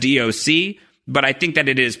now that's DOC. But I think that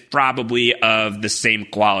it is probably of the same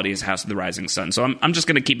quality as House of the Rising Sun. So I'm just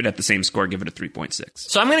going to keep it at the same score, give it a 3.6.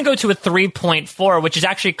 So I'm going to go to a 3.4, which is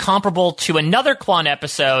actually comparable to another Quan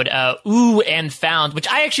episode, Ooh and Found, which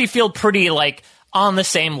I actually feel pretty like on the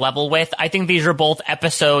same level with. I think these are both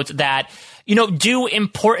episodes that, do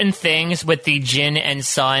important things with the Jin and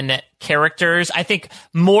Sun characters. I think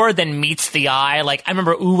more than meets the eye. Like, I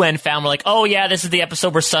remember Ooh and Found were like, oh yeah, this is the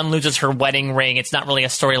episode where Sun loses her wedding ring. It's not really a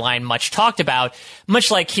storyline much talked about. Much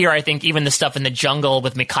like here, I think even the stuff in the jungle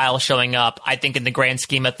with Mikhail showing up, I think in the grand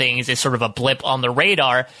scheme of things is sort of a blip on the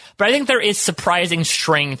radar. But I think there is surprising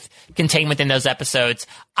strength contained within those episodes.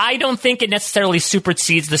 I don't think it necessarily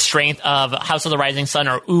supersedes the strength of House of the Rising Sun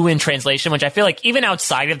or Ooh in translation, which I feel like even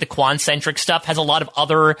outside of the Quan-centric stuff has a lot of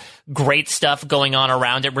other great stuff going on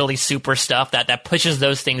around it, really super stuff that pushes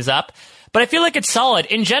those things up. But I feel like it's solid.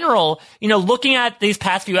 In general, looking at these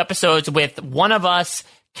past few episodes with One of Us,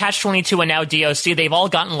 Catch-22, and now DOC, they've all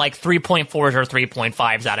gotten like 3.4s or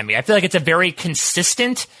 3.5s out of me. I feel like it's a very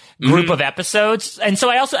consistent group of episodes. And so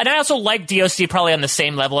I also like DOC probably on the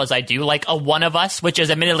same level as I do like a One of Us, which is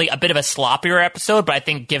admittedly a bit of a sloppier episode, but I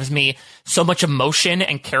think gives me so much emotion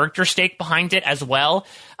and character stake behind it as well.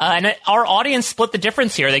 And our audience split the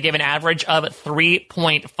difference here. They gave an average of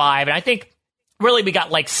 3.5. And I think really we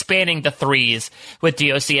got like spanning the threes with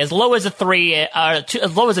DOC, as low as a 3,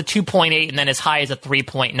 as low as a 2.8, and then as high as a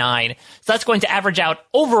 3.9. So that's going to average out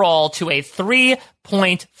overall to a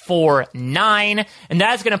 3.49, and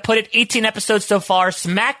that's going to put it 18 episodes so far,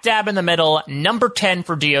 smack dab in the middle, number 10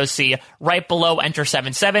 for DOC, right below Enter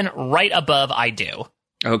 77, right above I Do.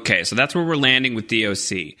 Okay, so that's where we're landing with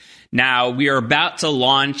DOC. Now, we are about to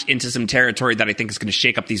launch into some territory that I think is going to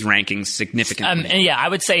shake up these rankings significantly. And yeah, I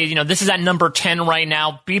would say, this is at number 10 right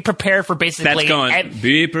now. Be prepared for basically... That's going,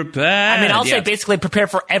 be prepared. I mean, I'll say basically prepare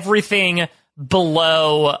for everything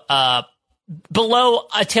below A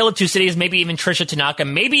Tale of Two Cities, maybe even Trisha Tanaka,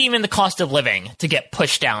 maybe even the cost of living to get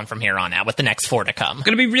pushed down from here on out with the next 4 to come.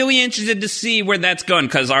 Going to be really interested to see where that's going,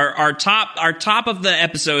 because our top of the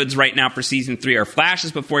episodes right now for season 3 are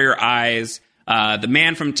Flashes Before Your Eyes, The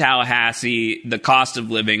Man from Tallahassee, The Cost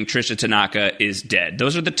of Living, Trisha Tanaka Is Dead.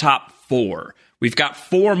 Those are the top 4. We've got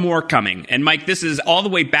 4 more coming. And Mike, this is all the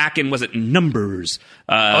way back in, was it Numbers?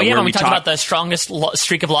 When we talked about the strongest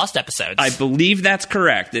streak of Lost episodes. I believe that's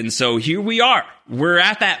correct. And so here we are. We're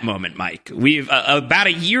at that moment, Mike. We've about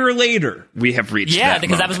a year later, we have reached that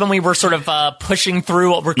because moment. That was when we were sort of pushing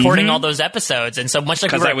through recording all those episodes. And so much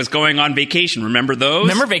like because I was going on vacation. Remember those?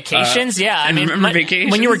 Remember vacations? Yeah. I mean,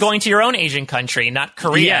 vacations? When you were going to your own Asian country, not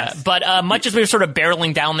Korea. Yes. But much as we were sort of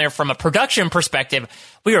barreling down there from a production perspective,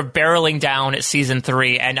 we were barreling down at season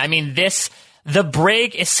 3. And I mean, The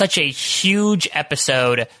Brig is such a huge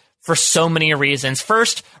episode for so many reasons.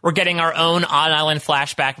 First, we're getting our own on-island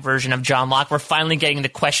flashback version of John Locke. We're finally getting the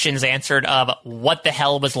questions answered of what the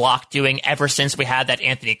hell was Locke doing ever since we had that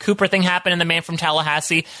Anthony Cooper thing happen in The Man from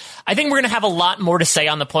Tallahassee. I think we're going to have a lot more to say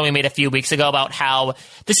on the point we made a few weeks ago about how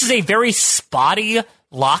this is a very spotty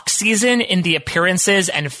Locke season in the appearances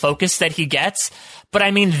and focus that he gets. But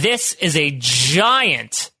I mean, this is a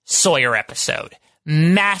giant Sawyer episode.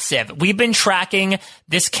 Massive. We've been tracking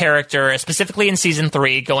this character, specifically in season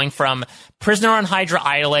 3, going from prisoner on Hydra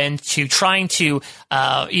Island to trying to,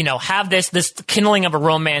 have this kindling of a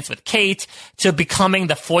romance with Kate to becoming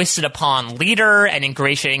the foisted upon leader and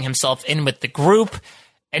ingratiating himself in with the group.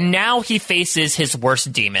 And now he faces his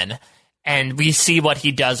worst demon. And we see what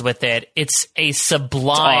he does with it. It's a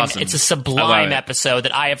sublime, it's a sublime episode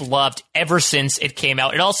that I have loved ever since it came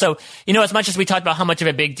out. It also, as much as we talked about how much of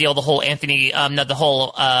a big deal the whole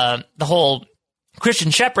the whole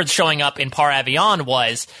Christian Shepherd showing up in Par Avion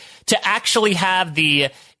was, to actually have the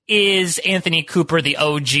is Anthony Cooper, the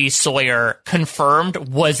OG Sawyer, confirmed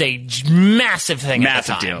was a massive thing at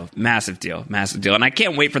the time. Massive deal. And I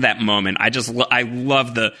can't wait for that moment. I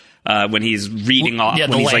love the when he's reading off,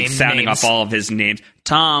 when he's like sounding off all of his names.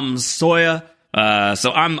 Tom Sawyer.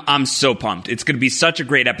 So I'm so pumped. It's going to be such a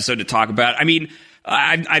great episode to talk about. I mean,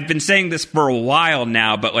 I've been saying this for a while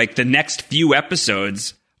now, but like the next few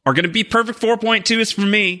episodes are going to be perfect 4.2s for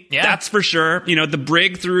me. Yeah. That's for sure. You know, the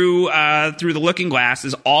brig through the Looking Glass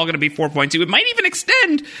is all going to be 4.2. It might even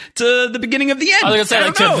extend to the beginning of the end. I was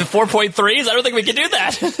going to say, like, to 4.3s? I don't think we can do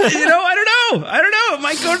that. I don't know. It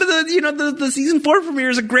might go to the season 4 premiere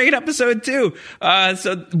is a great episode too.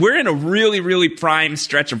 So we're in a really, really prime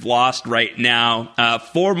stretch of Lost right now.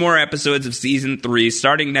 4 more episodes of season 3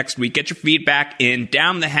 starting next week. Get your feedback in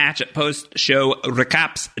Down the Hatch at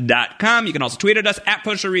postshowrecaps.com. You can also tweet at us at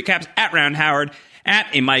postshowrecaps, at Round Howard, at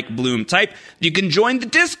a Mike Bloom type. You can join the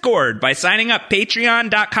Discord by signing up,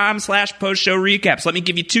 patreon.com/postshowrecaps. Let me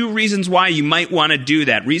give you 2 reasons why you might want to do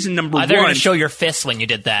that. Reason number 1. I thought you were going to show your fists when you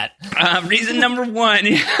did that. Reason number 1. 1,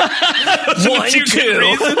 2.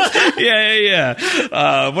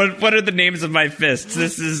 Yeah. What are the names of my fists?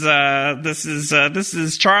 This is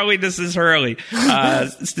Charlie. This is Hurley.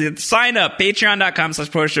 Sign up,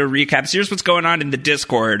 patreon.com/postshowrecaps. Here's what's going on in the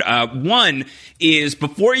Discord. 1 is,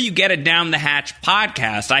 before you get a Down the Hatch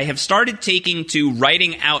podcast, I have started taking to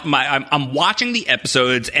writing out I'm watching the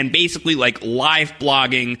episodes and basically like live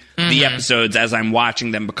blogging the episodes as I'm watching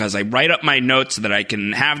them, because I write up my notes so that I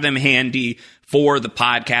can have them handy for the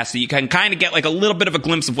podcast, so you can kind of get like a little bit of a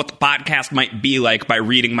glimpse of what the podcast might be like by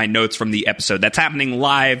reading my notes from the episode. That's happening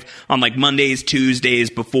live on like Mondays, Tuesdays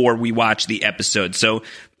before we watch the episode. So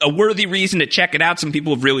a worthy reason to check it out. Some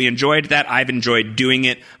people have really enjoyed that. I've enjoyed doing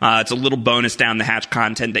it. It's a little bonus Down the Hatch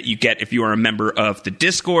content that you get if you are a member of the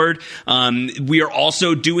Discord. We are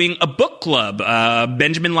also doing a book club,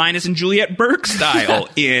 Benjamin Linus and Juliet Burke style,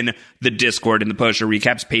 in the Discord, in the Post Show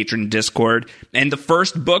Recaps patron Discord. And the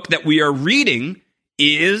first book that we are reading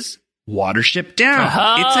is Watership Down.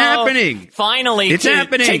 It's happening. Finally. It's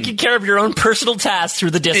happening. Taking care of your own personal tasks through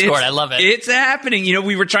the Discord. I love it. It's happening. You know,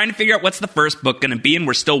 we were trying to figure out what's the first book going to be, and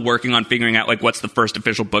we're still working on figuring out like what's the first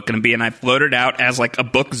official book going to be, and I floated out as like a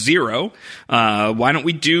book 0. Why don't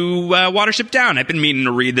we do Watership Down? I've been meaning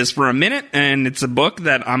to read this for a minute, and it's a book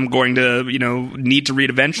that I'm going to, need to read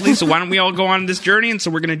eventually, so why don't we all go on this journey? And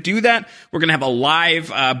so we're going to do that. We're going to have a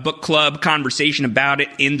live book club conversation about it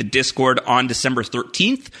in the Discord on December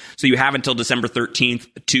 13th. So you have until December 13th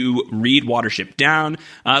to read Watership Down.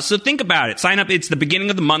 So think about it. Sign up. It's the beginning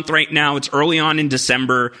of the month right now. It's early on in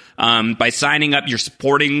December. By signing up, you're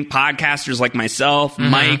supporting podcasters like myself,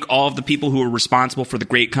 Mike, all of the people who are responsible for the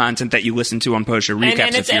great content that you listen to on Post Show Recaps.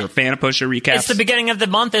 And if you're a fan of Post Show Recaps. It's the beginning of the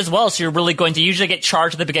month as well, so you're really going to usually get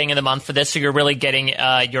charged at the beginning of the month for this, so you're really getting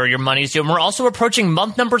your money's due. And we're also approaching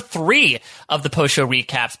month number 3 of the Post Show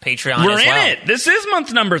Recaps Patreon We're as well. in it. This is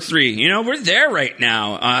month number 3. We're there right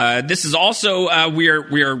now. This is also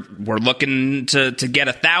we're looking to get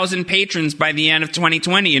 1,000 patrons by the end of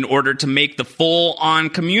 2020 in order to make the full-on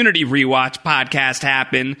community rewatch podcast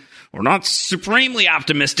happen. We're not supremely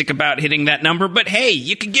optimistic about hitting that number, but hey,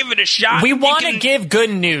 you can give it a shot. We want to give good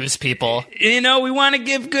news, people. We want to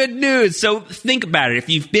give good news. So think about it. If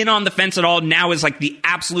you've been on the fence at all, now is like the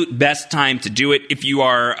absolute best time to do it. If you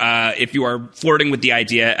are flirting with the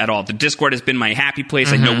idea at all, the Discord has been my happy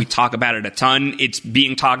place. I know we talk about it a ton. It's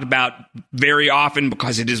being talked about very often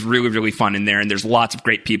because it is really, really fun in there, and there's lots of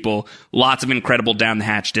great people, lots of incredible Down the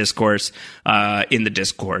Hatch discourse in the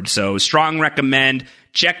Discord. So strong recommend.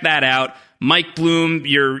 Check that out. Mike Bloom,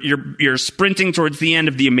 you're sprinting towards the end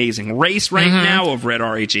of The Amazing Race right now over at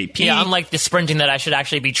RHAP. Yeah, unlike the sprinting that I should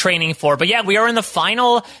actually be training for. But yeah, we are in the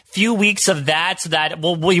final few weeks of that, so that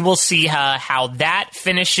we will see how that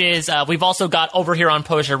finishes. We've also got over here on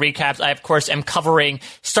Post Show Recaps, I, of course, am covering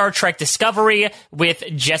Star Trek Discovery with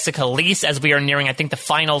Jessica Leese as we are nearing, I think, the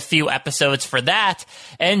final few episodes for that.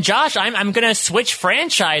 And Josh, I'm going to switch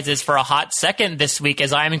franchises for a hot second this week,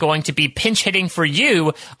 as I'm going to be pinch hitting for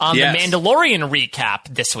you on The Mandalorian recap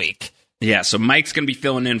this week. Yeah, so Mike's going to be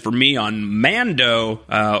filling in for me on Mando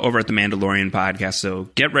over at the Mandalorian podcast, so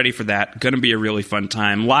get ready for that. Going to be a really fun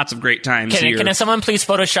time. Lots of great times here. Can someone please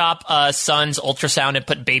Photoshop Son's ultrasound and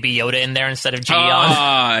put Baby Yoda in there instead of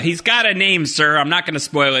Gideon? He's got a name, sir. I'm not going to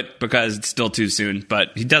spoil it because it's still too soon,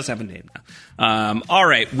 but he does have a name now. All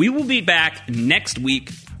right, we will be back next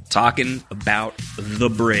week talking about The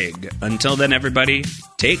Brig. Until then, everybody,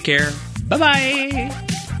 take care. Bye-bye.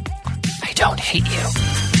 I don't hate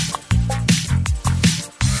you.